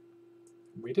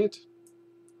 And we did.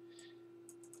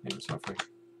 It was lovely.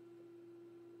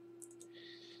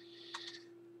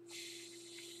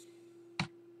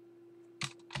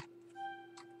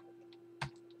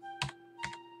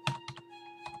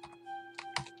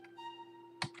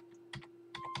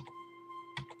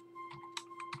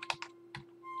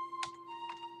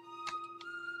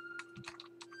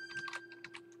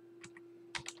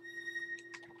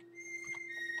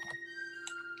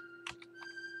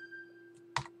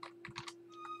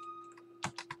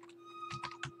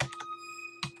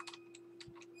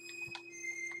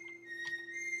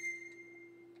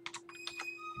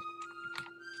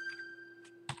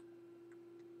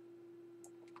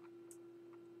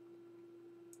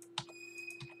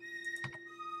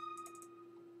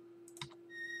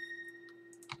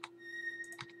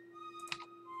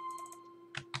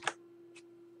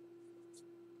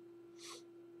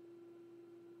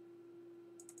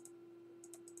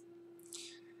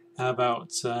 How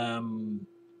about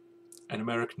An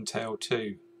American Tale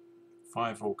 2,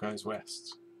 5 All Goes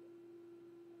West.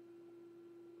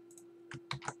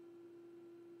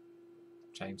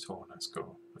 James Horner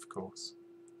score, of course.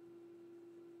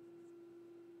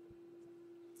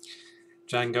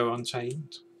 Django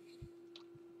Unchained.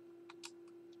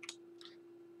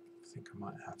 I think I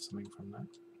might have something from that.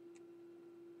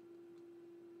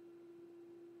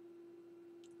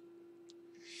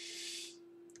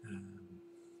 I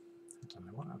don't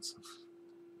know what else.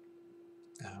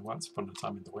 Once Upon a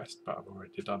Time in the West, but I've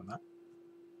already done that.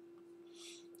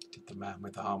 Did The Man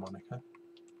with the Harmonica.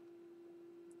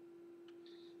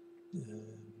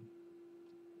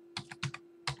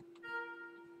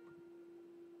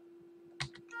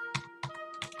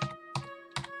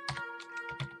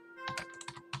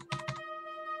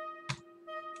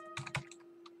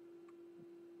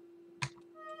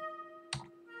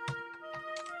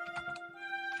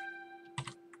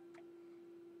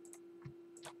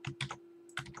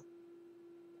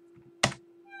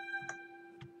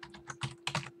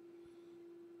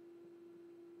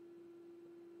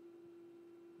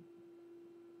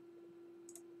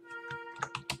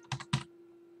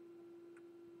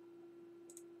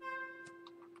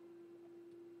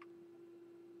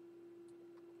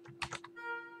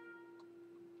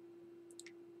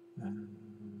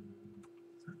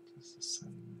 That's the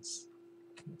same as,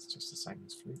 it's just the same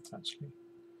as flute actually.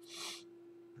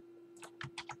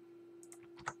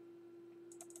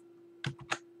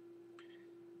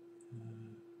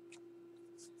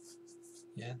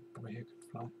 Yeah, Boy Who Could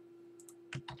Fly.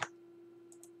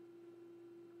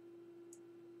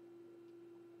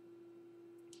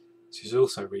 She's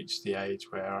also reached the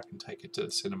age where I can take her to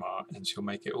the cinema and she'll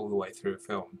make it all the way through a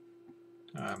film.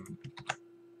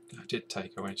 I did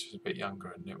take her when she was a bit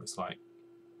younger, and it was like,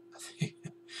 I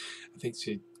think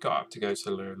she got up to go to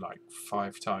the loo like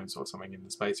 5 times or something in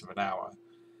the space of an hour,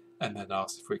 and then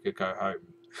asked if we could go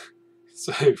home.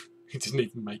 So we didn't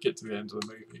even make it to the end of the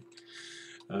movie.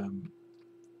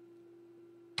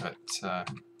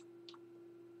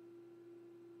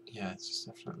 Yeah, it's just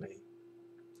definitely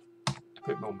a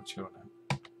bit more mature now.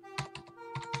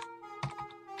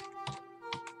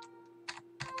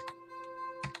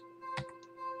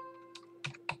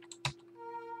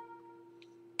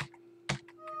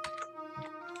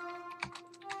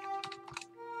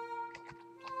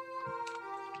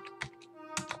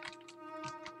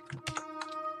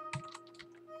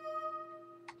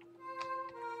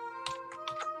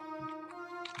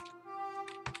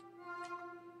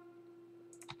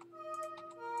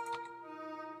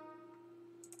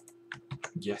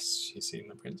 Yes, she's seen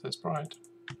The Princess Bride.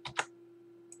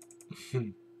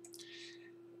 And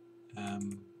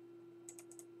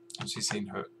she's seen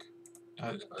Hook.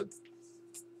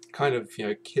 Kind of, you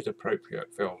know,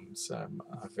 kid-appropriate films.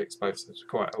 I've exposed her to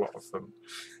quite a lot of them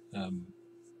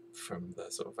from the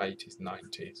sort of 80s and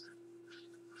 90s.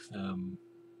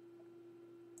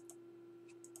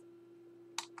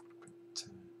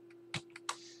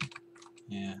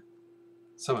 Yeah,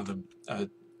 some of them are,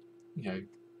 you know,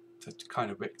 they're kind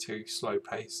of a bit too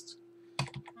slow-paced.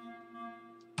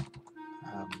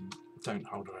 Don't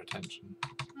hold her attention.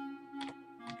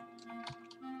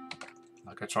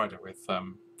 Like I tried it with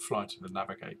Flight of the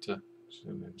Navigator. She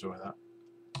didn't enjoy that.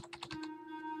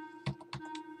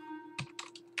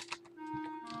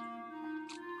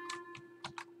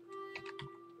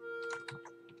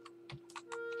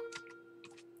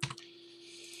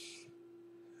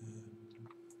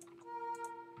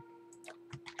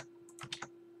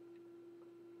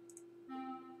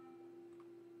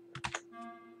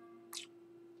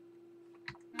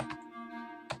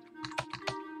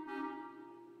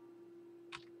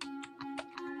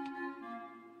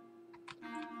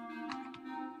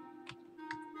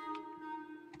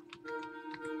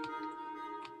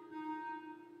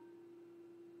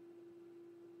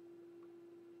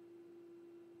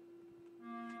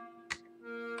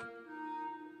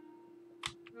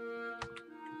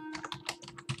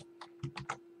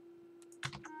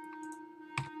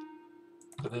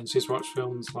 But then she's watched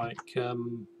films like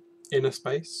Inner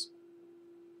Space,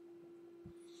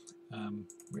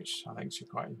 which I think she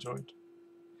quite enjoyed.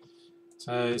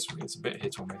 So it's a bit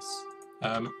hit or miss.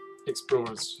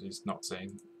 Explorers she's not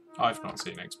seen. I've not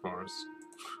seen Explorers.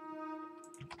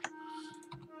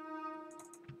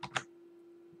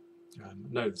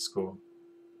 Know the score,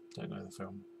 don't know the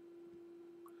film.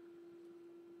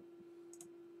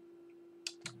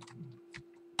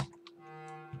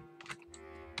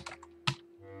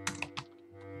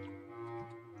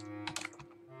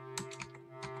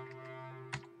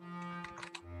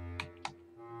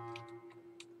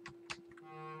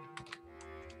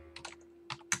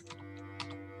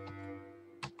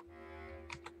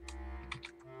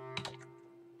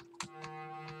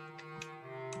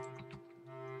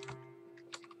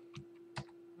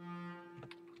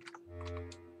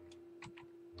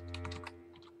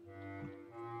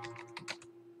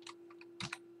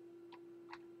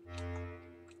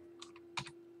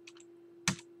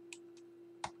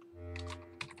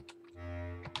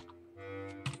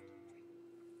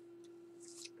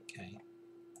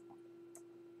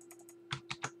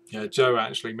 Yeah, Joe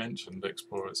actually mentioned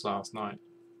Explorers last night.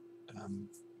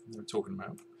 They were talking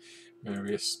about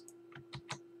various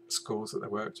scores that they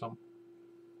worked on.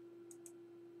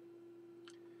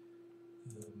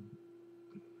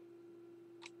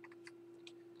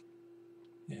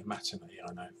 Yeah, matinee,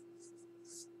 I know.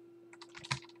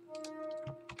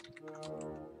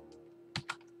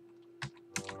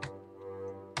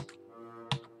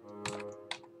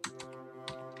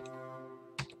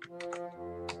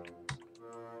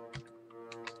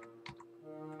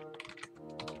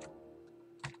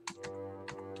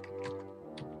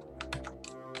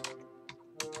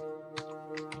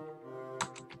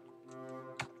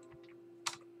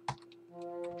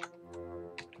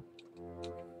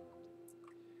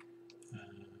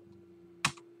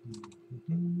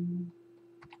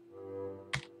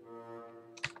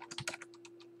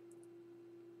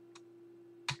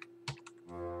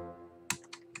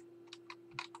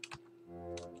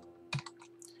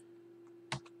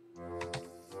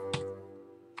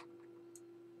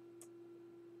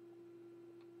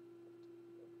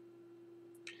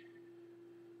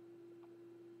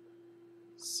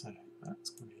 So that's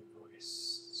going to be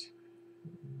voiced.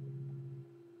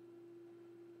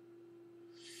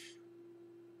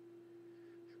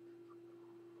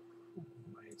 All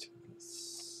the way to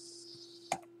this,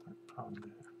 that part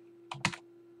there.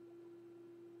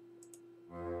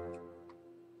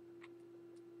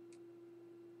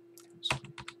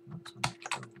 That's going to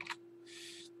kill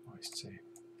voice 2.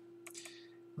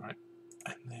 Right,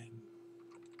 and then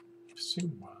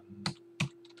bassoon 1.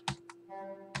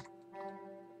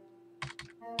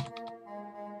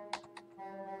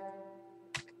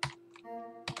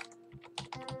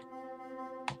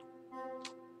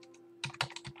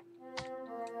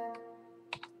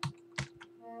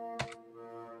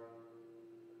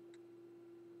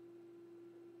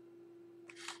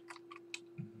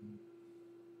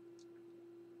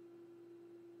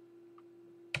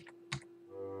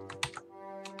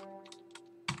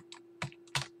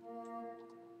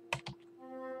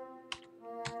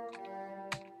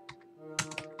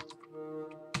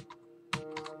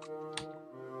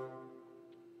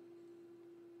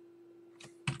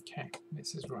 Okay,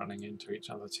 this is running into each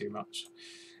other too much.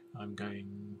 I'm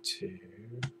going to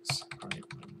separate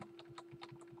them.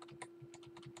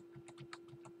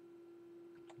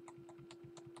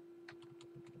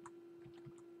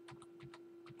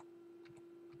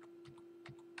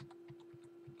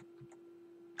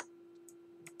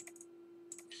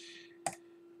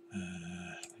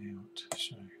 Layout to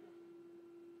show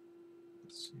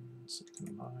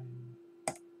second line.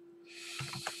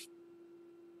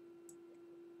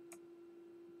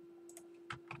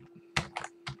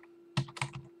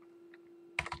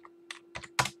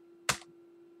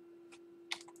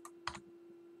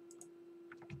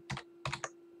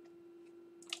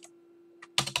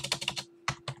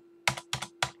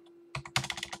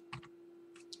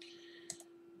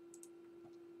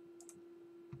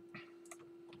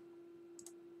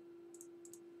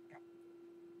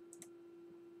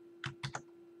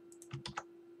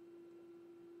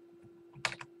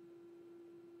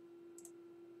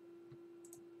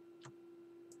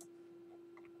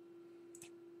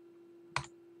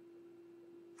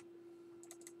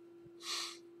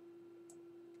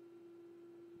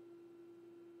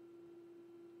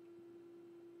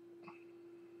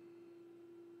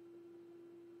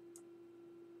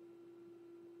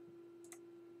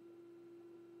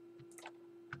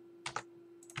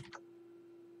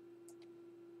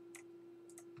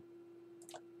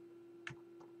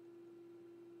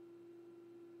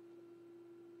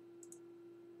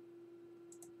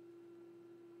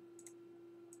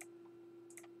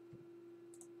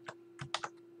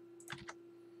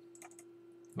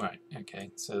 Right,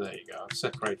 okay, so there you go. I've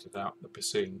separated out the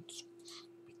bassoons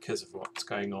because of what's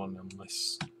going on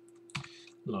this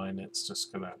line. It's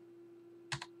just going to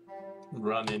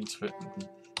run into it and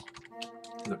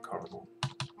look horrible.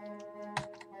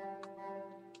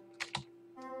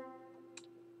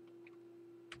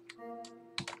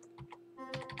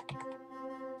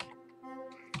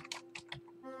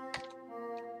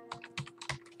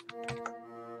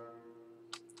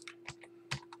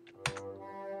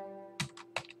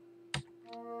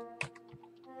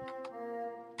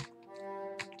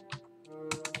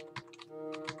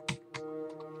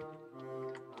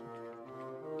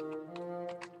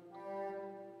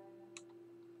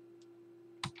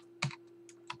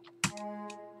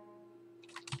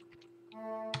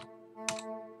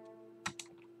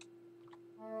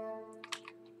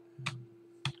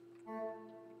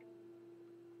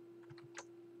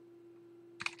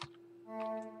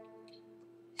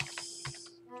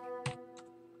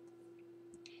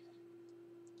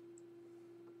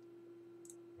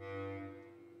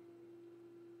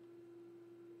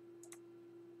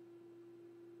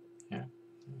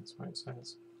 That's what it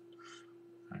says.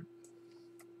 Right.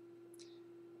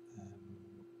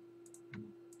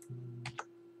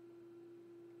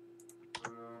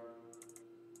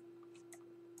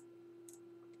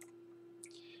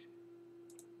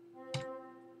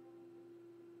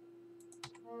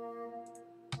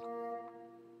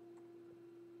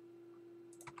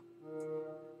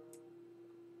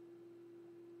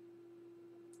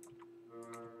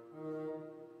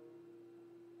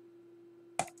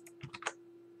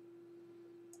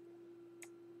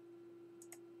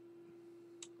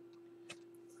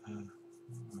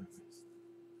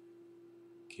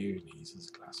 Goonies is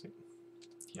a classic.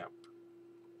 Yep.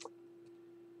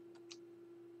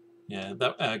 Yeah,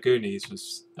 that Goonies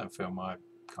was a film I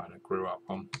kind of grew up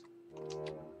on.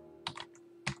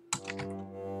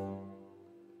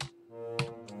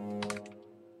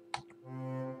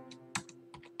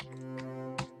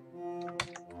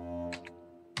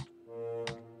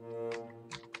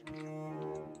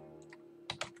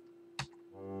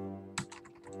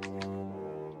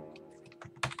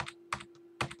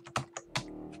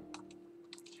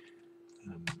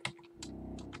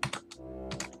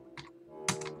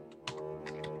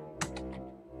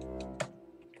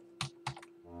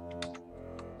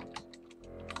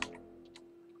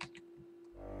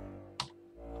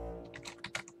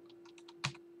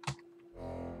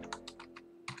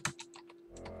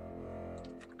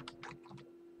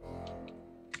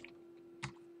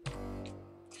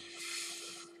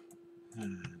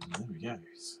 And there we go.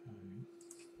 So.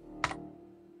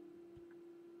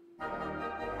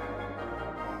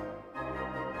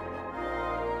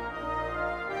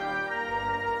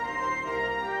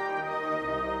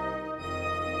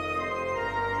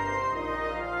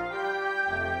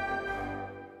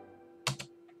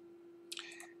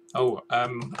 Oh,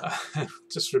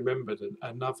 just remembered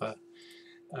another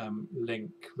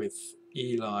link with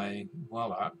Eli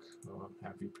Wallach, or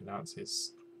however you pronounce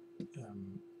his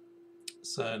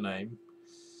surname,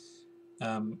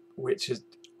 which is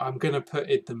I'm going to put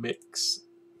in the mix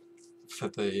for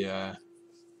the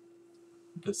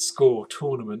score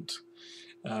tournament.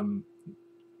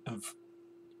 Of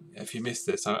if you missed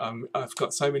this, I've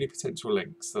got so many potential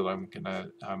links that I'm going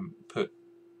to put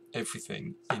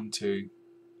everything into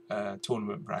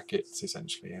tournament brackets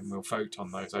essentially, and we'll vote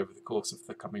on those over the course of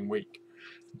the coming week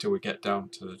until we get down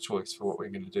to the choice for what we're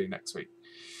going to do next week.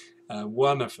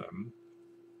 One of them,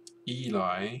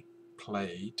 Eli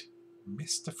played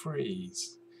Mr.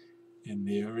 Freeze in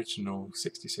the original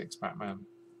 66 Batman,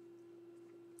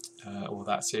 or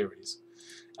that series,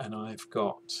 and I've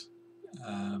got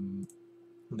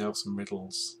Nelson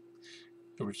Riddle's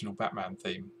original Batman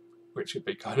theme, which would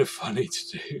be kind of funny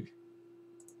to do.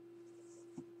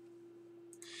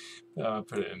 I'll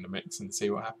put it in the mix and see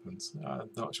what happens. I'm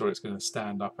not sure it's going to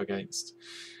stand up against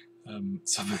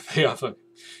some of the other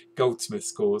Goldsmith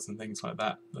scores and things like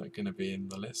that that are going to be in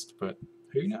the list, but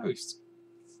who knows?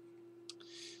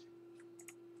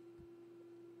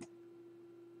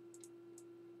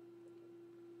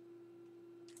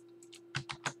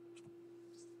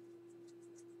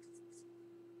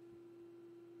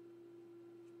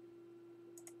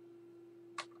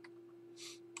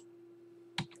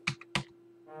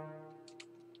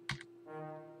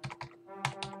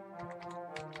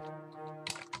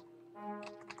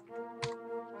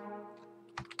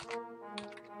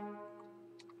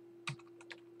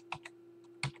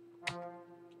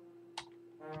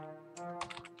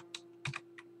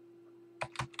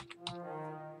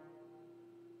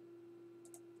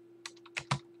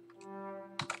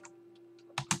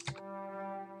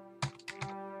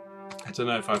 I don't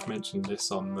know if I've mentioned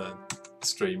this on the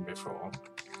stream before,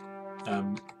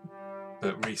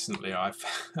 but recently I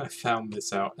found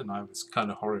this out and I was kind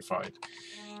of horrified.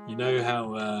 You know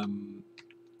how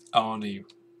Arnold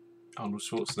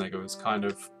Schwarzenegger was kind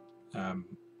of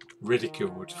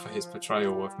ridiculed for his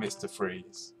portrayal of Mr.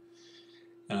 Freeze,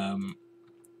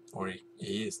 or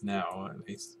he is now at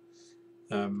least.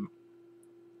 I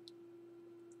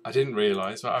didn't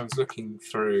realise, but I was looking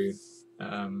through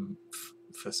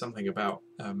for something about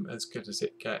As Good As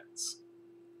It Gets,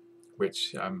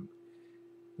 which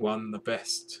won the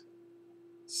best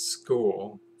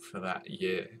score for that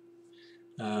year,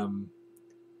 and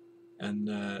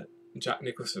Jack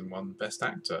Nicholson won Best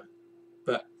Actor,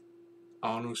 but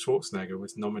Arnold Schwarzenegger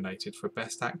was nominated for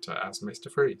Best Actor as Mr.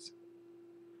 Freeze.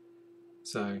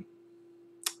 So,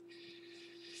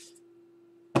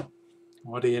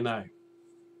 what do you know?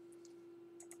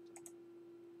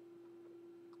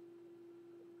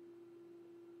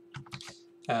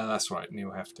 That's right, Neil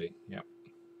Hefti. Yep.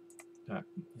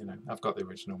 You know, I've got the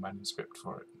original manuscript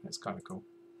for it. It's kind of cool.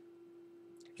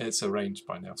 It's arranged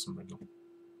by Nelson Riddle.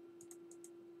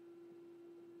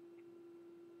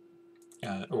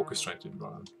 orchestrated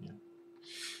rather. Yeah.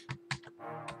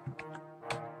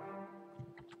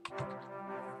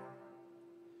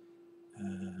 I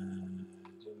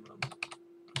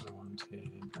want here.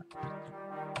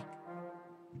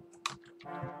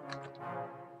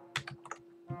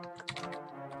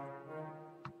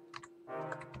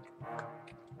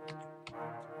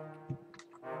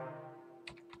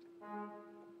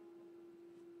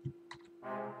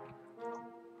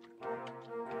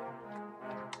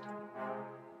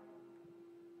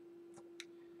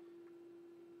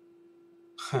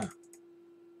 Huh.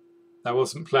 That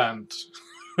wasn't planned.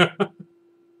 I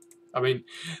mean,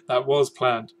 that was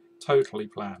planned. Totally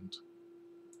planned.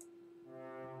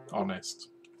 Honest.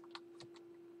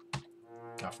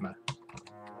 Governor.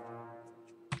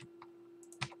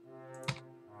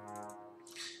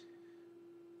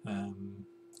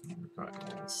 We've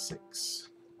got 6.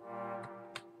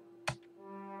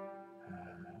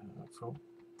 4.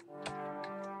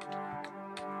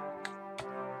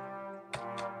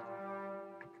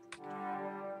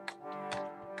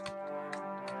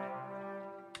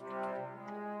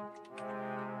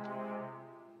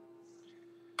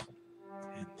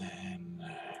 And then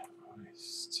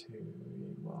voice 2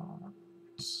 we want.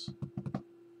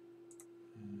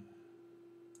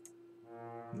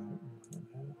 No,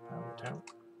 that would help.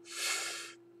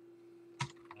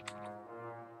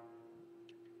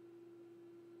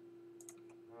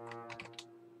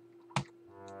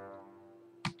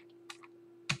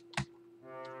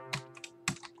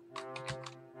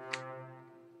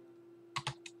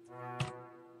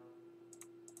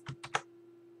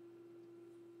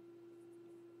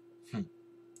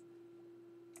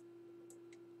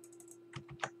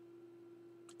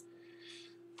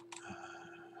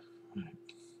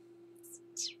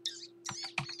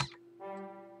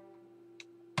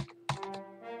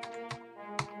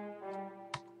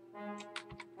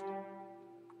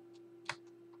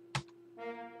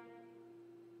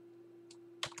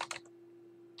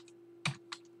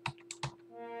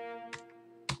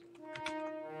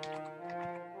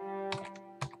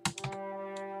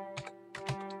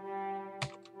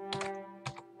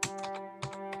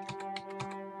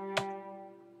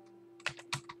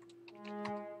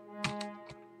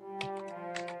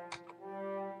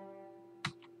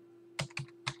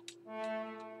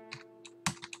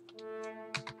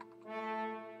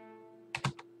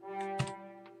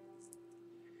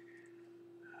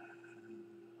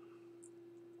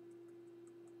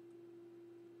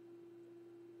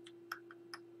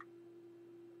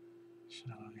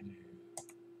 Shall I do that?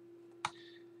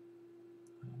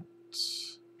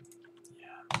 Yeah.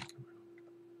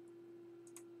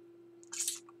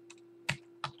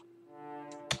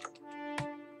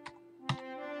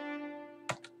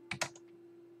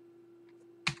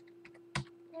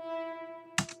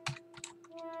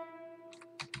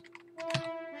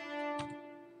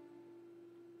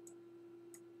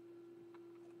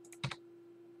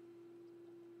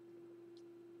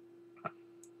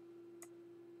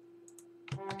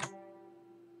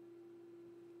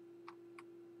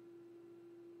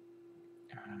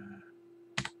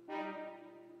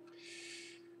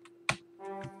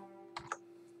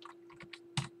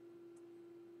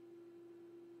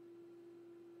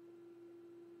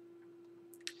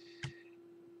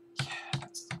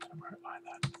 That's not going to work like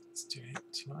that. Let's do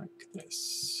it like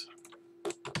this.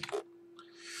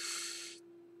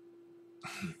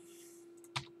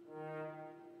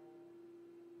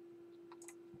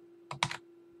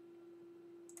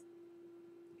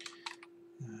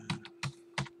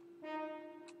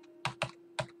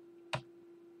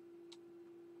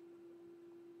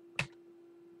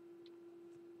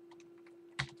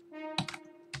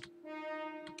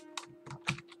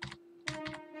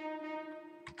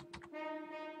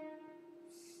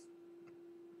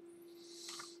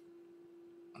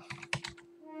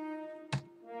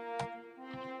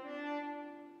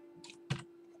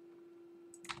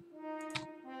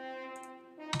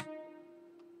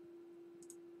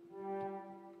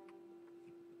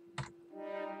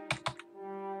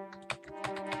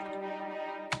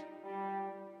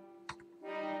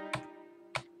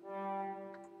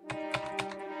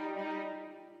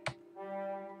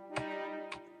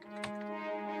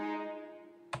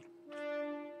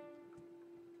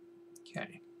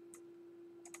 Okay.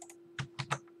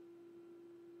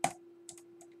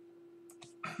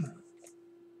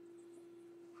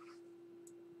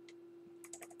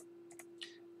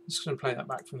 Just going to play that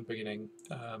back from the beginning.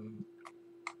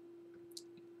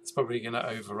 It's probably going to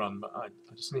overrun, but I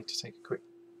just need to take a quick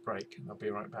break and I'll be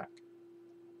right back.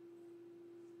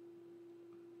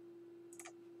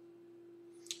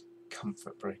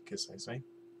 Comfort break, as they say.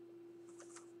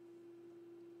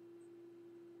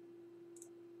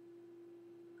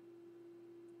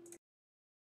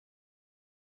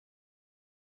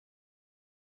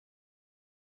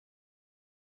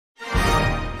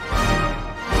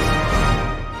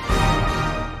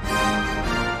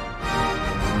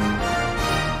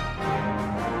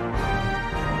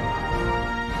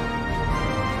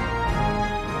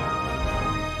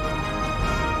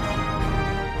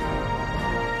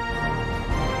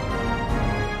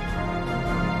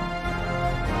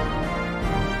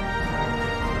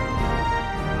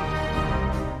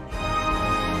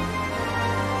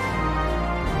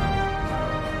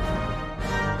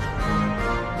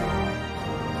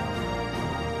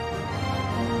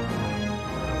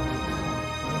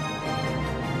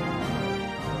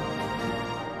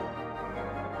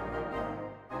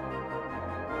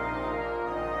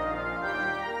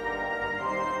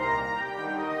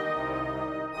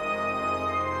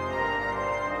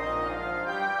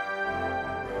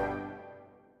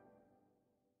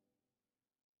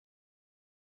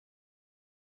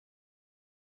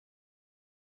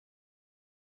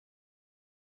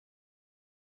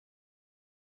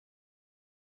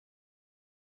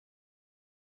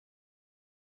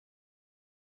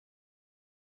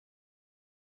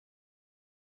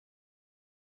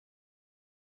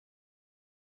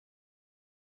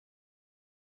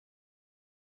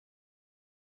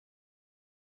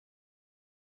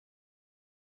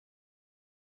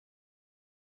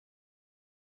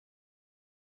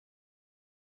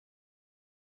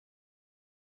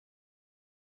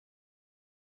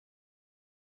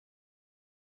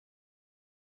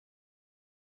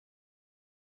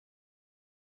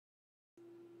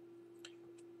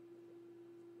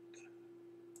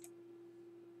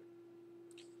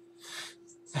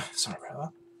 Sorry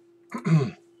about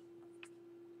that.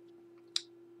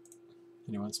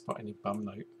 Anyone spot any bum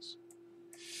notes?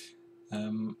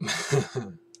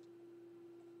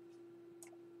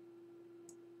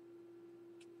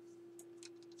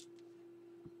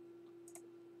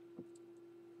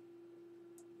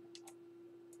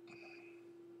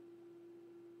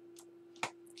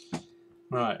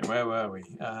 Right, where were we?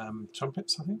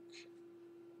 Trumpets, I think.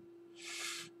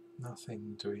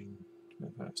 Nothing doing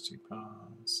the first two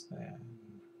bars. Then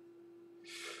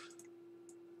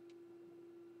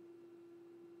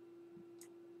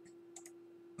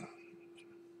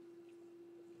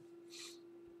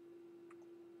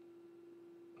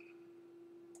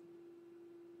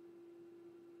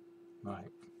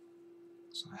right.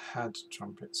 So I had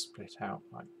trumpets split out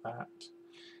like that.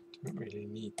 Don't really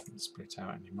need them split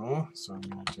out anymore. So I'm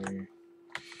going to do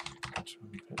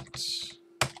trumpet.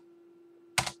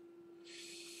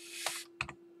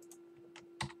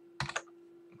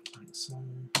 Like so.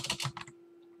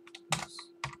 Oops.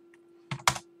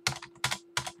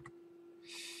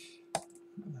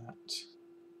 Like that.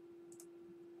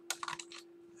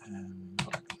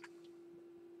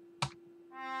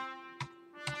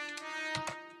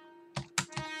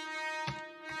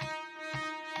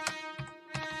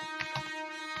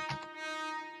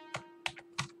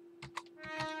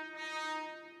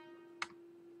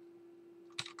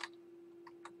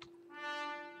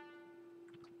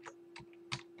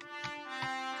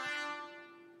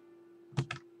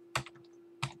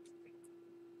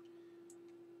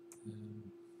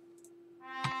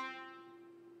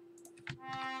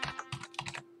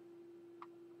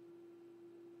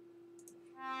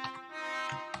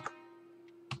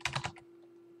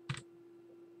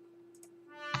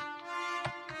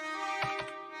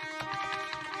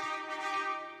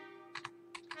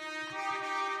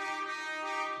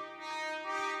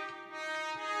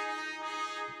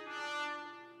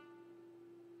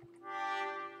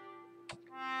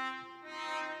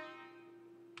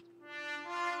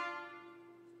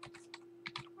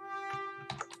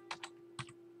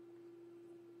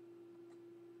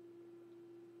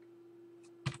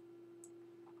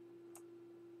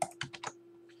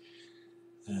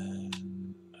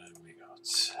 And we got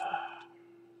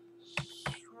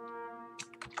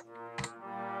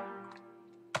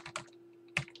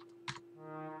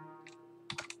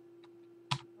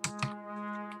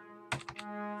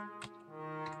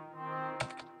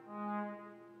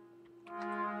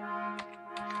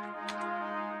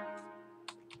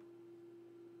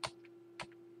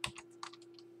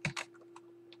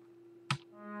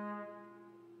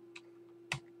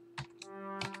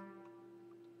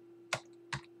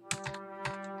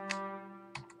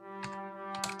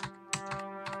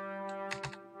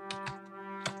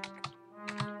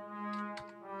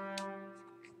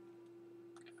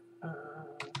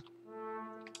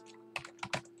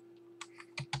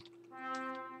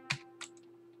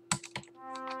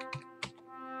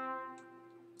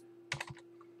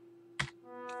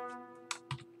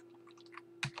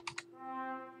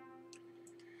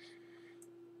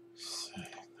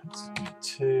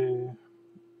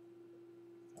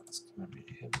that's going to be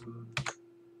hidden.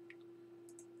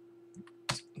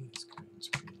 It's going to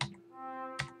be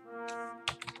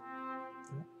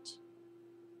that.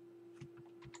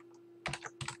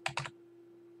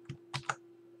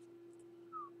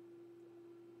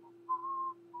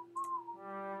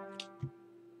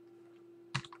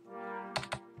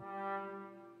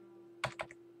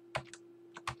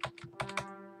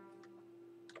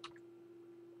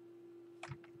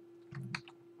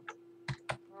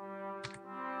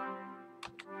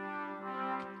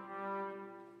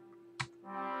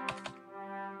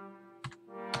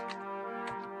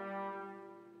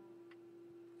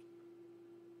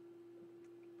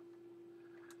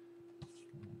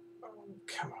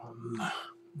 Come on.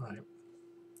 Right.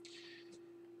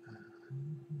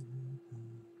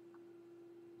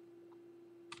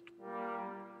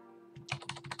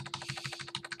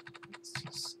 Let's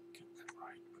just get that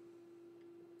right.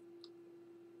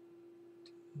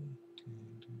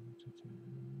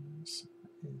 So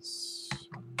that is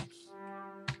 5.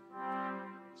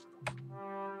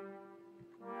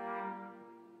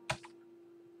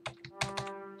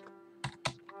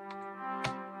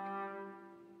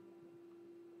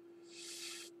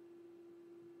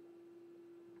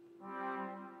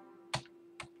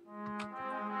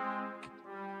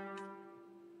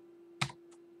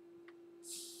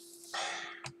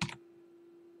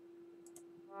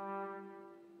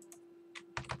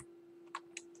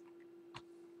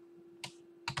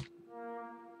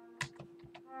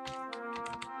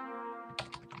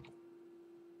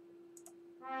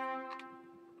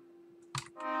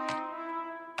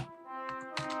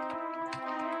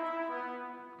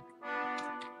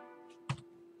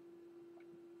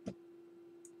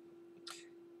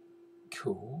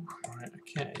 Cool. Right.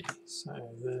 Okay. So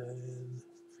then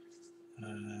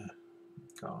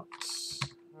we've got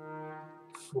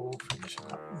 4 finishing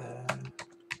up there.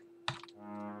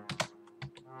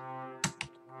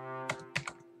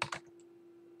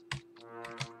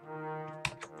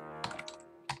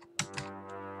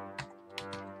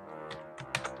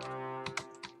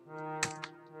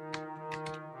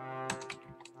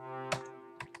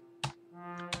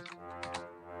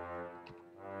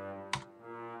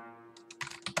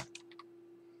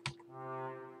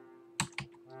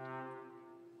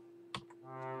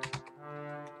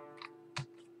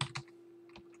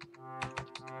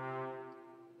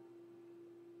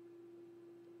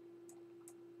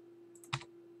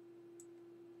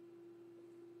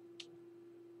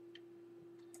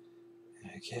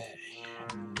 Okay,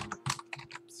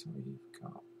 so we've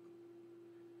got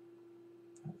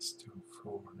that's still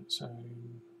 4 on its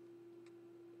own.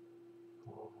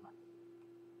 4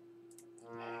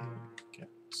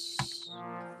 gets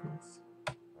 5th.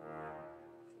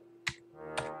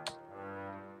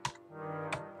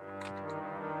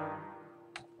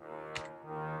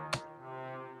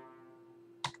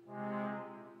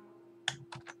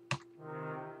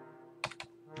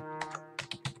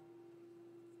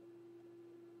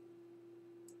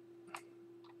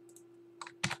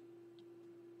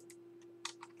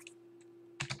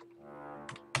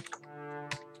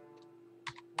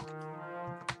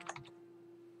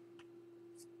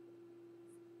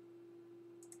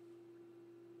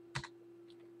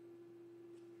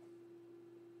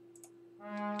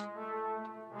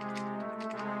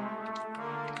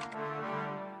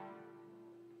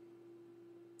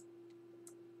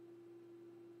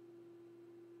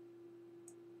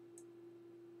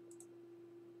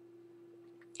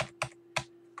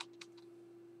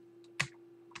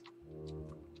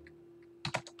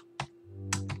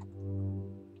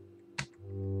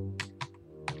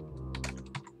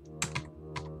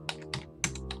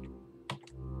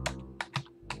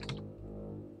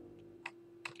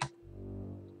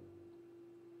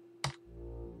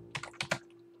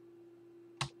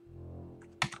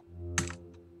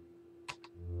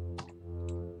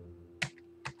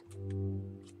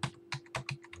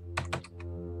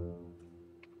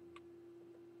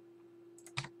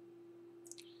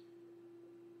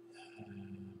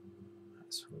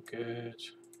 That's all good.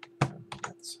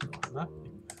 Let's run that,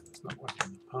 even though it's not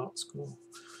working the part score,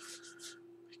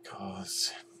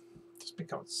 because.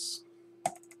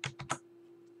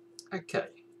 Okay,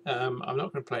 I'm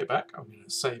not going to play it back. I'm going to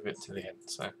save it to the end.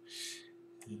 So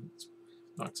it's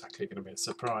not exactly going to be a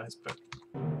surprise, but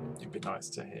it'd be nice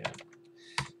to hear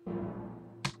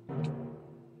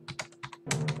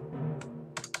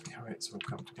how it's all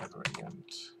come together at the end.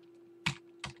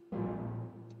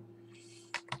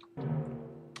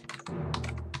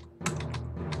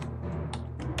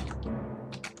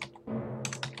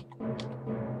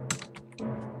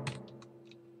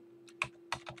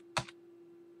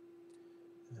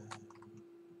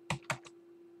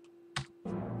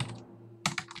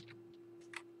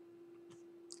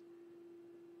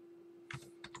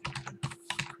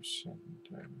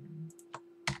 Crescendo.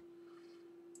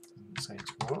 Doesn't say to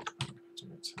what. I'm going to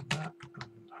do it to that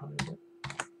and hide it.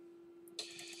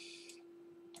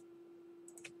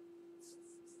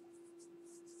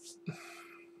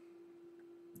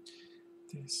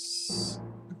 This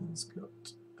has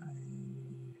got a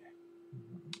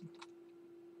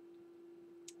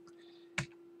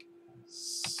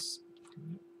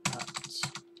split that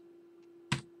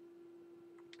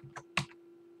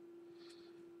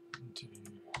and do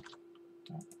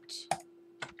that.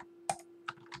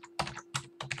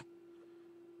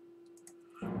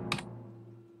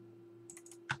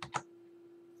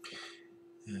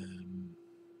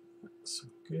 That's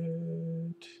all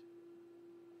good.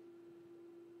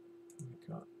 We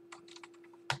got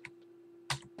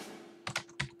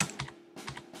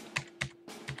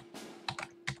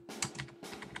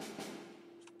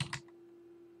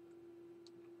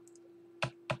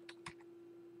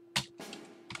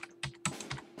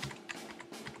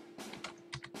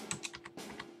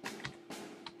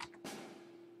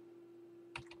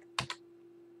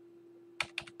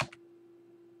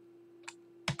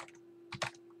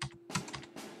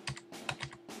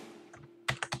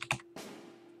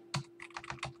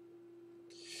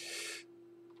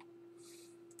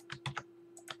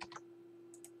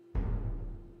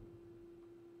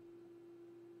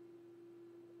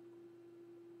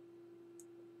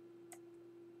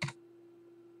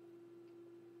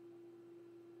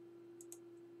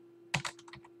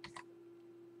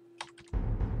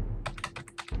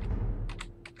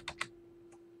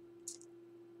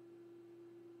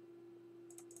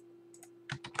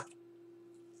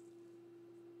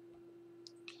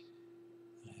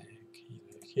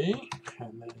Okay,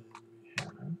 and then we have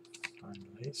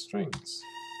finally strings.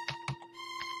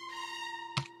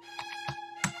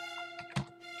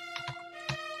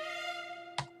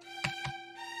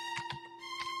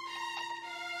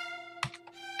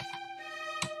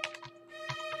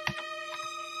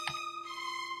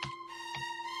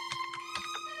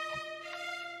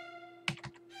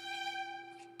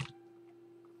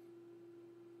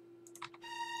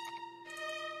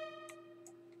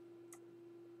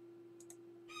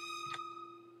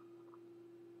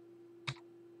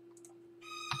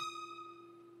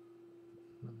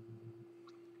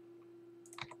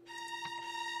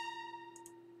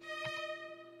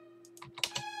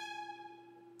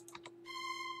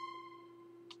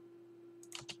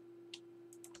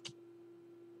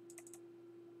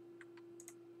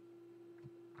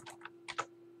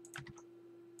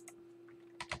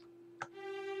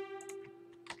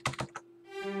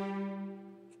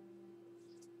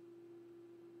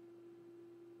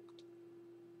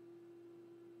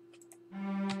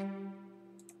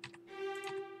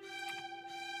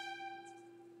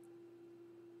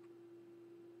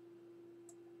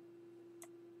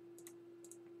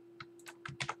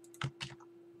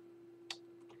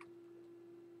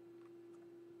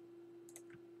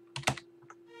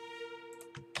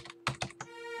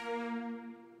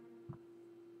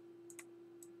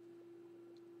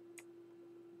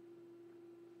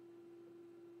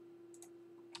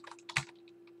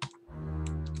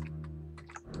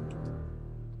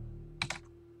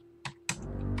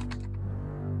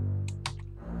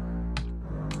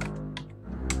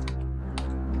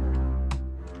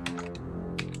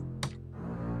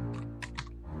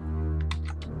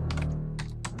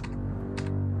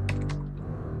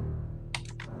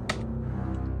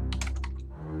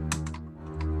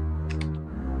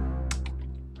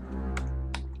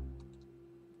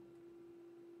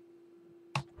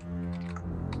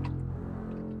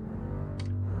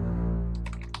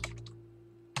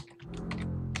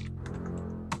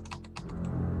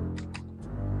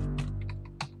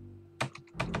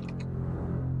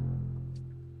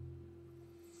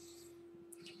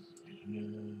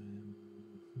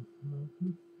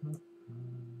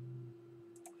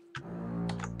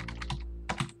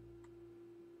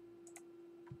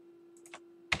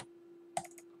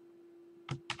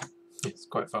 It's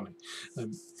quite funny.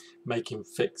 I'm making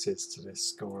fixes to this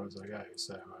score as I go,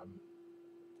 so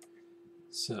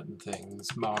certain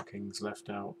things, markings left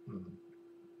out and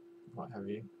what have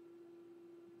you.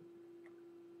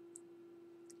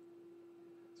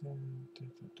 I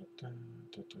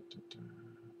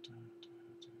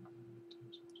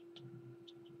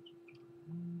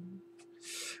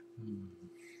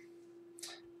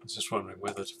was just wondering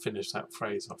whether to finish that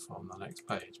phrase off on the next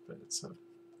page, but it's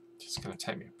just going to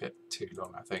take me a bit too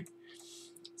long, I think.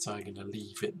 So I'm going to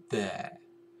leave it there.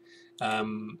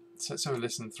 So let's have a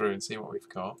listen through and see what we've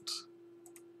got.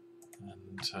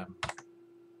 And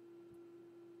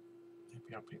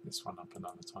maybe I'll pick this one up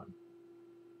another time.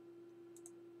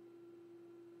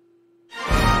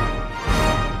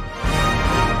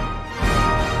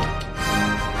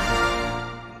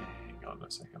 Hang on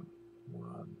a second.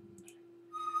 One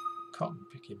cotton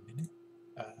picking minute.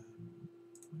 Where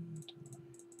do I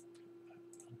put that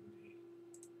on the,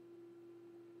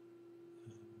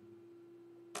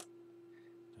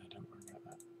 no, don't worry about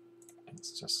that.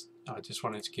 It's just, I just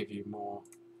wanted to give you more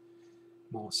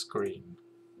screen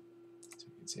so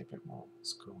you can see a bit more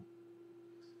scroll.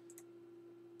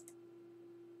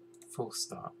 Full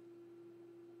start.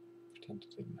 Pretend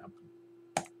it didn't happen.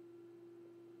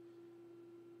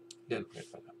 A little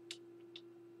bit better.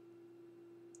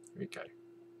 Here we go.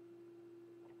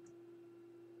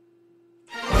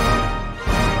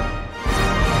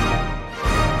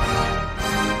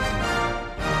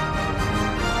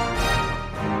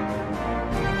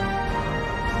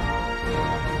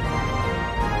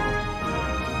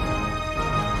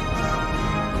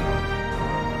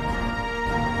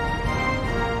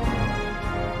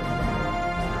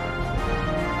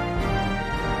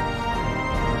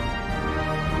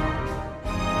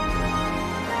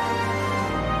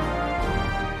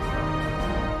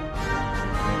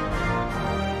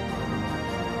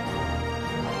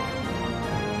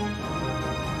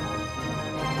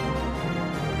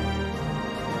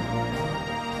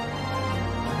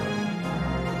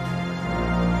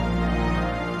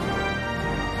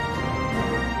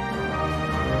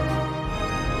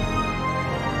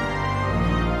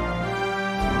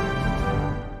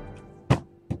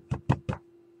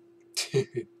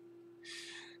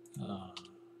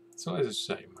 It's always a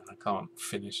shame when I can't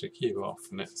finish a cue off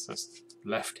and it's just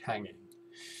left hanging.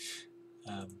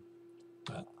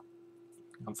 But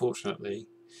unfortunately,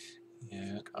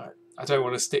 yeah, I don't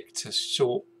want to stick to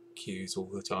short cues all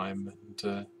the time,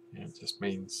 and it just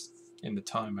means in the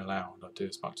time allowed I'll do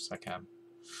as much as I can,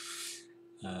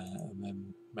 and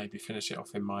then maybe finish it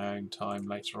off in my own time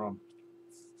later on.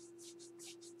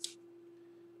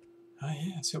 Oh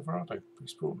yeah, Silverado,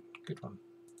 Bruce Broughton, good one.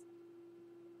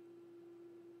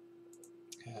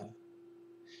 Yeah,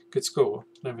 good score.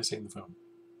 Never seen the film.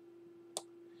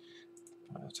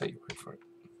 I'll take your word for it.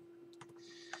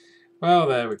 Well,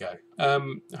 there we go. I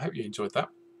hope you enjoyed that.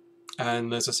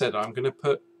 And as I said, I'm going to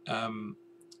put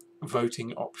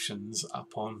voting options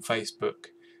up on Facebook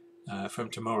from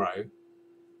tomorrow,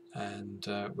 and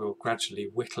we'll gradually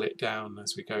whittle it down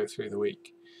as we go through the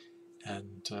week.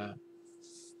 And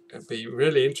it'll be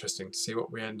really interesting to see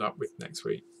what we end up with next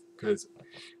week, because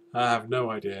I have no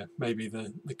idea. Maybe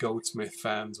the Goldsmith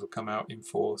fans will come out in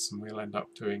force and we'll end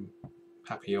up doing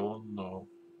Happy On, or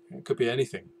it could be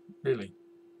anything, really.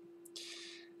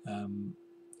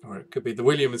 Or it could be the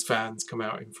Williams fans come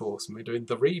out in force and we're doing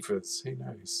the Reavers, who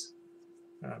knows.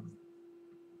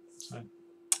 So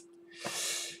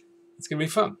it's going to be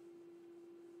fun.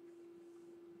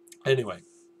 Anyway,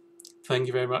 thank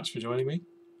you very much for joining me,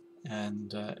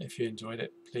 and if you enjoyed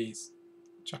it, please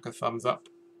chuck a thumbs up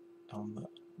on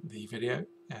the video,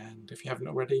 and if you haven't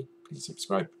already, please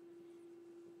subscribe.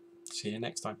 See you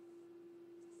next time.